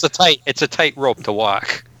again, it's just a tight rope to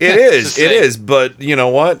walk. It is. But you know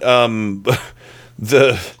what?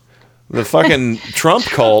 The fucking Trump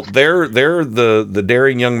cult, they're the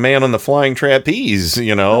daring young man on the flying trapeze. They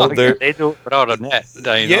do it without a net.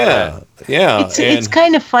 Yeah. It's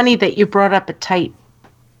kind of funny that you brought up a tight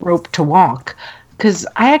rope to walk, because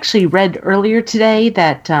I actually read earlier today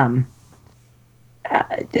that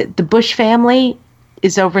the Bush family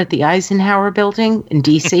is over at the Eisenhower Building in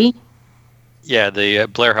D.C.? Yeah, the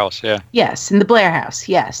Blair House, yeah. Yes, in the Blair House,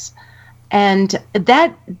 yes. And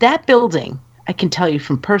that building, I can tell you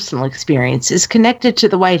from personal experience, is connected to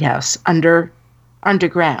the White House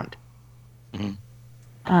underground.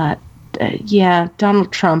 Mm-hmm. Yeah,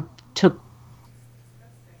 Donald Trump took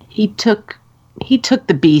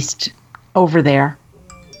the beast over there.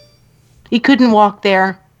 He couldn't walk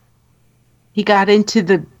there. He got into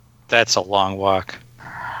the... That's a long walk.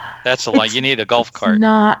 You need a golf cart.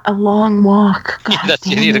 Not a long walk. God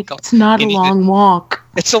damn it. It's not a long walk.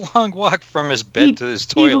 It's a long walk from his bed to his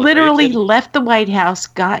toilet. He literally left the White House,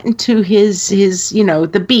 got into his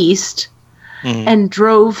the beast, and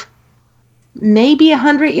drove maybe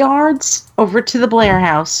 100 yards over to the Blair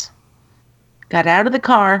House. Got out of the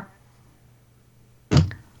car.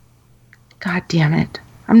 God damn it.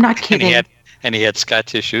 I'm not kidding. And he had Scott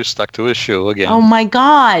tissue stuck to his shoe again. Oh my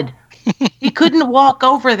God. He couldn't walk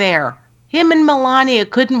over there. Him and Melania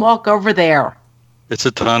couldn't walk over there. It's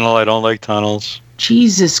a tunnel. I don't like tunnels.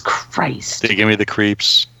 Jesus Christ. They give me the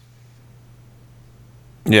creeps.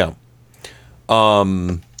 Yeah.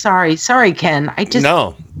 Sorry, Ken.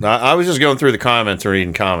 No, I was just going through the comments and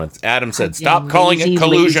reading comments. Adam said, "Stop calling it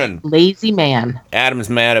collusion." Lazy man. Adam's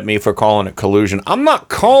mad at me for calling it collusion. I'm not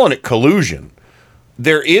calling it collusion.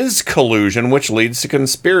 There is collusion, which leads to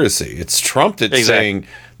conspiracy. It's Trump that's saying,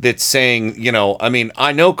 I mean,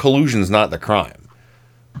 I know collusion's not the crime,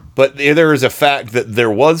 but there is a fact that there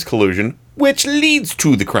was collusion, which leads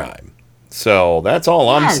to the crime. So that's all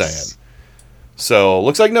I'm saying. So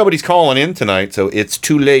looks like nobody's calling in tonight, so it's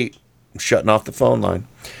too late. I'm shutting off the phone line.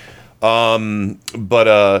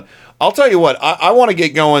 But I'll tell you what, I want to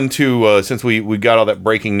get going to, since we got all that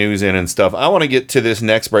breaking news in and stuff, I want to get to this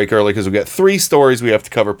next break early because we've got 3 stories we have to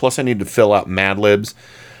cover, plus I need to fill out Mad Libs.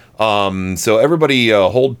 So everybody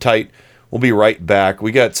hold tight. We'll be right back.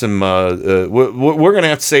 We got some, we're going to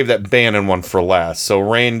have to save that Bannon one for last. So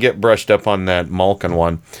Rain, get brushed up on that Malkin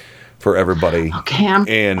one for everybody. Okay,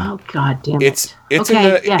 oh God damn it. It's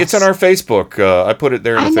on our Facebook. I put it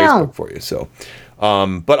there in the Facebook for you. So,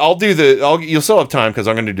 but you'll still have time because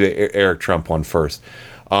I'm going to do the Eric Trump one first.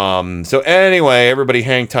 So anyway, everybody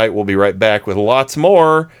hang tight. We'll be right back with lots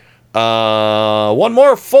more. One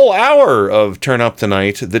more full hour of Turn Up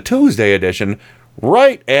Tonight, the Tuesday edition,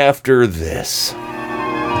 right after this.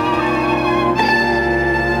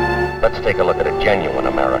 Let's take a look at a genuine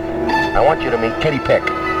American. I want you to meet Kitty Pick.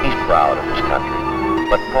 He's proud of his country,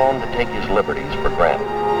 but prone to take his liberties for granted.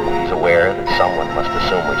 He's aware that someone must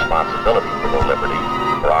assume responsibility for the liberties,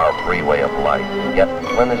 for our free way of life. Yet,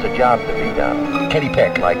 when there's a job to be done, Kitty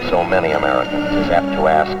Pick, like so many Americans, is apt to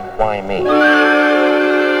ask, why me?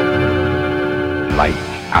 Light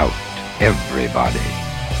out, everybody.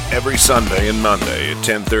 Every Sunday and Monday at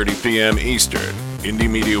 10:30 p.m. Eastern, Indie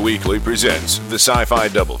Media Weekly presents the Sci-Fi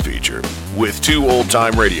Double Feature with 2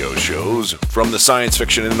 old-time radio shows from the science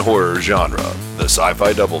fiction and horror genre. The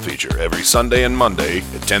Sci-Fi Double Feature every Sunday and Monday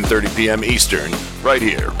at 10:30 p.m. Eastern, right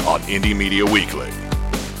here on Indie Media Weekly.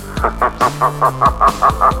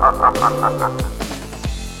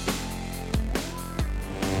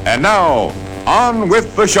 And now, on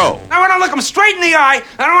with the show. I want to look him straight in the eye,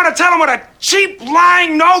 and I want to tell him what a cheap,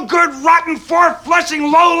 lying, no-good, rotten,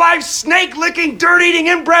 four-flushing, low-life, snake-licking, dirt-eating,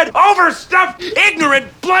 inbred, overstuffed, ignorant,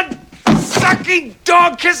 blood-sucking,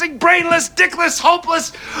 dog-kissing, brainless, dickless,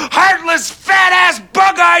 hopeless, heartless, fat-ass,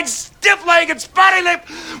 bug-eyed, stiff-legged, spotty-lipped,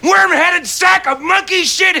 worm-headed sack of monkey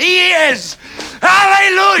shit he is.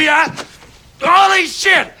 Hallelujah! Holy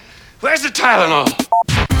shit! Where's the Tylenol?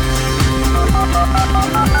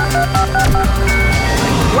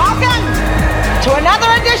 Welcome to another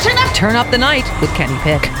edition of Turn Up the Night with Kenny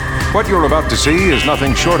Pick. What you're about to see is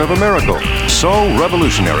nothing short of a miracle. So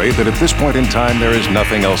revolutionary that at this point in time there is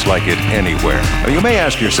nothing else like it anywhere. Now, you may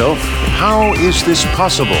ask yourself, how is this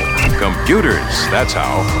possible? Computers, that's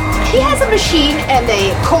how. He has a machine and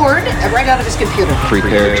a cord right out of his computer.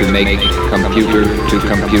 Prepare to make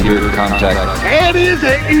computer-to-computer contact. That is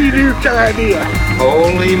an idiot idea.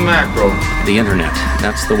 Holy mackerel. The internet,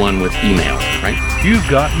 that's the one with email, right? You've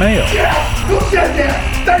got mail. Yeah, who said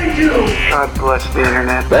that? Thank you. God bless the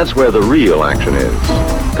internet. That's where the real action is.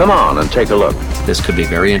 Come on and take a look. This could be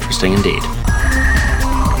very interesting indeed.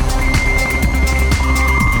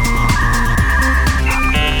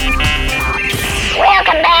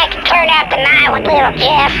 Welcome back to Turn Up the Night with Little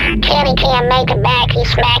Jeff. Kenny can't make it back. He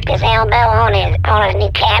smacked his elbow on his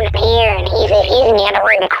new cabinet here, and he's in the other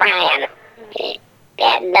room crying.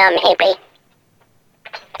 That dumb hippie.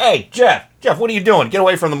 Hey, Jeff, what are you doing? Get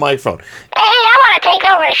away from the microphone. Hey, I want to take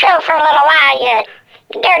over the show for a little while, you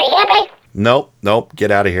dirty hippie. Nope, get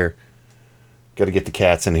out of here. Got to get the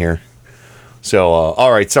cats in here. So,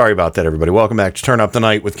 all right, sorry about that, everybody. Welcome back to Turn Up the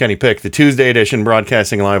Night with Kenny Pick, the Tuesday edition,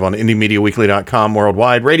 broadcasting live on IndieMediaWeekly.com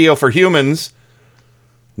worldwide. Radio for humans,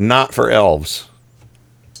 not for elves.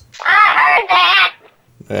 I heard that.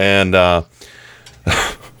 And, of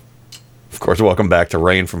course, welcome back to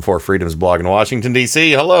Rain from Four Freedoms blog in Washington,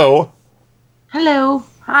 D.C. Hello. Hello.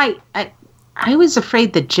 Hi. I was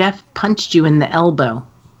afraid that Jeff punched you in the elbow.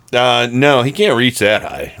 No, he can't reach that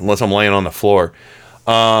high unless I'm laying on the floor.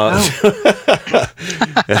 On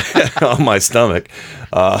my stomach.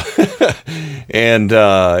 And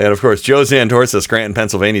of course, Joe Zantorsa, Scranton,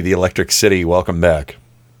 Pennsylvania, the Electric City. Welcome back.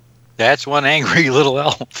 That's one angry little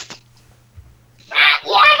elf. Yeah, I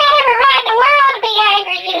got every right in the world to be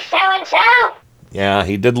angry, you so-and-so. Yeah,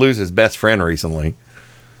 he did lose his best friend recently.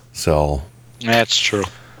 So. That's true.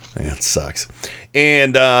 That sucks.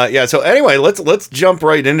 And so anyway, let's jump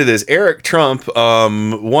right into this. Eric Trump,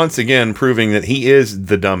 once again proving that he is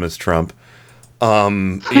the dumbest Trump. I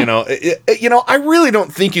really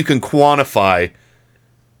don't think you can quantify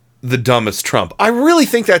the dumbest Trump. I really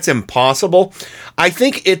think that's impossible. I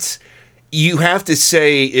think you have to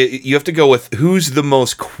say, you have to go with who's the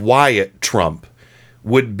most quiet Trump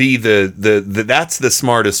would be that's the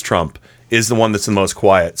smartest Trump, is the one that's the most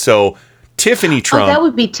quiet. So Tiffany Trump. Oh, that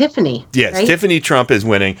would be Tiffany. Yes, right? Tiffany Trump is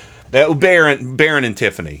winning. Barron and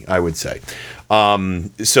Tiffany, I would say.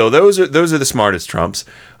 So those are the smartest Trumps.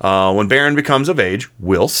 When Barron becomes of age,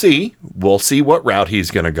 we'll see. We'll see what route he's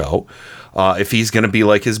going to go. If he's going to be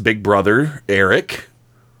like his big brother Eric,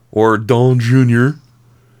 or Don Jr.,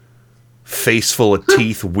 face full of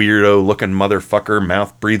teeth, weirdo looking motherfucker,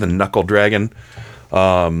 mouth breathing knuckle dragon.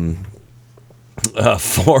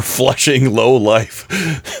 For Flushing low life.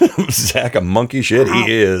 Zach, a monkey shit he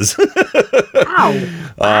is.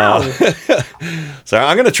 Ow. So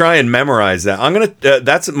I'm gonna try and memorize that.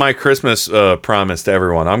 That's my Christmas promise to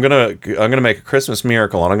everyone. I'm gonna make a Christmas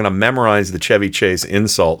miracle, and I'm gonna memorize the Chevy Chase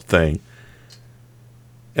insult thing.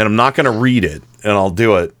 And I'm not gonna read it, and I'll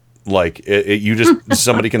do it like you just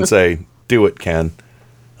somebody can say, "Do it, Ken,"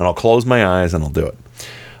 and I'll close my eyes and I'll do it.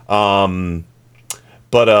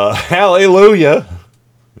 But hallelujah.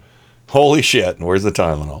 Holy shit. Where's the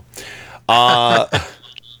Tylenol?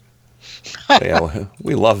 Yeah,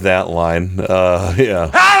 we love that line.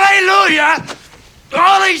 Yeah. Hallelujah!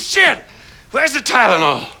 Holy shit! Where's the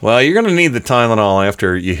Tylenol? Well, you're going to need the Tylenol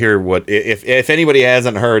after you hear what... If anybody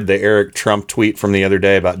hasn't heard the Eric Trump tweet from the other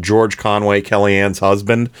day about George Conway, Kellyanne's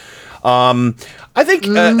husband, I think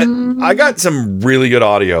I got some really good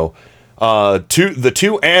audio. The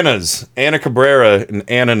two Annas, Ana Cabrera and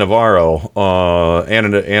Ana Navarro.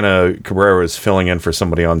 Ana Cabrera is filling in for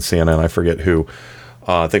somebody on CNN. I forget who.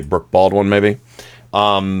 I think Brooke Baldwin, maybe.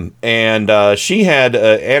 And she had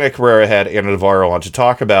Ana Cabrera had Ana Navarro on to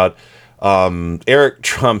talk about Eric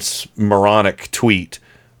Trump's moronic tweet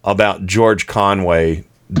about George Conway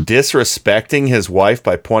disrespecting his wife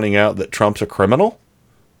by pointing out that Trump's a criminal.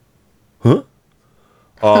 Huh?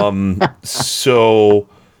 So.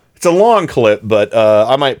 It's a long clip, but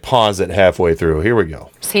I might pause it halfway through. Here we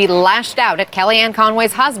go. He lashed out at Kellyanne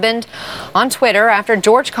Conway's husband on Twitter after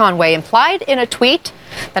George Conway implied in a tweet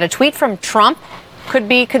that a tweet from Trump could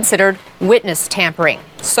be considered witness tampering.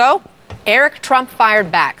 So Eric Trump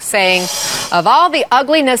fired back, saying, of all the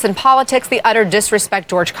ugliness in politics, the utter disrespect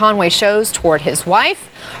George Conway shows toward his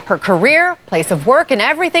wife, her career, place of work, and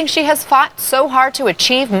everything she has fought so hard to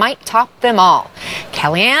achieve might top them all.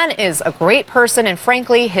 Kellyanne is a great person, and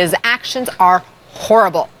frankly, his actions are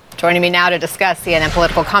horrible. Joining me now to discuss, CNN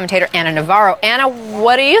political commentator Ana Navarro. Ana,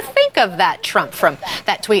 what do you think of that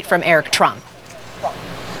tweet from Eric Trump?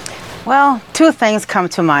 Well, two things come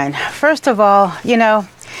to mind. First of all,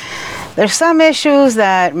 there's some issues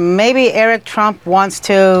that maybe Eric Trump wants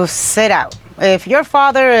to sit out. If your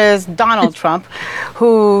father is Donald Trump,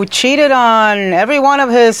 who cheated on every one of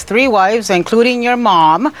his 3 wives, including your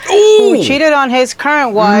mom, who cheated on his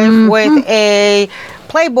current wife with a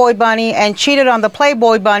Playboy bunny and cheated on the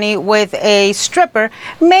Playboy bunny with a stripper,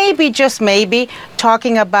 maybe, just maybe,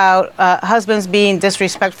 talking about husbands being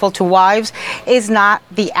disrespectful to wives is not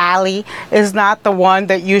the alley, is not the one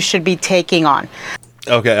that you should be taking on.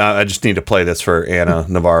 Okay, I just need to play this for Ana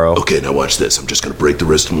Navarro. Okay, now watch this. I'm just going to break the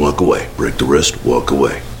wrist and walk away. Break the wrist, walk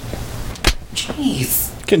away. Jeez.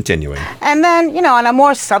 Continuing. And then, on a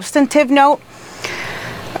more substantive note,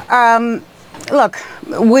 look,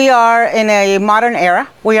 we are in a modern era.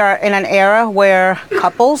 We are in an era where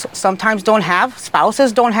couples sometimes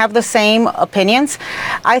spouses don't have the same opinions.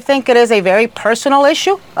 I think it is a very personal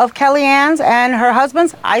issue of Kellyanne's and her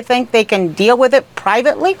husband's. I think they can deal with it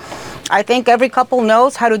privately. I think every couple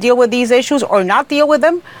knows how to deal with these issues or not deal with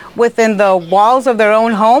them within the walls of their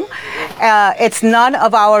own home. It's none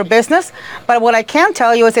of our business. But what I can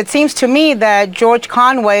tell you is it seems to me that George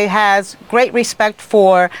Conway has great respect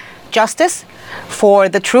for justice, for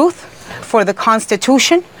the truth, for the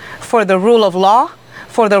Constitution, for the rule of law,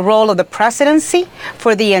 for the role of the presidency,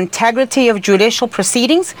 for the integrity of judicial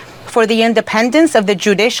proceedings, for the independence of the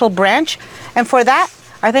judicial branch. And for that,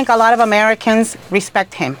 I think a lot of Americans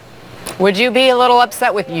respect him. Would you be a little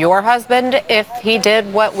upset with your husband if he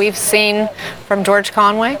did what we've seen from George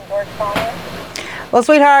Conway? Well,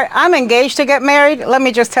 sweetheart, I'm engaged to get married. Let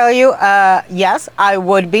me just tell you, yes, I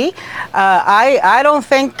would be. I don't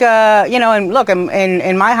think, and look,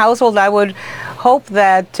 in my household, I would hope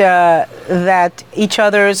that that each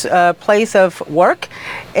other's place of work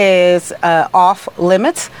is off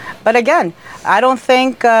limits. But again, I don't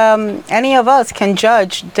think any of us can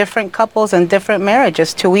judge different couples and different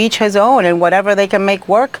marriages. To each his own, and whatever they can make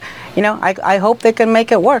work, I hope they can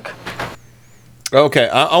make it work. Okay,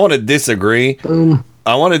 I want to disagree. Boom.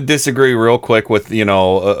 I want to disagree real quick with,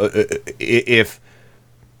 if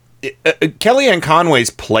Kellyanne Conway's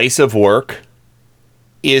place of work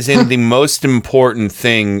is in the most important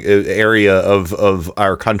area of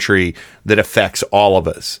our country that affects all of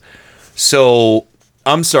us. So,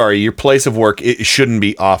 I'm sorry, your place of work, it shouldn't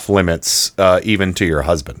be off limits, even to your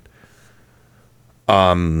husband.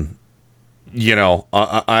 I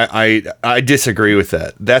disagree with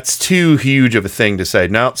that. That's too huge of a thing to say.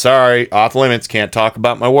 No, sorry, off limits, can't talk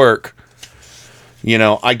about my work.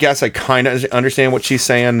 I guess I kind of understand what she's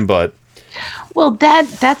saying, but... Well,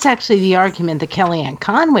 that's actually the argument that Kellyanne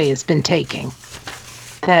Conway has been taking.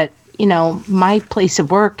 That, my place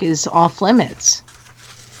of work is off limits.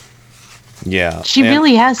 Yeah. She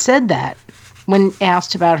really has said that when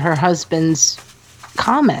asked about her husband's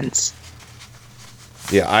comments.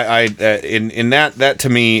 Yeah, I in that to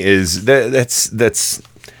me is that's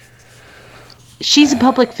she's a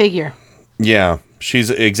public figure. Yeah, she's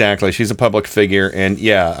a public figure, and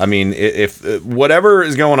yeah, I mean, if whatever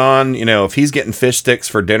is going on, if he's getting fish sticks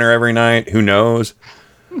for dinner every night, who knows?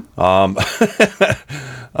 Well,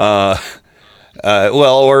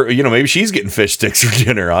 or maybe she's getting fish sticks for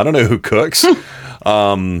dinner. I don't know who cooks.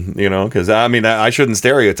 Because I shouldn't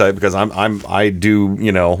stereotype because I do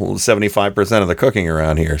 75% of the cooking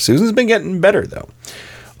around here. Susan's been getting better though.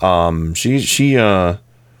 She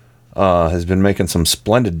has been making some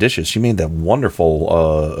splendid dishes. She made that wonderful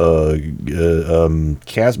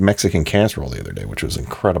Mexican casserole the other day, which was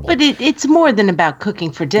incredible. But it's more than about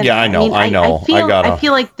cooking for dinner. Yeah, I know. I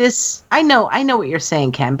feel like this. I know what you're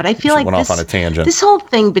saying, Ken. But I feel like went off on a tangent. This whole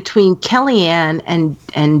thing between Kellyanne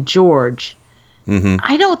and George. Mm-hmm.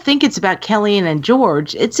 I don't think it's about Kellyanne and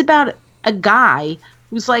George. It's about a guy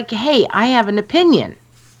who's like, hey, I have an opinion.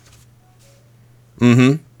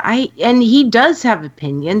 Mm-hmm. And he does have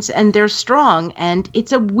opinions, and they're strong. And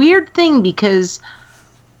it's a weird thing because,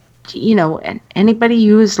 anybody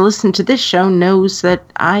who has listened to this show knows that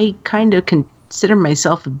I kind of consider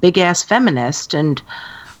myself a big-ass feminist, and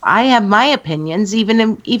I have my opinions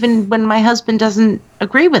even when my husband doesn't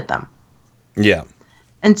agree with them. Yeah.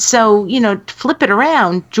 And so, to flip it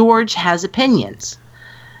around, George has opinions.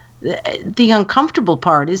 The uncomfortable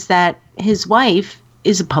part is that his wife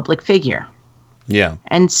is a public figure. Yeah.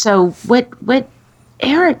 And so what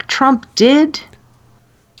Eric Trump did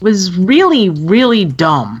was really, really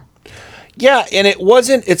dumb. Yeah, and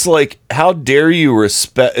it's like, how dare you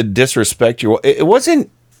disrespect your wife? It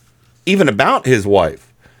wasn't even about his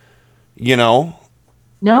wife, No.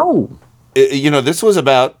 This was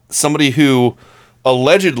about somebody who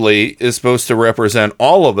allegedly is supposed to represent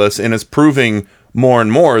all of us and is proving more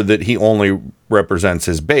and more that he only represents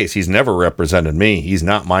his base. He's never represented me. He's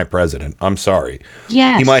not my president. I'm sorry.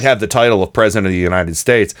 Yes. He might have the title of president of the United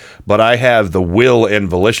States, but I have the will and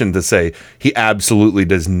volition to say he absolutely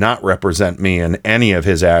does not represent me in any of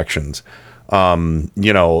his actions.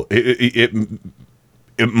 It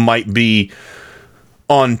might be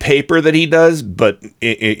on paper that he does, but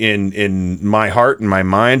in my heart and my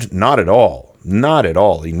mind, not at all. Not at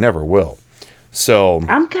all. He never will. So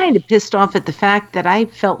I'm kind of pissed off at the fact that I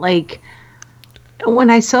felt like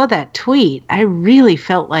when I saw that tweet, I really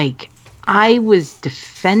felt like I was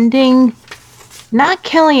defending not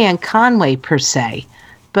Kellyanne Conway per se,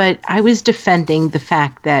 but I was defending the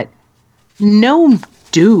fact that no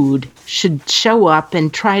dude should show up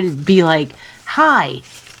and try to be like, hi,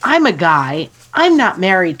 I'm a guy. I'm not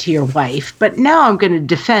married to your wife, but now I'm going to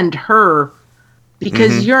defend her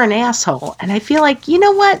because you're an asshole. And I feel like, you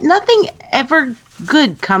know what? Nothing ever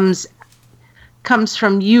good comes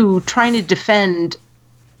from you trying to defend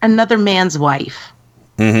another man's wife.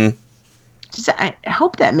 Mm-hmm. I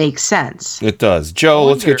hope that makes sense. It does. Joe,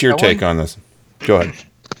 let's get your take on this. Go ahead.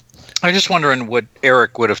 I'm just wondering what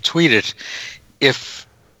Eric would have tweeted if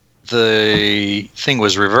the thing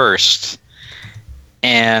was reversed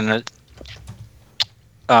and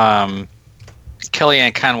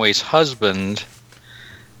Kellyanne Conway's husband,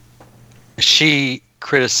 she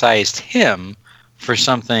criticized him for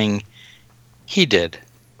something he did.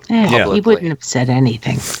 Yeah, he wouldn't have said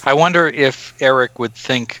anything. I wonder if Eric would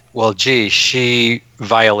think, well, gee, she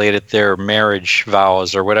violated their marriage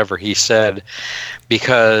vows or whatever he said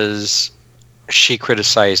because she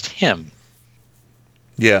criticized him.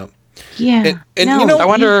 Yeah. Yeah. And no, you know, I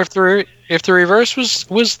wonder if the reverse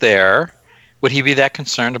was there, would he be that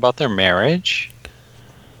concerned about their marriage?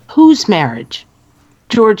 Whose marriage?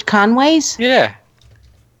 George Conway's? Yeah.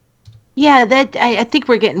 Yeah, that I think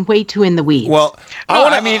we're getting way too in the weeds. Well,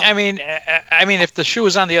 I mean, if the shoe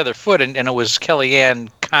was on the other foot and it was Kellyanne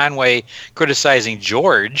Conway criticizing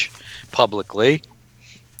George publicly,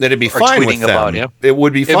 that'd be fine with them. About him. It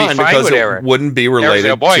would be fine because it Eric. Wouldn't be related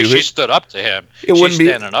Said, boy, to she it. stood up to him. It wouldn't be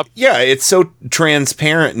standing up. Yeah, it's so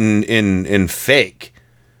transparent and fake.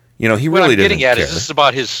 You know, he what really I'm doesn't getting at care. is this is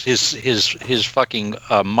about his fucking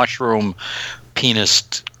mushroom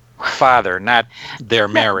penis father, not their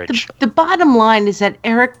marriage. The bottom line is that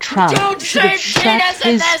Eric Trump should have shut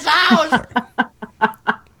his house.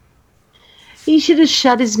 He should have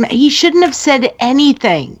shut his mouth. He shouldn't have said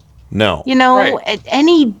anything. No. You know,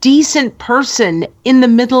 any decent person in the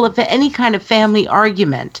middle of any kind of family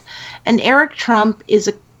argument. And Eric Trump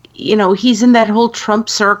is he's in that whole Trump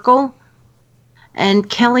circle. And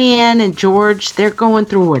Kellyanne and George, they're going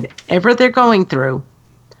through whatever they're going through.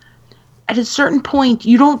 At a certain point,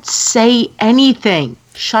 you don't say anything.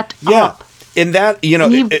 Shut up. In that, he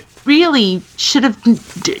really should have.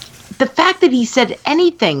 The fact that he said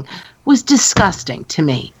anything was disgusting to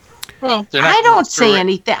me. Well, I don't say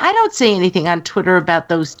anything. I don't say anything on Twitter about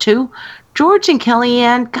those two. George and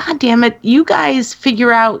Kellyanne, God damn it, you guys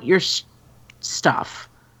figure out your stuff.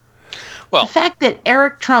 Well, the fact that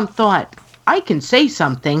Eric Trump thought, I can say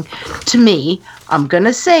something, to me, I'm going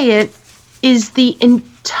to say it, is the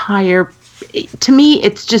entire, to me,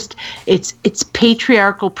 it's just, it's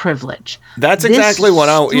patriarchal privilege. That's exactly what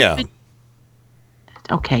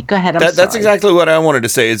Okay, go ahead. That's exactly what I wanted to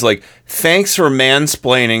say. Is like, thanks for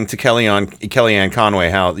mansplaining to Kellyanne Conway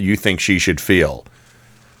how you think she should feel.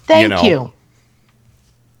 Thank you.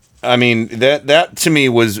 I mean, that to me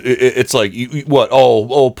was, it's like, what?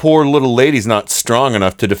 Oh, poor little lady's not strong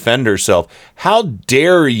enough to defend herself. How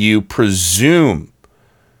dare you presume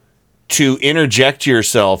to interject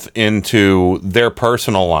yourself into their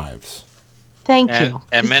personal lives? Thank you.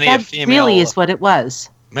 And many that a female really is what it was.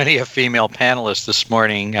 Many a female panelist this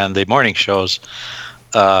morning on the morning shows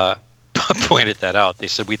pointed that out. They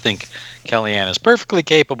said, we think Kellyanne is perfectly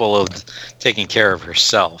capable of taking care of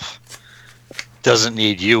herself. Doesn't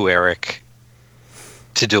need you, Eric,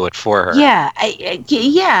 to do it for her. Yeah, I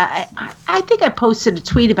think I posted a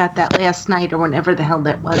tweet about that last night or whenever the hell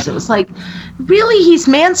that was. It was like, really, he's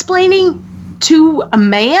mansplaining to a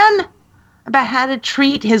man about how to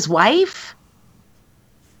treat his wife?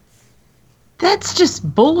 That's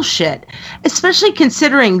just bullshit, especially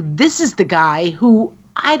considering this is the guy who,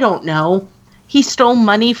 I don't know, he stole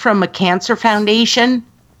money from a cancer foundation.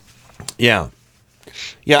 Yeah.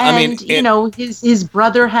 Yeah, and, I mean, his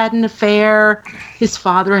brother had an affair. His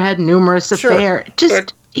father had numerous affairs.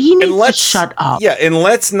 Just, he needs to shut up. Yeah, and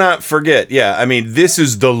let's not forget, I mean, this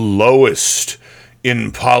is the lowest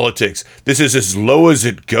in politics. This is as low as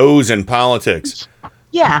it goes in politics.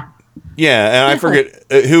 Yeah. Yeah, and I forget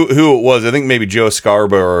who it was. I think maybe Joe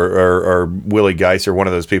Scarborough or Willie Geisser, one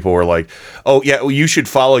of those people were like, oh, yeah, well, you should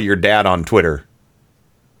follow your dad on Twitter.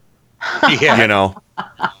 Yeah. You know?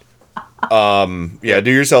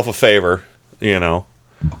 Do yourself a favor,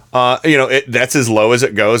 that's as low as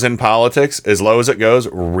it goes in politics, as low as it goes.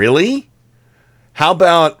 Really? How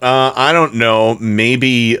about, I don't know,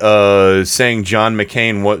 maybe saying John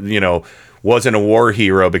McCain wasn't a war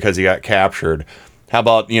hero because he got captured. How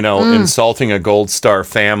about, insulting a Gold Star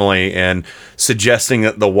family and suggesting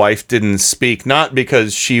that the wife didn't speak, not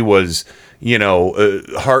because she was,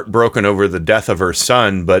 heartbroken over the death of her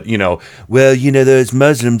son, but, those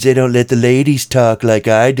Muslims, they don't let the ladies talk like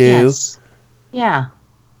I do. Yes. Yeah.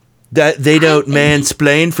 That they don't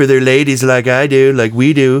mansplain for their ladies like I do, like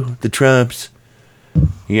we do, the Trumps.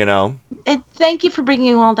 And thank you for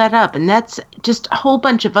bringing all that up. And that's just a whole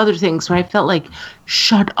bunch of other things where I felt like,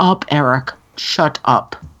 shut up, Eric. Shut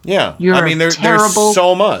up. Yeah. You're there's terrible,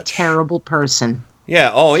 so much. Terrible person.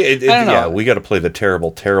 Yeah. Oh, we got to play the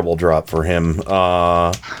terrible drop for him.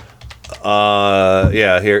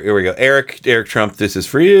 Here we go. Eric Trump, this is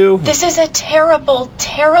for you. This is a terrible,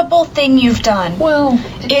 terrible thing you've done. Well,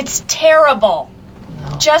 it's terrible.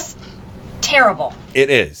 Just terrible. It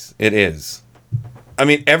is. I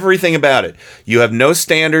mean, everything about it. You have no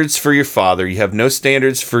standards for your father. You have no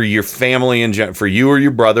standards for your family and for you or your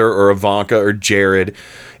brother or Ivanka or Jared,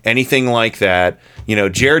 anything like that. You know,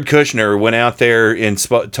 Jared Kushner went out there and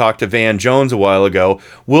talked to Van Jones a while ago.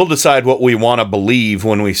 We'll decide what we want to believe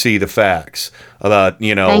when we see the facts about,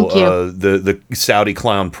 the Saudi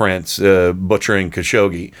clown prince butchering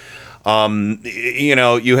Khashoggi.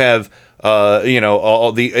 You have...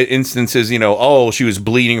 all the instances, she was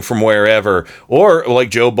bleeding from wherever. Or,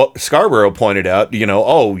 like Joe Scarborough pointed out,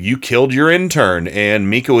 you killed your intern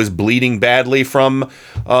and Mika was bleeding badly from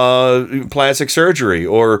plastic surgery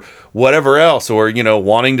or whatever else. Or,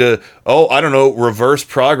 wanting to, reverse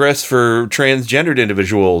progress for transgendered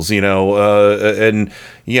individuals,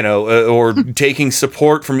 or taking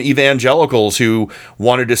support from evangelicals who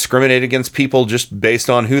want to discriminate against people just based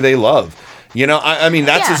on who they love. I mean,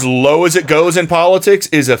 that's as low as it goes in politics.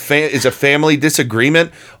 Is a family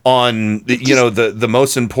disagreement on the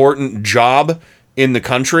most important job in the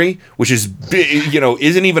country, which is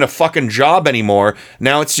isn't even a fucking job anymore.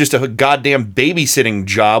 Now it's just a goddamn babysitting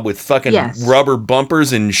job with fucking rubber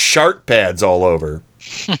bumpers and shark pads all over.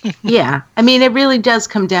 Yeah, I mean, it really does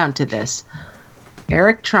come down to this.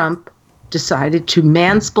 Eric Trump decided to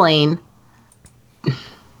mansplain.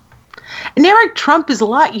 And Eric Trump is a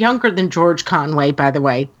lot younger than George Conway, by the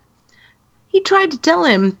way. He tried to tell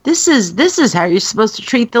him this is how you're supposed to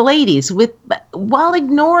treat the ladies, while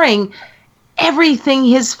ignoring everything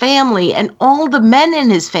his family and all the men in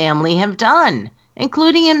his family have done,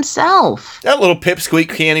 including himself. That little pipsqueak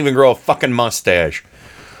can't even grow a fucking mustache.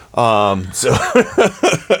 No,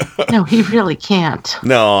 he really can't.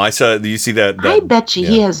 No, I saw. You see that? I bet you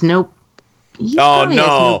he has no. Oh no!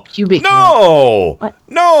 No pubic hair. What?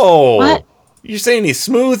 No! What? You're saying he's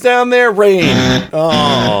smooth down there, Rain?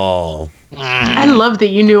 Oh. I love that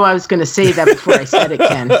you knew I was going to say that before I said it,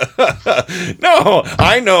 Ken. No,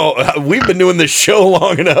 I know. We've been doing this show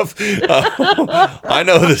long enough. I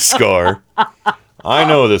know the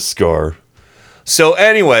score. So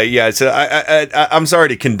anyway, so I'm sorry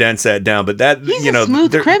to condense that down, but that he's a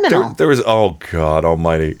smooth criminal. There was God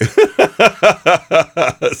Almighty.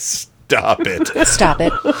 Stop it. Stop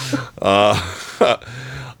it.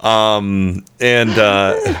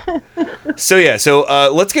 So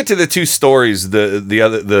let's get to the two stories,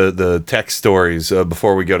 the text stories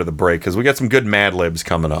before we go to the break, because we got some good Mad Libs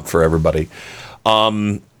coming up for everybody.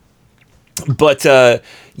 Rain,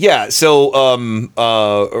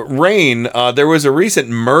 there was a recent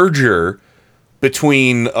merger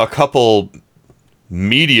between a couple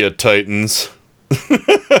media titans.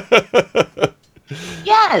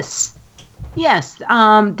 Yes.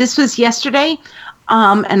 This was yesterday,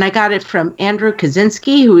 and I got it from Andrew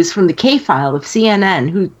Kaczynski, who is from the K-File of CNN,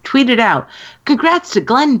 who tweeted out, "Congrats to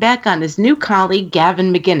Glenn Beck on his new colleague,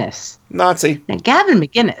 Gavin McInnes." Nazi. Now, Gavin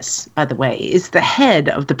McInnes, by the way, is the head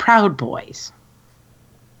of the Proud Boys.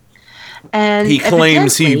 And he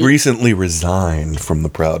claims he recently resigned from the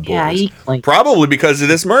Proud Boys. Yeah, he claims. Probably because of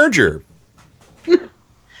this merger.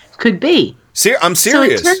 Could be. I'm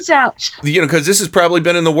serious. So it turns out, because this has probably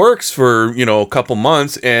been in the works for a couple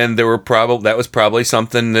months, and that was probably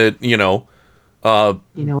something that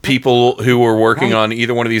people who were working on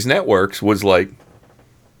either one of these networks was like,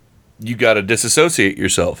 you got to disassociate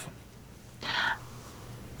yourself.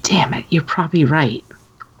 Damn it, you're probably right.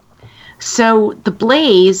 So The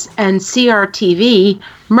Blaze and CRTV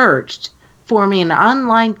merged, forming an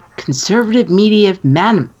online conservative media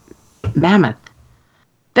mammoth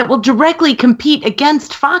that will directly compete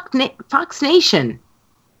against Fox Nation.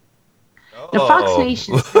 Now, Fox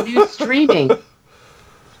Nation is the new streaming.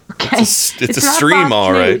 Okay, it's a stream,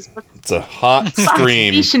 all right. It's a hot stream. Fox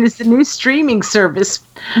Nation is the new streaming service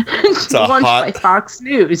launched by Fox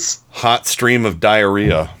News. Hot stream of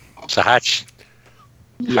diarrhea. It's a hot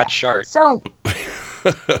chart. So,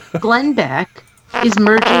 Glenn Beck is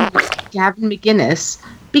merging with Gavin McInnes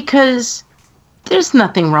because there's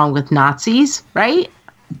nothing wrong with Nazis, right?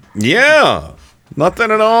 Yeah, nothing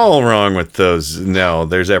at all wrong with those. No,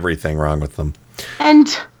 there's everything wrong with them. And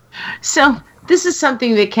so this is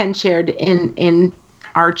something that Ken shared in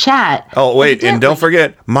our chat. Oh, wait, and don't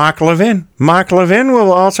forget Mark Levin. Mark Levin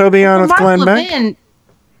will also be on with Glenn Beck.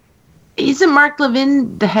 Isn't Mark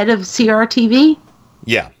Levin the head of CRTV?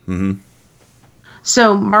 Yeah. Mm-hmm.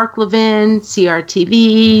 So Mark Levin,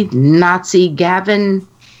 CRTV, Nazi Gavin.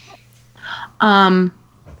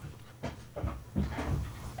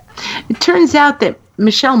 It turns out that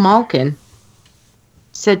Michelle Malkin,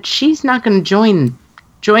 said she's not going to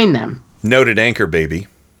join them. Noted anchor baby.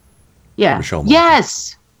 Yeah. Michelle Malkin.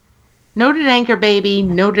 Yes. Noted anchor baby,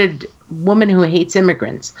 noted woman who hates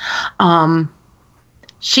immigrants.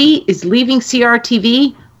 She is leaving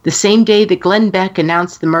CRTV the same day that Glenn Beck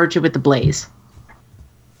announced the merger with The Blaze.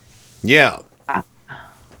 Yeah.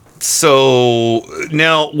 So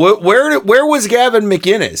now, where was Gavin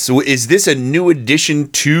McInnes? Is this a new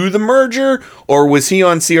addition to the merger, or was he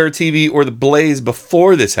on CRTV or The Blaze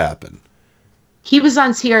before this happened? He was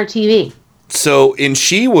on CRTV. So, and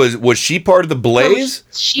was she part of The Blaze?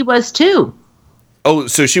 She was too. Oh,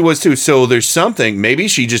 so she was too. So there's something. Maybe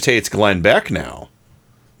she just hates Glenn Beck now.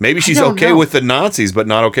 Maybe she's okay with the Nazis, but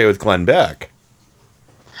not okay with Glenn Beck.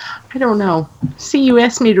 I don't know. See, you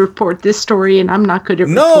asked me to report this story, and I'm not good at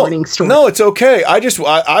reporting stories. No, it's okay.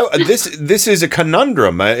 This is a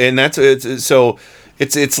conundrum, and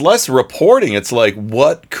it's less reporting. It's like,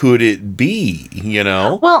 what could it be? You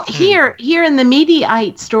know. Well, here in the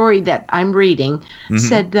Mediaite story that I'm reading,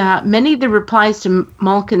 said many of the replies to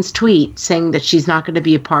Malkin's tweet saying that she's not going to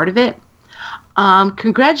be a part of it,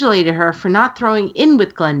 congratulated her for not throwing in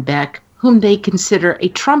with Glenn Beck, whom they consider a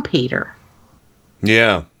Trump hater.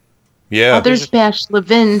 Yeah. Yeah. Others bashed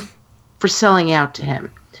Levin for selling out to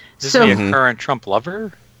him. Is he a current Trump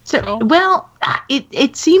lover? So, well,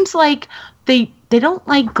 it seems like they don't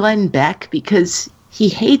like Glenn Beck because he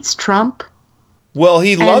hates Trump. Well,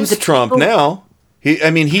 he loves Trump now. He's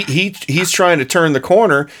trying to turn the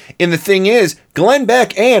corner. And the thing is, Glenn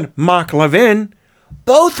Beck and Mark Levin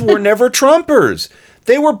both were never Trumpers.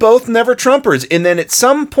 They were both never Trumpers. And then at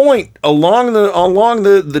some point along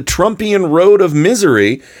the Trumpian road of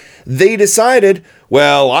misery, they decided,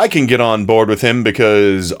 well, I can get on board with him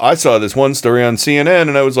because I saw this one story on CNN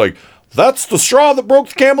and I was like, that's the straw that broke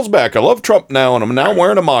the camel's back. I love Trump now and I'm now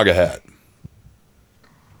wearing a MAGA hat.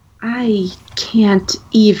 I can't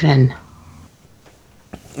even.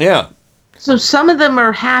 Yeah. So some of them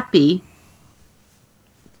are happy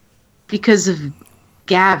because of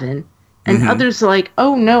Gavin, and others are like,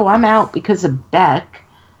 oh no, I'm out because of Beck.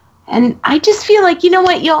 And I just feel like, you know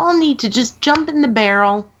what, you all need to just jump in the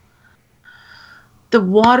barrel. The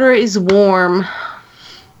water is warm.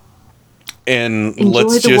 And enjoy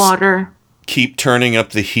let's the just water. Keep turning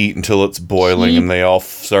up the heat until it's boiling and they all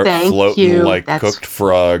start floating like cooked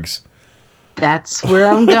frogs. That's where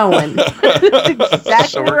I'm going. That's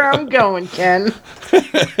exactly where I'm going, Ken.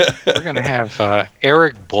 We're going to have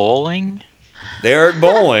Eric Bolling. Eric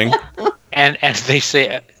Bolling. and they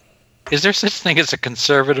say, is there such thing as a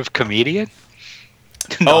conservative comedian?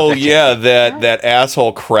 No, that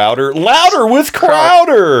asshole Crowder. Louder with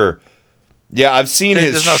Crowder. Yeah, I've seen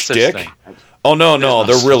his shtick. Oh no,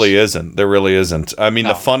 there really isn't. There really isn't. I mean,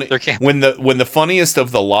 when the funniest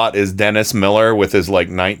of the lot is Dennis Miller with his like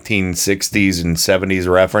 1960s and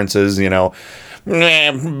 70s references. You know,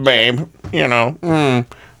 babe. You know,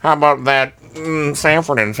 how about that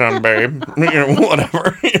Sanford and Son, babe? You know,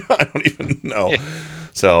 whatever. I don't even know.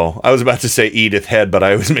 So I was about to say Edith Head, but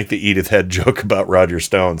I always make the Edith Head joke about Roger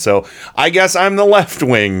Stone. So I guess I'm the left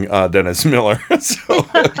wing Dennis Miller.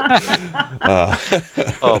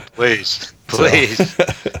 Oh, please.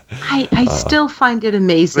 I still find it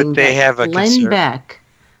amazing that Glenn Beck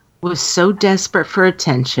was so desperate for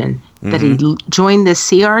attention that he joined the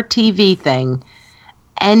CRTV thing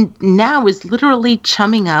and now is literally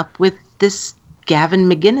chumming up with this Gavin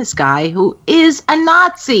McInnes guy who is a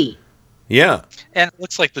Nazi. Yeah. And it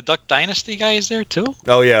looks like the Duck Dynasty guy is there too.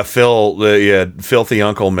 Oh yeah, Filthy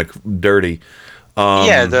Uncle McDirty.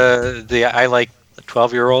 The I like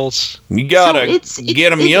 12-year-olds. You gotta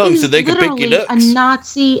get them young so they can pick you up. A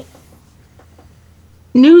Nazi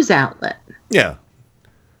news outlet. Yeah.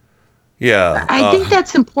 Yeah. I think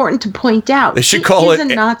that's important to point out. They should call it a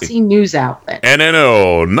Nazi news outlet.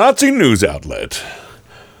 NNO, Nazi news outlet.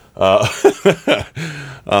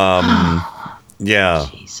 Yeah.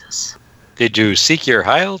 Jesus. Did you seek your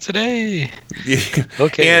Heil today?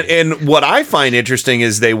 Okay. And what I find interesting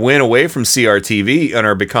is they went away from CRTV and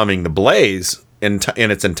are becoming The Blaze in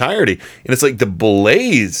its entirety. And it's like The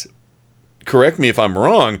Blaze, correct me if I'm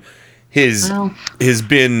wrong, has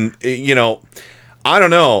been, you know, I don't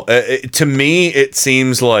know. To me, it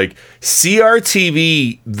seems like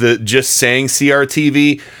CRTV, just saying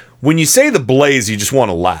CRTV, when you say The Blaze, you just want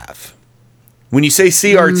to laugh. When you say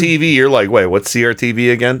CRTV, you're like, wait, what's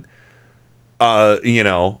CRTV again? You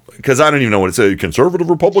know, because I don't even know what it's a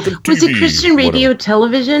conservative Republican TV. Was it Christian Radio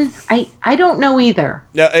Television? I don't know either.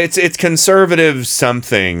 No, it's conservative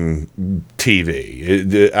something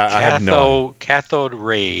TV. I have no cathode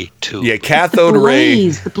ray too. Yeah, cathode ray.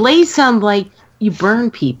 The Blaze sound like you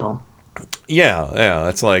burn people. Yeah.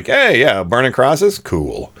 It's like, hey, yeah, burning crosses,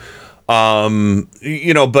 cool. But When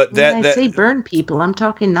I say burn people, I'm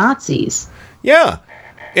talking Nazis. Yeah.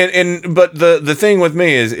 But the thing with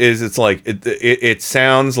me is it's like it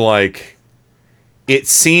sounds like, it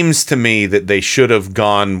seems to me that they should have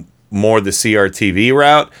gone more the CRTV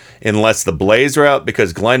route and less the Blaze route,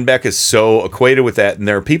 because Glenn Beck is so equated with that, and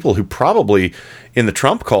there are people who probably in the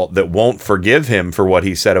Trump cult that won't forgive him for what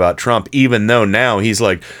he said about Trump, even though now he's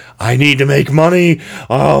like, I need to make money.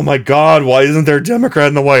 Oh my God, why isn't there a Democrat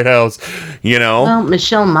in the White House? Well,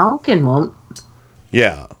 Michelle Malkin won't.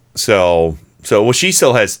 Yeah. So well, she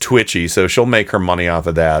still has Twitchy, so she'll make her money off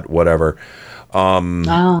of that, whatever.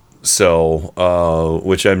 So,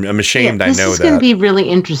 which I'm ashamed I know that. This is going to be really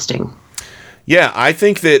interesting. Yeah, I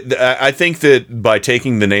think that by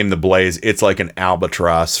taking the name The Blaze, it's like an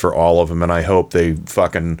albatross for all of them, and I hope they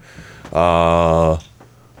fucking, rhyme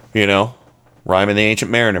in the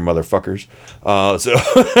Ancient Mariner, motherfuckers.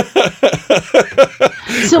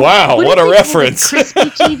 So wow, what a reference! Crispy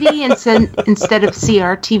TV instead of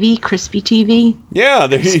CRTV, Crispy TV. Yeah,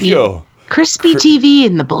 there you go. Crispy TV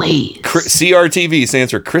in The Blaze. CRTV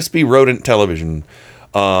stands for Crispy Rodent Television.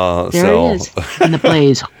 There it is, in The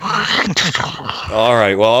Blaze. All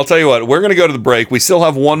right, well, I'll tell you what. We're going to go to the break. We still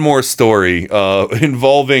have one more story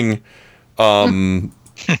involving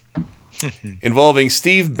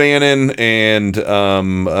Steve Bannon and let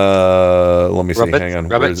me see. Robert? Hang on.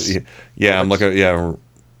 Roberts? I'm looking. Yeah.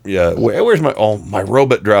 Where's my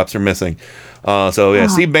robot drops are missing.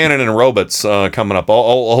 Steve Bannon and robots coming up.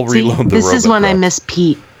 I'll reload the. This robot is when drop. I miss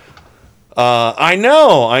Pete. I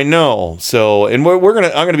know. So, and I'm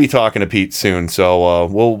gonna be talking to Pete soon. So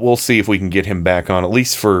we'll see if we can get him back on, at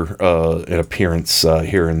least for an appearance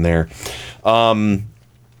here and there.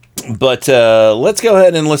 But let's go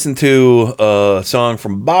ahead and listen to a song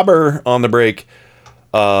from Bobber on the break.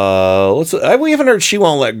 We haven't heard "She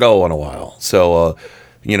Won't Let Go" in a while. So,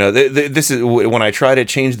 this is when I try to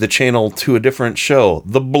change the channel to a different show.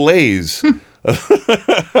 The Blaze. The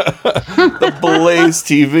Blaze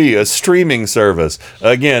TV, a streaming service.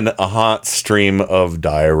 Again, a hot stream of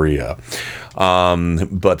diarrhea.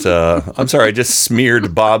 But I'm sorry, I just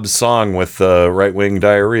smeared Bob's song with right-wing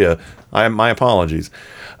diarrhea. My apologies.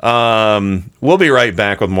 We'll be right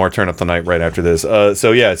back with more Turn Up the Night right after this. It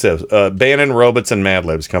says Bannon, Robots, and Mad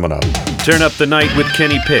Libs coming up. Turn Up the Night with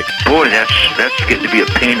Kenny Pick. Boy, that's getting to be a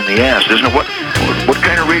pain in the ass, isn't it? What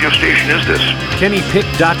kind of radio station is this?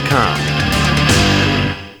 KennyPick.com.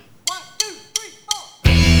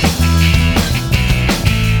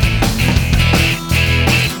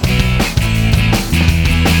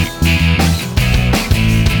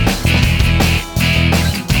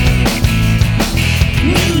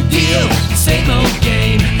 Same old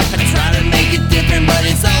game. I try to make it different, but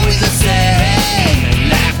it's always the same.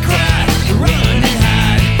 Laugh, cry, run and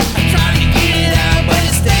hide. I try to get it out, but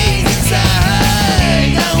it stays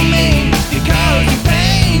inside. Don't mean to cause you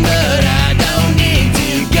pain, but I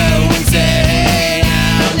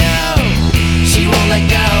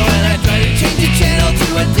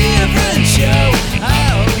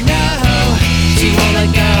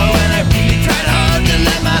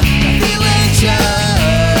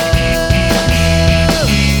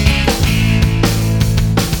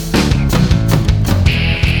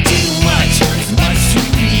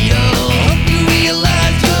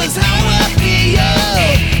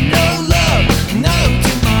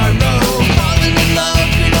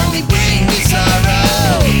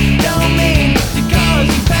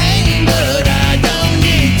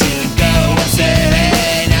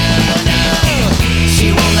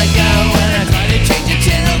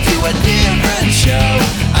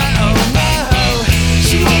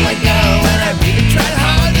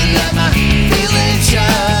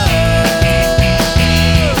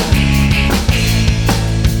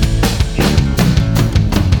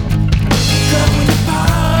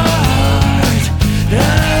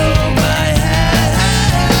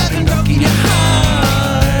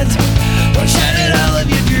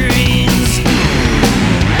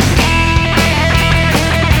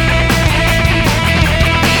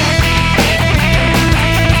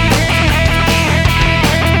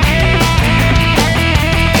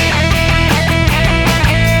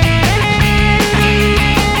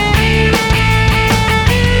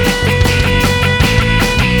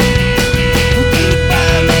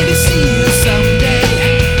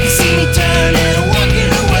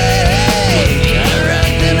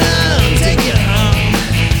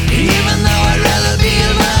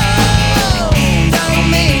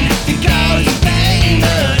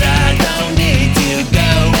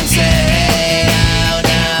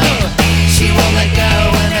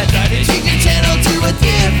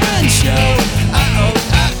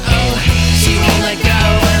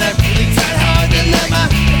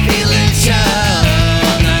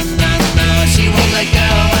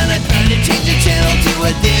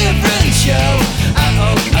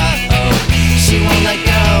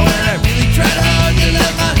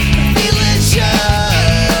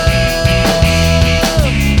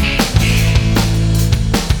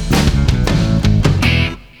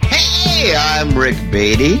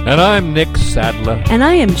Beatty. And I'm Nick Sadler. And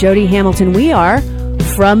I am Jody Hamilton. We are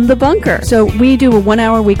From the Bunker. So we do a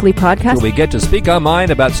 1-hour weekly podcast. Where we get to speak our mind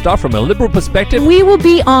about stuff from a liberal perspective. We will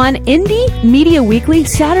be on Indie Media Weekly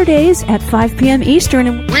Saturdays at 5 p.m.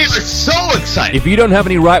 Eastern. We are so excited. If you don't have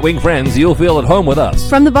any right-wing friends, you'll feel at home with us.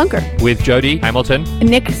 From the Bunker. With Jody Hamilton.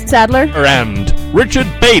 Nick Sadler. And Richard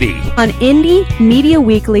Beatty. On Indie Media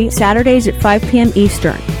Weekly Saturdays at 5 p.m.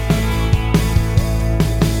 Eastern.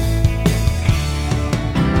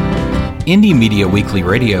 Indie Media Weekly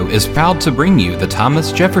Radio is proud to bring you the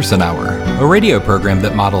Thomas Jefferson Hour, a radio program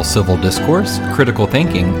that models civil discourse, critical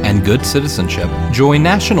thinking, and good citizenship. Join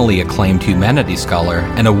nationally acclaimed humanities scholar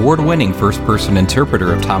and award-winning first-person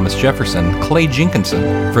interpreter of Thomas Jefferson, Clay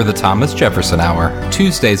Jenkinson, for the Thomas Jefferson Hour,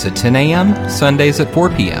 Tuesdays at 10 a.m., Sundays at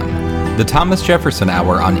 4 p.m. The Thomas Jefferson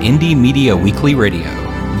Hour on Indie Media Weekly Radio.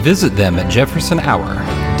 Visit them at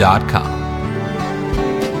jeffersonhour.com.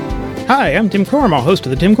 Hi, I'm Tim Corrimal, host of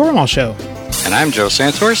The Tim Corrimal Show. And I'm Joe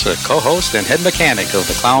Santorsa, co-host and head mechanic of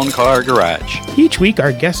the Clown Car Garage. Each week,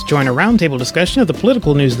 our guests join a roundtable discussion of the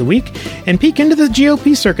political news of the week and peek into the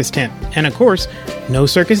GOP circus tent. And of course, no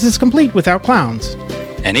circus is complete without clowns.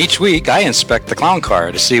 And each week, I inspect the clown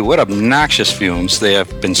car to see what obnoxious fumes they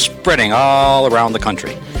have been spreading all around the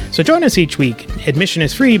country. So join us each week. Admission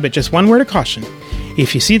is free, but just one word of caution.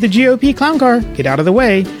 If you see the GOP clown car, get out of the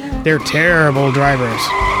way. They're terrible drivers.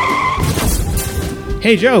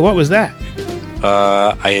 Hey, Joe, what was that?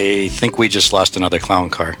 I think we just lost another clown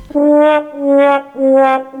car.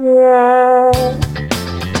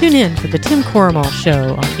 Tune in for the Tim Corrimal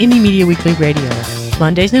Show on Indie Media Weekly Radio,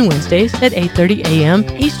 Mondays and Wednesdays at 8:30 a.m.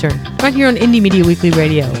 Eastern, right here on Indie Media Weekly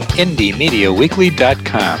Radio.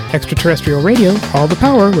 IndieMediaWeekly.com. Extraterrestrial radio, all the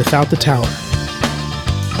power without the tower.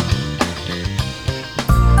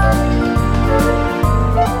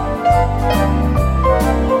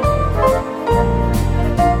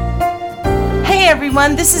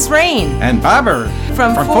 Everyone, this is Rain and Bobber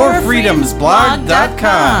from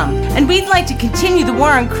ForFreedomsBlog.com, and we'd like to continue the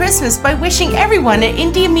war on Christmas by wishing everyone at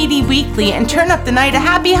Indie Media Weekly and Turn Up the Night a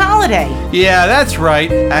happy holiday. Yeah, that's right,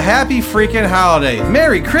 a happy freaking holiday.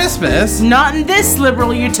 Merry Christmas! Not in this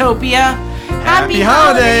liberal utopia. Happy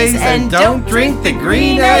holidays, and don't drink the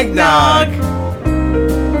green eggnog.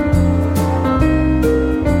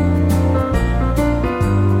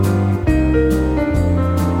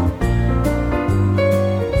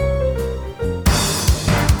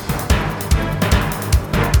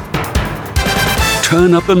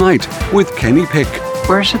 Turn Up the Night with Kenny Pick.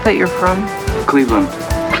 Where is it that you're from? Cleveland.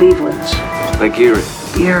 Cleveland's. Like Erie.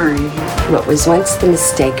 Erie. What was once the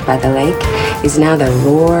mistake by the lake is now the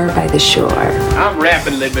roar by the shore. I'm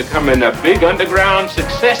rapidly becoming a big underground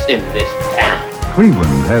success in this town.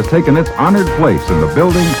 Cleveland has taken its honored place in the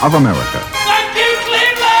building of America. Thank you,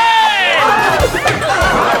 Cleveland!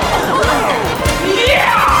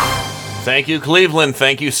 Yeah! Thank you, Cleveland.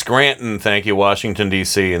 Thank you, Scranton. Thank you, Washington,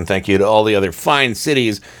 D.C. And thank you to all the other fine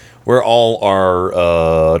cities where all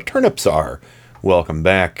our turnips are. Welcome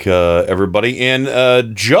back, everybody.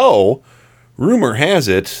 And Joe, rumor has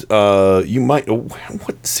it, you might...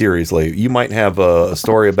 What, seriously? You might have a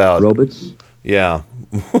story about... Robots? Yeah.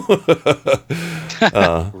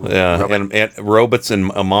 Yeah. And robots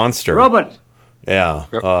and a monster. Robot! Yeah.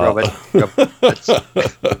 Robot.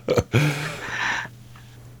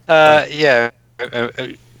 Yeah,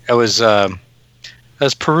 I was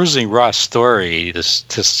perusing Ross' story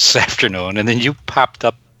this afternoon, and then you popped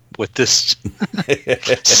up with this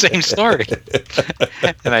same story,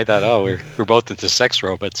 and I thought, oh, we're both into sex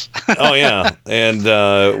robots. Oh yeah, and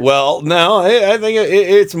well, no, I think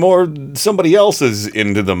it's more somebody else is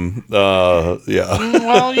into them. Yeah.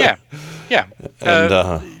 Well, yeah.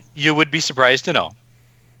 And you would be surprised to know,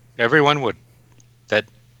 everyone would, that.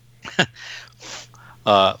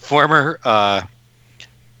 The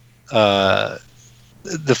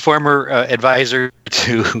former advisor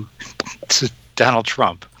to Donald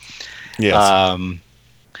Trump, yes,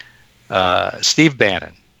 Steve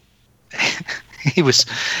Bannon. he was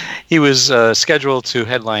scheduled to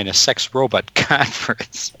headline a sex robot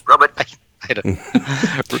conference. Robot. I don't.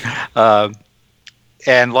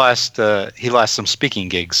 And he lost some speaking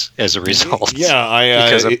gigs as a result.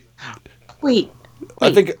 Yeah, Wait.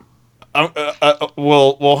 I think.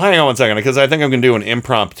 Well, hang on one second, because I think I'm gonna do an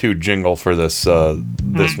impromptu jingle for this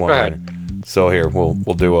this one. Go ahead. So here we'll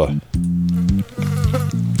do a.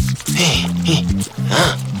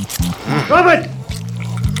 Robot!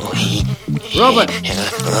 Robot!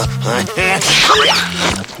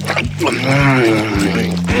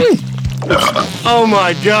 Oh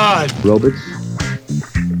my God! Robots?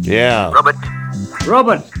 Yeah. Robot.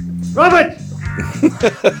 Robot! Robot!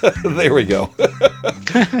 There we go.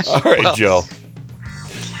 All right, Well, Joe.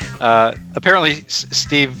 Apparently,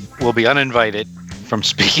 Steve will be uninvited from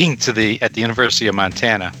speaking at the University of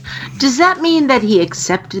Montana. Does that mean that he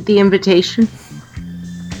accepted the invitation?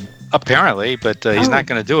 Apparently, but he's not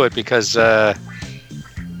going to do it because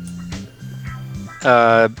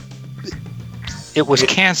it was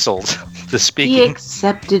canceled. The He speaking.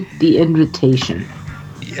 accepted the invitation.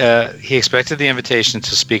 He expected the invitation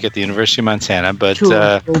to speak at the University of Montana, but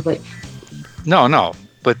but no.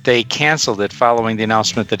 But they canceled it following the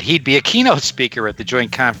announcement that he'd be a keynote speaker at the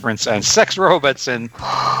joint conference on sex robots and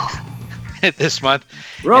this month.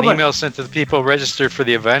 An email sent to the people registered for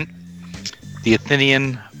the event. The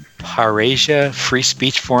Athenian Parasia Free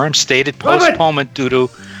Speech Forum stated postponement due to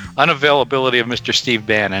unavailability of Mr. Steve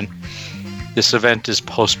Bannon. This event is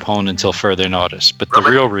postponed until further notice. But the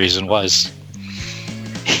real reason was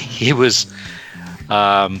he was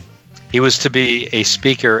to be a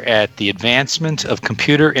speaker at the Advancement of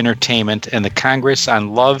Computer Entertainment and the Congress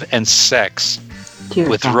on Love and Sex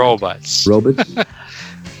with Robots. Robots.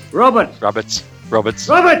 Robots.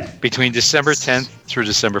 Between December 10th through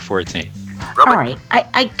December 14th. All right,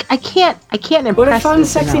 I can't impress. What a fun,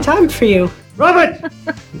 this sexy enough. time for you. Robot!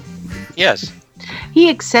 Yes. He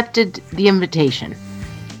accepted the invitation.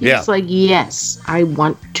 He's like, yes, I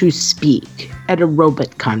want to speak at a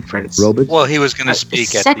robot conference. Well, he was going to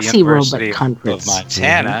speak at the sexy University robot conference. of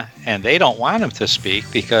Montana, and they don't want him to speak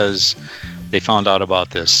because they found out about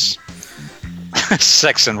this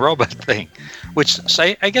sex and robot thing, which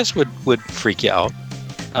I guess would freak you out.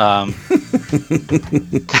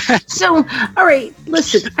 So, all right,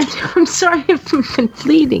 listen, I'm sorry if I'm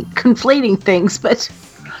conflating things, but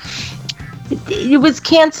it was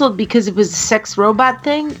canceled because it was a sex robot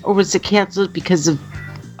thing, or was it canceled because of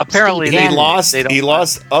apparently he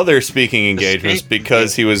lost other speaking engagements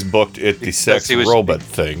because he was booked at the sex robot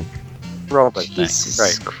thing. Robot thing,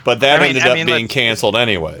 right? But that ended up being canceled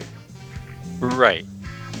anyway. Right.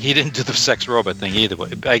 He didn't do the sex robot thing either.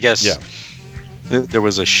 I guess there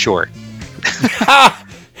was a short.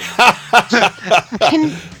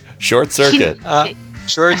 Short circuit.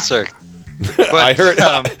 Short circuit. But,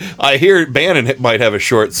 I hear Bannon might have a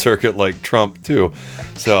short circuit like Trump too.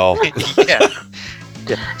 So yeah.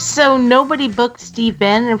 So nobody booked Steve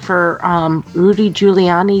Bannon for Rudy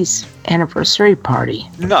Giuliani's anniversary party.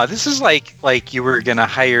 No, this is like you were gonna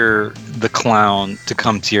hire the clown to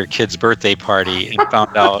come to your kid's birthday party and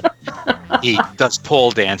found out he does pole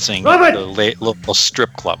dancing at the local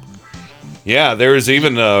strip club. Yeah, there was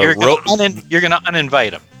even You're gonna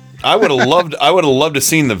uninvite him. I would have loved to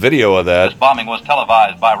seen the video of that. This bombing was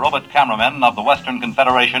televised by robot cameramen of the Western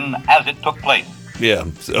Confederation as it took place. Yeah.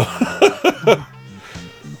 So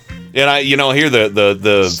and I hear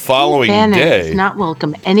the following Bannon day. is not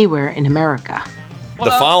welcome anywhere in America.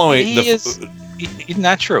 The following is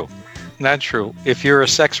not true. Not true. If you're a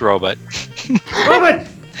sex robot,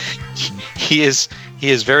 he is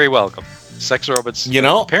very welcome. Sex robots,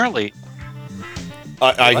 apparently.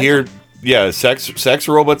 I hear, sex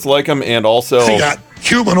robots like him, and also They got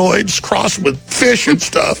humanoids crossed with fish and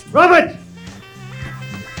stuff. Robot!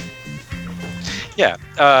 Yeah,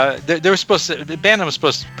 Bannon was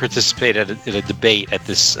supposed to participate at a debate at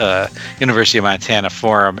this University of Montana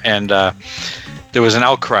forum, and there was an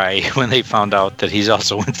outcry when they found out that he's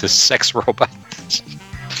also into sex robots.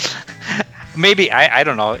 Maybe, I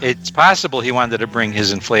don't know. It's possible he wanted to bring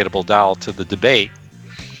his inflatable doll to the debate,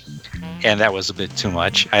 and that was a bit too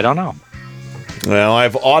much. I don't know. Well, I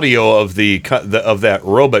have audio of of that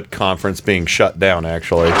robot conference being shut down,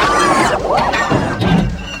 actually.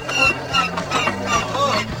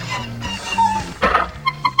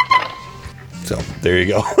 So there you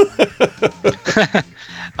go.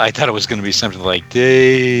 I thought it was going to be something like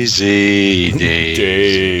Daisy.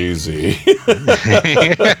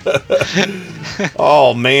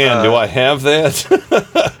 Oh man, do I have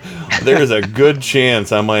that? There's a good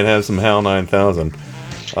chance I might have some HAL 9000.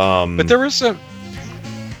 But there was a.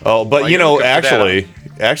 Oh, but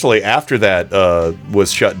actually, after that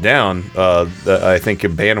was shut down, I think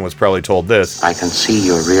Bannon was probably told this. I can see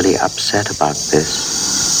you're really upset about this.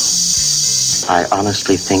 I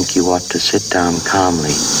honestly think you ought to sit down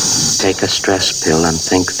calmly, take a stress pill, and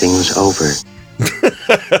think things over.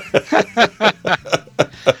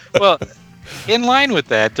 Well, in line with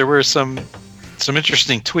that, there were some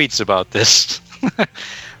interesting tweets about this.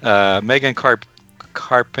 Megan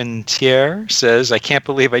Carpentier says, "I can't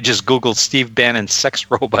believe I just Googled Steve Bannon sex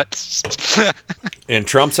robots." In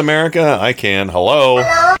Trump's America, I can. Hello.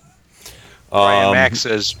 Brian Mack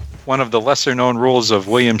says, one of the lesser-known rules of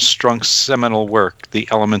William Strunk's seminal work, The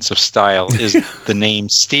Elements of Style, is the name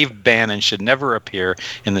Steve Bannon should never appear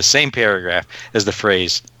in the same paragraph as the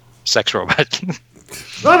phrase sex robot.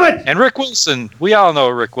 Robot! And Rick Wilson, we all know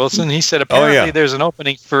Rick Wilson. He said apparently there's an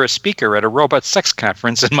opening for a speaker at a robot sex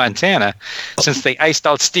conference in Montana since they iced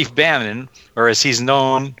out Steve Bannon, or as he's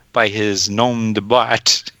known by his nom de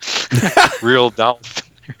bot, Real Doll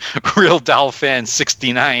Fan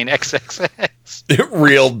 69 XXX.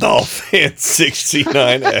 Real Doll Fan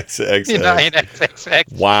 69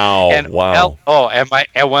 XXX. Wow. And wow.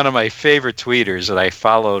 And one of my favorite tweeters that I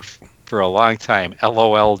followed for a long time,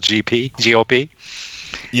 GOP.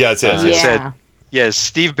 Yes. It said, yes,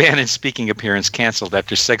 Steve Bannon's speaking appearance canceled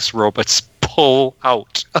after sex robots pull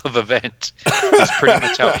out of event. It's pretty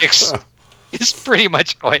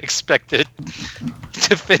much how I expected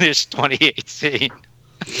to finish 2018.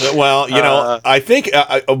 Well, I think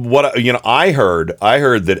I heard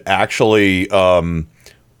that actually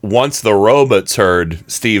once the robots heard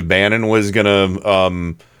Steve Bannon was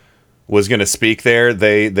gonna speak there,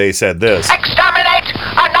 they said this: Exterminate,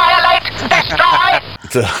 annihilate, destroy.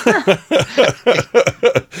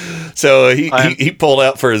 So he pulled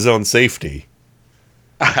out for his own safety.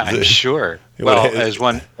 I'm sure. Well, as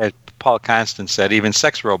Paul Constant said, even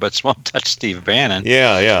sex robots won't touch Steve Bannon.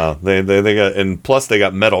 Yeah. They got, and plus they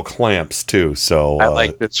got metal clamps too. So I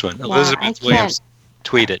like this one. Elizabeth Williams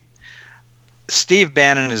tweeted, Steve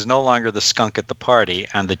Bannon is no longer the skunk at the party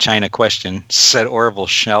on the China question, said Orville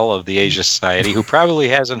Schell of the Asia Society, who probably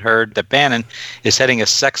hasn't heard that Bannon is heading a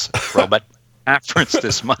sex robot conference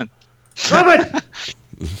this month. Robot!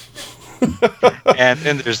 And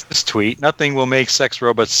then there's this tweet: nothing will make sex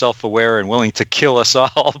robots self-aware and willing to kill us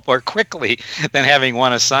all more quickly than having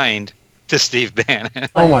one assigned to Steve Bannon.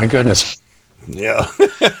 Oh my goodness. Yeah.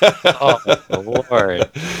 Oh,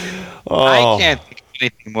 Lord. Oh. I can't think of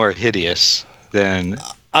anything more hideous than...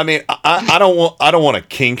 I mean, I don't want to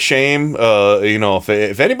kink shame.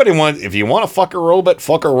 If you want to fuck a robot,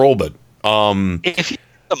 fuck a robot. If you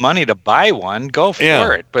have the money to buy one, go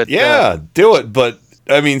for it. But do it. But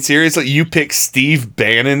I mean, seriously, you pick Steve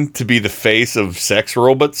Bannon to be the face of sex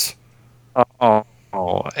robots? Oh,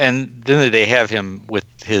 and then they have him with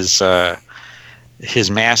his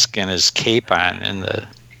mask and his cape on in the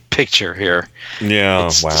picture here. Yeah,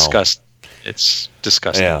 it's disgusting. It's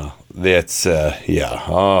disgusting. Yeah, that's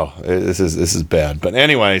Oh, this is bad. But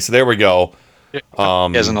anyway, so there we go.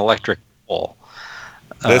 As an electric pole.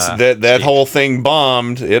 That whole thing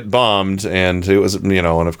bombed. It bombed, and it was,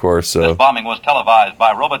 and of course... This bombing was televised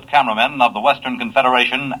by robot cameramen of the Western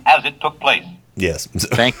Confederation as it took place. Yes.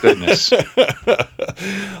 Thank goodness.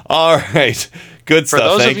 All right. Good stuff. For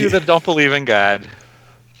those of you that don't believe in God,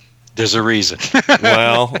 there's a reason.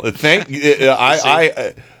 Well,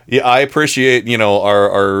 I appreciate,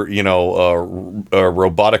 our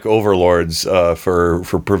robotic overlords for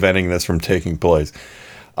preventing this from taking place.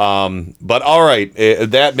 But all right.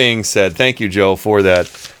 That being said, thank you, Joe, for that.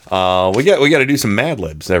 We got to do some Mad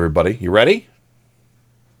Libs, everybody. You ready?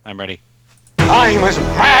 I'm ready. I'm as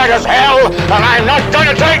mad as hell, and I'm not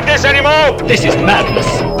gonna take this anymore! This is madness.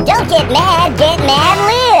 Don't get mad, get Mad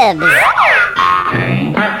Libs.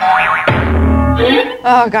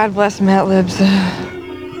 Oh, God bless Mad Libs.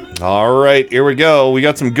 All right, here we go. We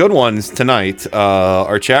got some good ones tonight.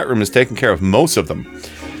 Our chat room is taking care of most of them.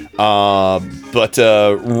 But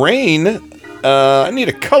Rain, I need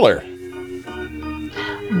a color.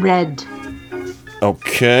 Red.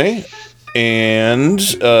 Okay. And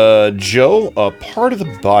Joe, a part of the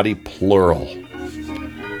body, plural.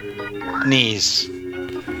 Knees.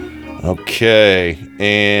 Okay.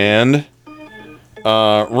 And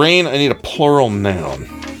Rain, I need a plural noun.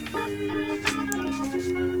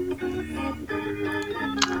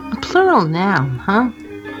 A plural noun, huh?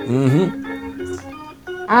 Mm-hmm.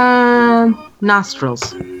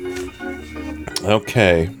 Nostrils.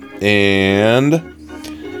 Okay. And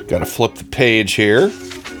gotta flip the page here.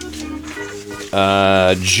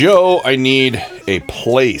 Joe, I need a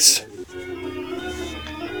place.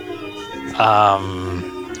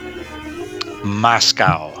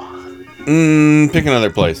 Moscow. Pick another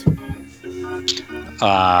place.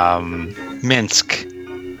 Minsk.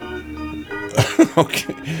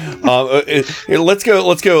 Okay. Let's go a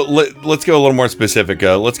little more specific.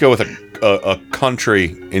 Let's go with a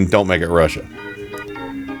country and don't make it Russia.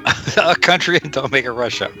 A country and don't make it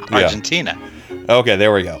Russia. Argentina. Yeah. Okay,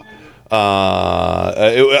 there we go.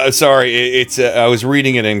 Sorry, it's I was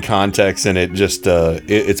reading it in context, and it just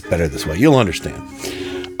it's better this way. You'll understand.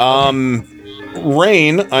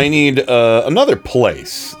 Rain, I need another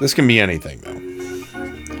place. This can be anything, though.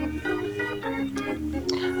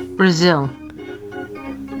 Brazil.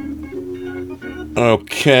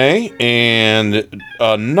 Okay, and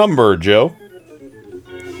a number, Joe.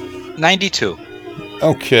 92.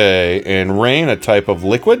 Okay, and Rain, a type of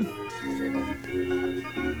liquid.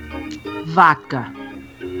 Vodka.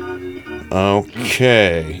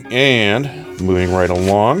 Okay, and moving right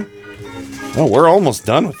along. Oh, we're almost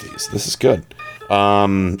done with these. This is good.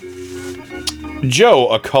 Joe,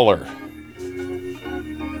 a color.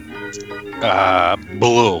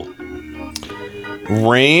 Blue.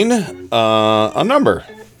 Rain, a number.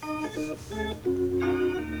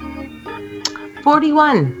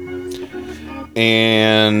 41.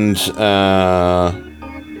 And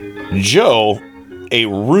Joe, a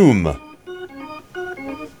room.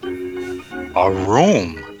 A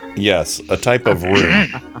room? Yes, a type of room.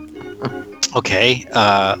 Okay,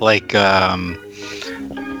 like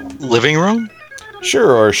living room?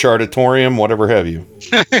 Sure, or shardatorium, whatever have you.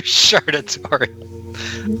 Shardatorium.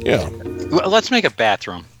 Yeah. Let's make a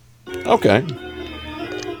bathroom. Okay.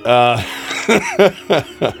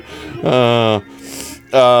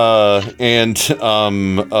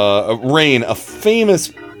 Rain, a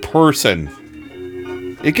famous person.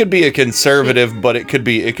 It could be a conservative, but it could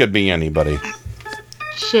be anybody.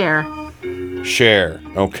 Cher.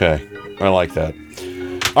 Okay, I like that.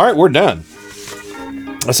 All right, we're done.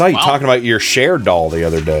 I saw you talking about your Cher doll the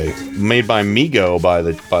other day, made by Mego, by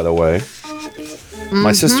the way. Mm-hmm.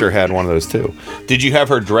 My sister had one of those too. Did you have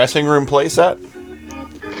her dressing room playset?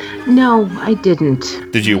 No, I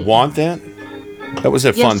didn't. Did you want that? That was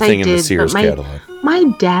a fun thing in the Sears catalog. My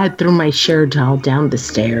dad threw my Cher doll down the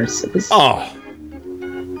stairs. It was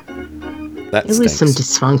that it was some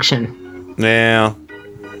dysfunction. Yeah,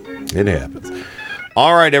 it happens.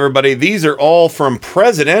 All right, everybody. These are all from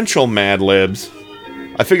presidential Mad Libs.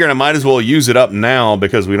 I figured I might as well use it up now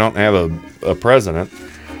because we don't have a president.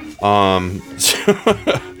 And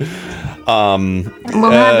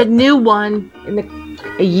we'll have a new one in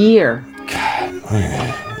a year.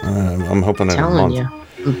 I'm hoping in a month.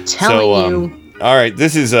 I'm telling you. All right,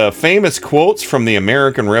 this is famous quotes from the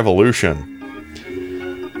American Revolution.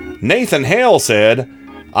 Nathan Hale said,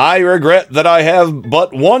 "I regret that I have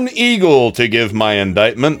but one eagle to give my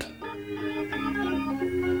indictment."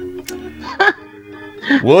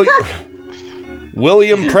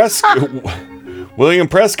 William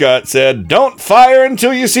Prescott said, "Don't fire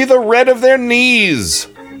until you see the red of their knees."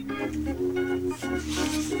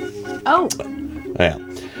 Oh. Yeah.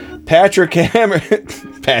 Patrick Henry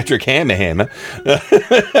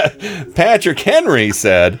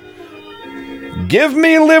said, "Give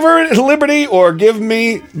me liberty or give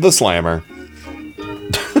me the slammer."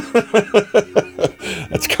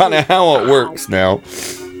 That's kind of how it works now.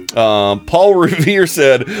 Paul Revere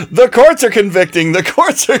said, "The courts are convicting. The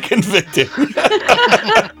courts are convicting."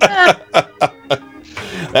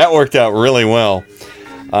 That worked out really well.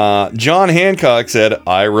 John Hancock said,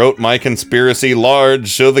 "I wrote my conspiracy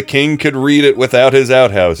large so the king could read it without his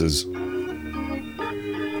outhouses."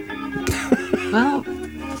 Well,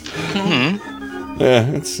 okay. Yeah,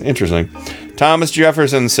 it's interesting. Thomas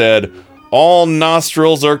Jefferson said, "All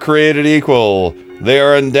nostrils are created equal. They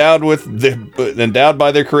are endowed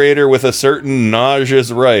by their creator with a certain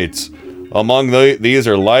nauseous rights. Among these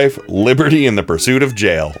are life, liberty, and the pursuit of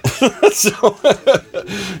jail." So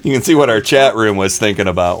you can see what our chat room was thinking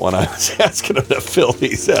about when I was asking them to fill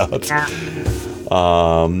these out. Yeah.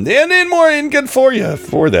 And then more in good for you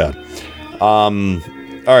for that. All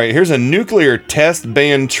right, here's a nuclear test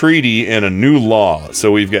ban treaty and a new law.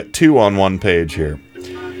 So we've got two on one page here.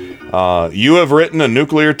 You have written a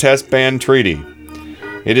nuclear test ban treaty.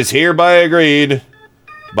 It is hereby agreed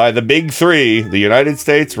by the big three, the United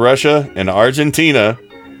States, Russia, and Argentina,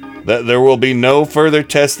 that there will be no further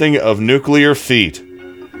testing of nuclear feat.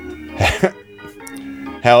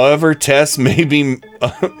 However, tests may be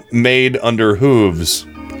made under hooves.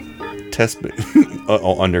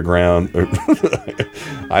 Underground.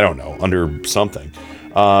 I don't know, under something.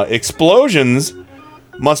 Explosions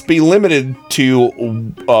must be limited to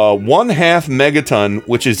 1/2 megaton,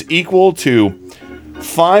 which is equal to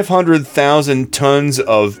 500,000 tons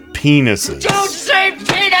of penises. Don't say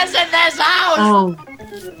penis in this house! Oh.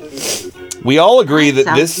 We all agree that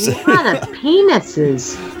That's a lot of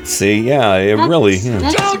penises. See, yeah, it really... Yeah.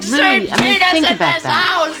 Don't say penis think in about this that.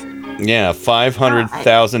 house! Yeah,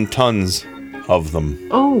 500,000 tons of them.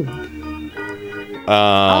 Oh.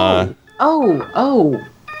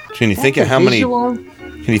 Can you think of how many?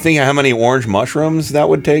 Can you think of how many orange mushrooms that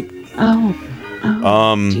would take? Oh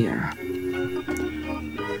dear.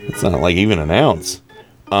 It's not like even an ounce.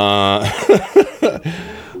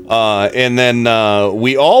 And then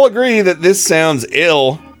we all agree that this sounds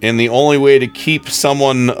ill, and the only way to keep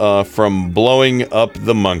someone from blowing up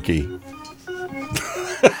the monkey.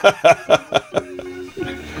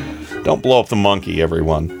 Don't blow up the monkey,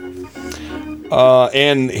 everyone.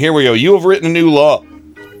 And here we go. You have written a new law.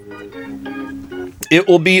 It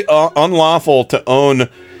will be unlawful to own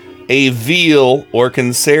a veal or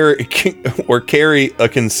carry a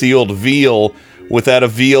concealed veal without a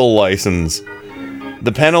veal license.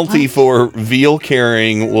 The penalty for veal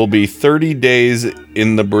carrying will be 30 days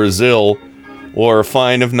in the Brazil or a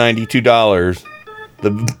fine of $92.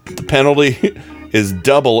 The penalty is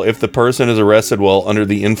double if the person is arrested while under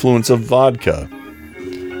the influence of vodka.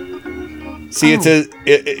 See,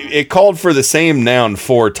 it called for the same noun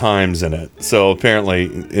 4 times in it. So apparently,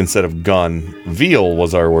 instead of gun, veal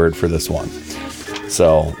was our word for this one.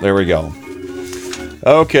 So there we go.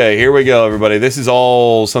 Okay, here we go, everybody. This is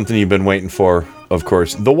all something you've been waiting for, of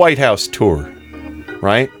course. The White House tour,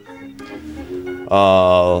 right?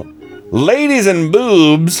 Ladies and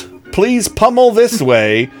boobs, please pummel this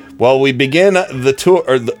way while we begin the tour,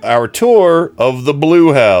 our tour of the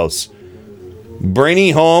Blue House. Brainy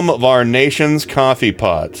home of our nation's coffee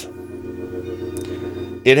pot.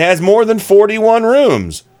 It has more than 41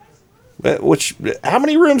 rooms. How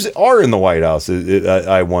many rooms are in the White House?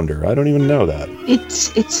 I wonder. I don't even know that.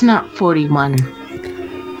 It's not 41.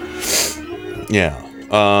 Yeah.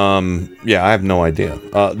 Yeah, I have no idea.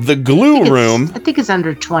 The glue room. I think it's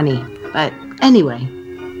under 20. But anyway.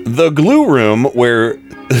 The glue room where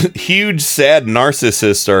huge sad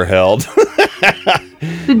narcissists are held.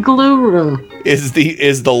 The glue room is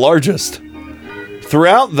the largest.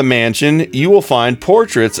 Throughout the mansion, you will find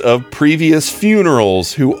portraits of previous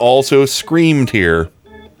funerals who also screamed here.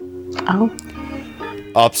 Oh.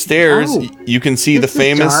 Upstairs, you can see the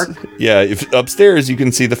famous. Upstairs you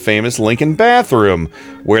can see the famous Lincoln bathroom,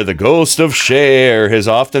 where the ghost of Cher has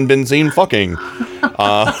often been seen fucking.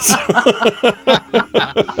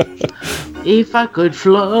 If I could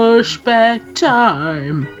flush back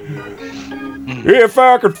time. If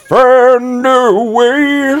I could find a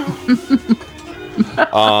way.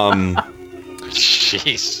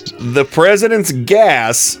 Jeez. The president's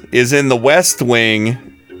gas is in the West Wing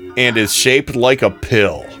and is shaped like a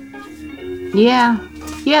pill. Yeah,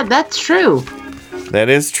 that's true. That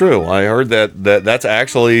is true. I heard that's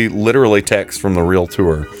actually literally text from the real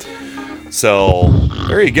tour. So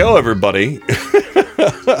there you go, everybody.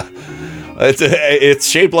 It's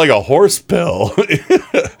shaped like a horse pill.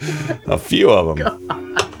 A few of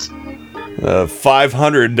them.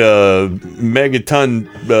 500 megaton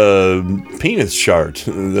penis shart.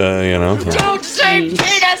 Don't say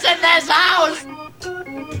penis in this house.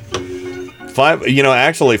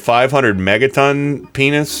 Actually 500 megaton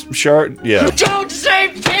penis shart. Yeah. Don't say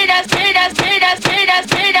penis in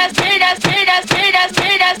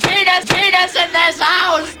this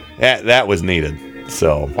house. That was needed.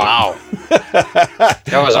 So wow,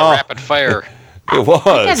 that was a rapid fire. It was.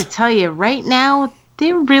 I gotta tell you, right now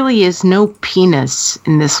there really is no penis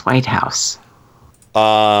in this White House.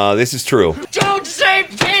 This is true. Don't say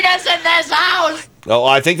penis in this house. Oh,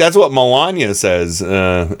 I think that's what Melania says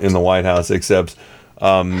in the White House. Except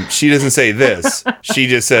she doesn't say this. She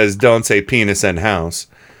just says, "Don't say penis in house."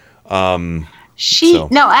 Melania says.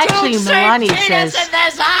 In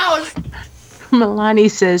this house. Melania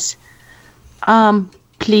says,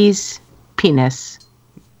 please, penis.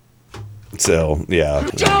 So, yeah.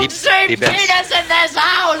 Don't say penis in this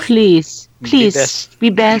house. Please, be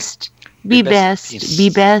best,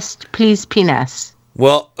 please, penis.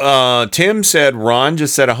 Well, Tim said Ron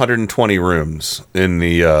just said 120 rooms in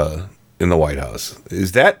the White House.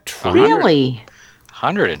 Is that true? Really?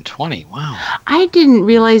 120. Wow. I didn't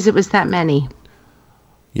realize it was that many.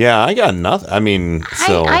 Yeah, I got nothing. I mean,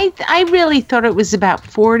 so I really thought it was about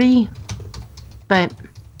 40, but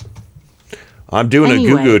I'm doing a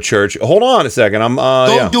Google church. Hold on a second.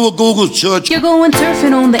 Don't do a Google church. You're going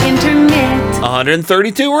surfing on the internet.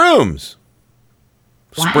 132 rooms.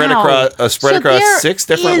 Wow. Spread across 6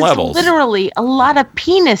 different levels. Literally a lot of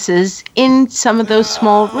penises in some of those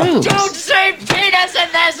small rooms. Don't say penis in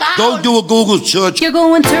this house. Don't do a Google church. You're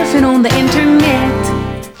going surfing on the internet.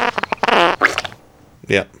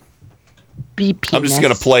 Yep. Be penis. I'm just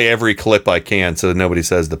going to play every clip I can so that nobody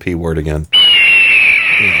says the P word again.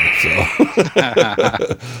 Yeah, so.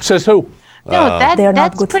 Says who? No,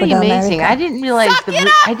 that's pretty amazing. America. I didn't realize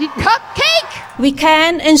I didn't. Cupcake. We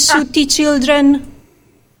can and Sooty children.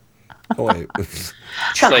 Oh, wait.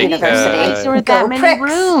 Trump University. There were that many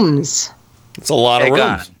rooms. It's a lot of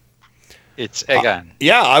rooms. It's Egon.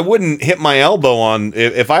 Yeah, I wouldn't hit my elbow on...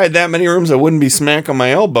 If I had that many rooms, I wouldn't be smacking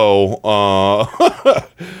my elbow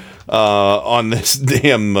on this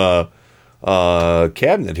damn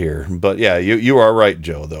cabinet here. But yeah, you are right,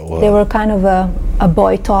 Joe, though. They were kind of a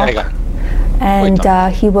boy talk.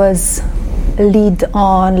 and he was lead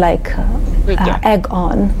on, like egg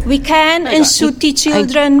on. We can and should teach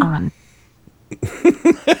children.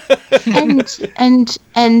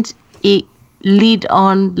 and lead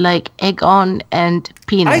on like egg on and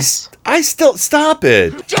penis. I still stop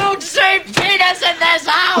it. Don't say penis in this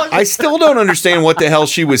house. I still don't understand what the hell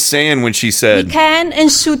she was saying when she said We can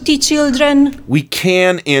and shoot the children. we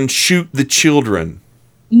can and shoot the children.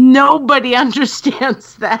 Nobody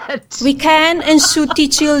understands that. We can and shoot the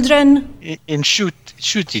children. And shoot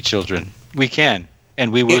the children. We can.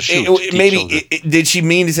 And we will shoot the Maybe children. did she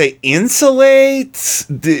mean to say insulate?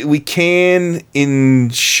 We can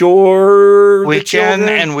ensure We the can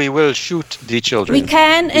children? and we will shoot the children. We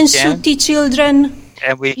can and shoot the children.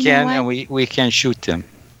 And we You can know and we can shoot them.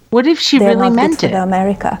 What if she They're really not meant good it? for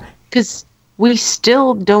America. Because we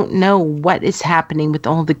still don't know what is happening with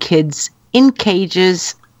all the kids in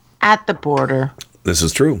cages at the border. This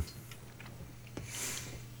is true.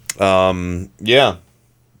 Yeah.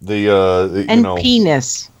 The And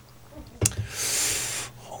penis.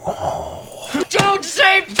 Don't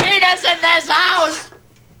say penis in this house.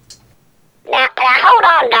 Now, hold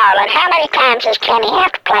on, darling. How many times does Kenny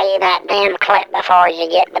have to play you that damn clip before you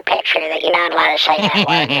get the picture that you're not allowed to say that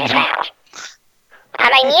word in his house? I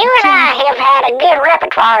mean, you and I have had a good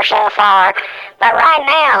repertoire so far, but right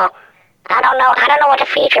now, I don't know what the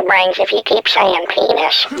future brings if you keep saying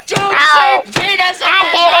penis. Don't say penis in I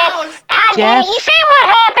this did house. it. I did it. You see what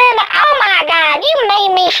happened? Oh my God, you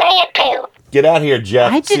made me say it too. Get out here,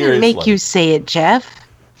 Jeff. I didn't make you say it, Jeff.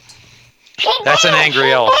 That's an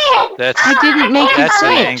angry elf. That's I didn't make you that's an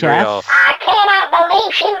say it, angry Jeff. elf. I cannot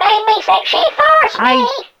believe she made me say she forced me.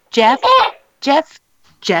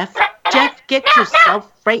 Jeff, get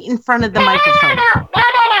yourself right in front of the microphone. No.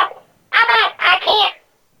 I can't.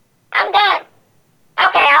 I'm done.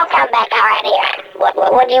 Okay, I'll come back. All right, here.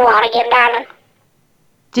 What do you want again,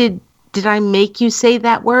 darling? Did I make you say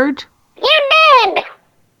that word? You did.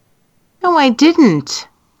 No, I didn't.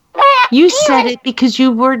 You said it because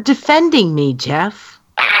you were defending me, Jeff.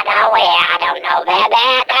 I don't know that.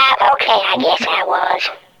 Okay, I guess I was.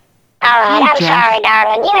 All right, Hey, I'm Jeff. sorry,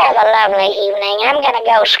 darling. You have a lovely evening. I'm going to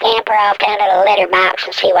go scamper off down to the litter box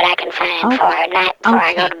and see what I can find for her night before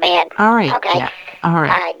I go to bed. All right, Okay. Jeff. All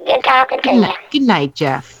right. Good talking to you. Good night,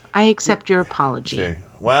 Jeff. I accept your apology. Okay.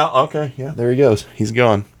 Well, okay. Yeah, there he goes. He's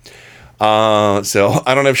gone. So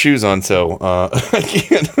I don't have shoes on, so I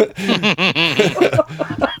can't.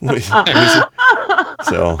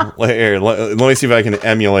 So here, let me see if I can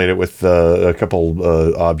emulate it with a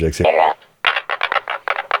couple objects here.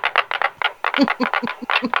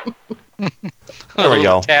 There we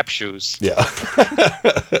go. Tap shoes. Yeah.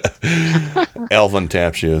 Elven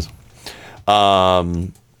tap shoes.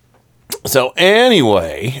 So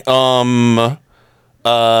anyway,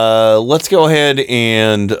 let's go ahead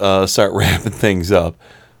and start wrapping things up.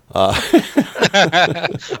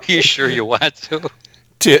 You sure you want to?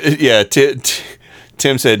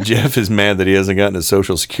 Tim said Jeff is mad that he hasn't gotten a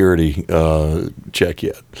Social Security check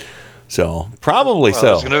yet. So probably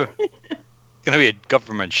so. It's gonna be a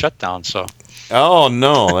government shutdown. So. Oh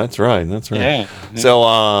no, that's right. That's right. Yeah. So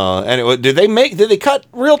anyway, did they cut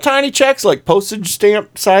real tiny checks like postage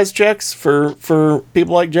stamp size checks for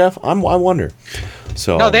people like Jeff? I wonder.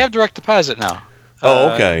 So No, they have direct deposit now. Oh,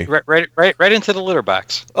 okay. Right into the litter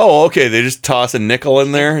box. Oh, okay. They just toss a nickel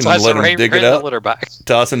in there and Toss let it them right dig in it the up. litter box.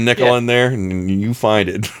 Toss a nickel in there and you find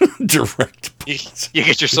it. Direct. You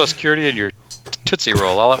get your Social Security and your Tootsie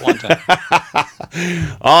Roll all at one time.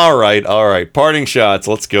 All right. Parting shots.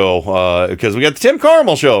 Let's go because we got the Tim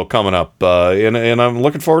Carmel show coming up, and I'm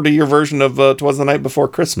looking forward to your version of "Twas the Night Before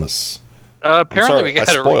Christmas." Apparently, I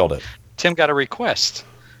spoiled it. Tim got a request.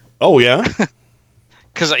 Oh yeah.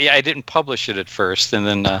 Because I didn't publish it at first, and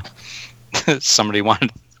then somebody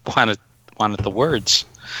wanted the words.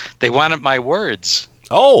 They wanted my words.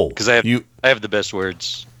 Oh, because I have the best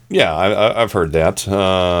words. Yeah, I've heard that.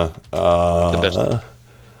 The best.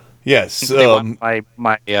 Yes. They want my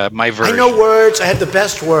version. I know words. I have the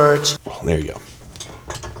best words. There you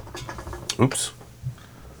go. Oops.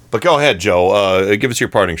 But go ahead, Joe. Give us your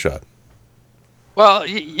parting shot. Well,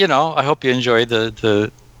 I hope you enjoy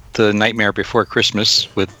the Nightmare Before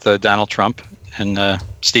Christmas with Donald Trump and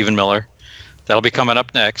Stephen Miller. That'll be coming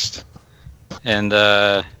up next. And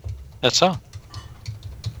that's all.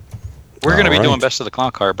 We're going to be doing Best of the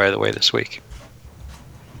Clown Car, by the way, this week.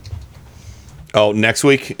 Oh, next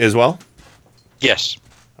week as well? Yes.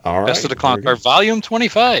 All right. Best of the Clown Car, Volume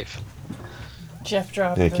 25. Jeff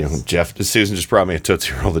dropped Thank you. this. Susan just brought me a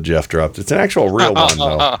Tootsie Roll that Jeff dropped. It's an actual real one,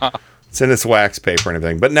 though. It's in this wax paper and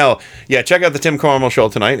everything. But no, yeah, check out the Tim Carmel Show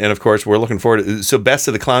tonight. And, of course, we're looking forward to... So, Best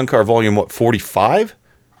of the Clown Car Volume, what, 45?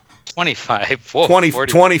 25. Whoa,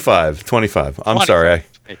 25. I'm 25. Sorry.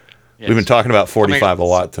 Yes. We've been talking about 45 a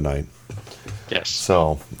lot tonight. Yes.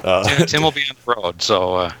 So... Tim will be on the road,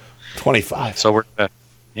 so... 25. So we're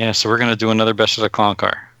going to do another Best of the Clown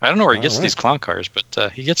Car. I don't know where he gets these clown cars,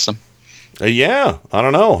 but he gets them. Yeah, I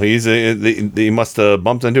don't know. He must have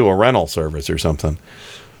bumped into a rental service or something.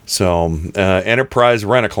 So, Enterprise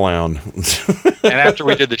Rent-A-Clown. And after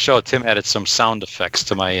we did the show, Tim added some sound effects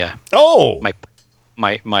to my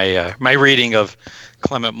my reading of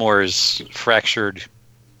Clement Moore's Fractured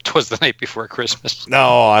 'Twas the Night Before Christmas.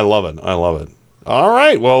 No, I love it. All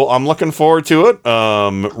right, well, I'm looking forward to it.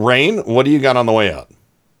 Rain, what do you got on the way out?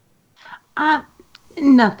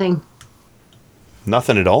 Nothing.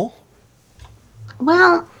 Nothing at all?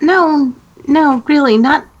 Well, no, really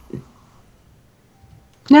not.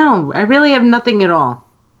 No, I really have nothing at all.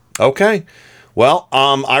 Okay. Well,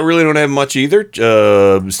 I really don't have much either.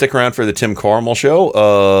 Stick around for the Tim Carmel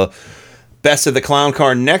Show. Best of the Clown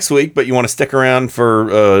Car next week, but you want to stick around for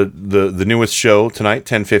the newest show tonight,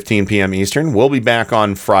 10:15 p.m. Eastern. We'll be back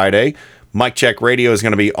on Friday. Mic Check Radio is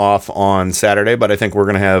going to be off on Saturday, but I think we're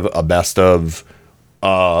going to have a best of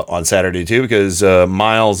on Saturday too, because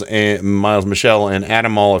Miles, Michelle, and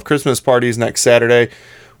Adam all have Christmas parties next Saturday.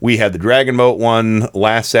 We had the Dragon Boat one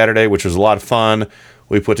last Saturday, which was a lot of fun.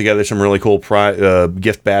 We put together some really cool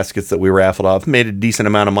gift baskets that we raffled off. Made a decent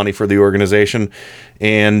amount of money for the organization.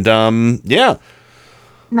 And, yeah.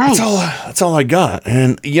 Nice. That's all I got.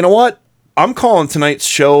 And you know what? I'm calling tonight's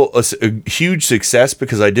show a huge success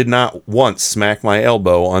because I did not once smack my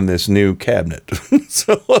elbow on this new cabinet. That's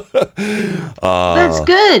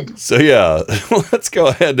good. So, yeah, let's go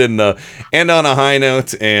ahead and end on a high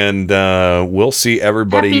note, and we'll see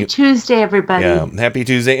everybody. Happy Tuesday, everybody. Yeah, happy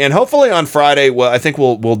Tuesday. And hopefully on Friday, well, I think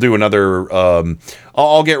we'll do another,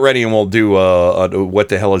 I'll get ready and we'll do what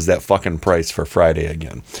the hell is that fucking price for Friday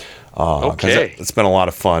again. Okay. It's been a lot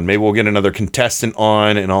of fun. Maybe we'll get another contestant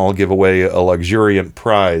on and I'll give away a luxuriant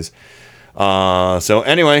prize. So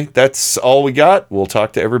anyway, that's all we got. We'll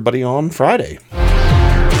talk to everybody on Friday.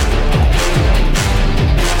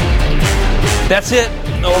 That's it.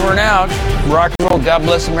 Over and out. Rock and roll. God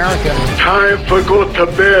bless America. Time to go to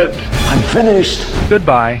bed. I'm finished.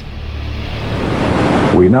 Goodbye.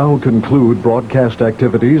 We now conclude broadcast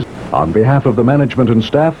activities. On behalf of the management and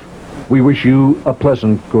staff, we wish you a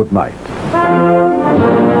pleasant good night.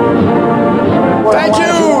 Thank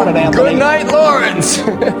you. Good night, Lawrence.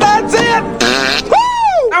 That's it. Woo!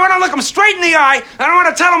 I want to look him straight in the eye, and I want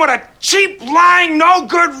to tell him what a cheap, lying,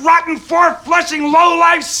 no-good, rotten, four-flushing,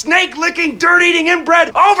 low-life, snake-licking, dirt-eating,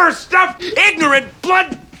 inbred, overstuffed, ignorant,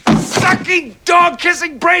 blood-sucking,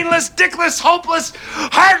 dog-kissing, brainless, dickless, hopeless,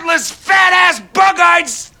 heartless, fat-ass, bug-eyed,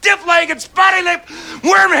 stiff-legged, spotty-lipped,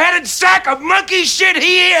 worm-headed sack of monkey shit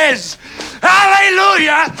he is!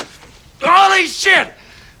 Hallelujah! Holy shit!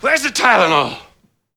 Where's the Tylenol?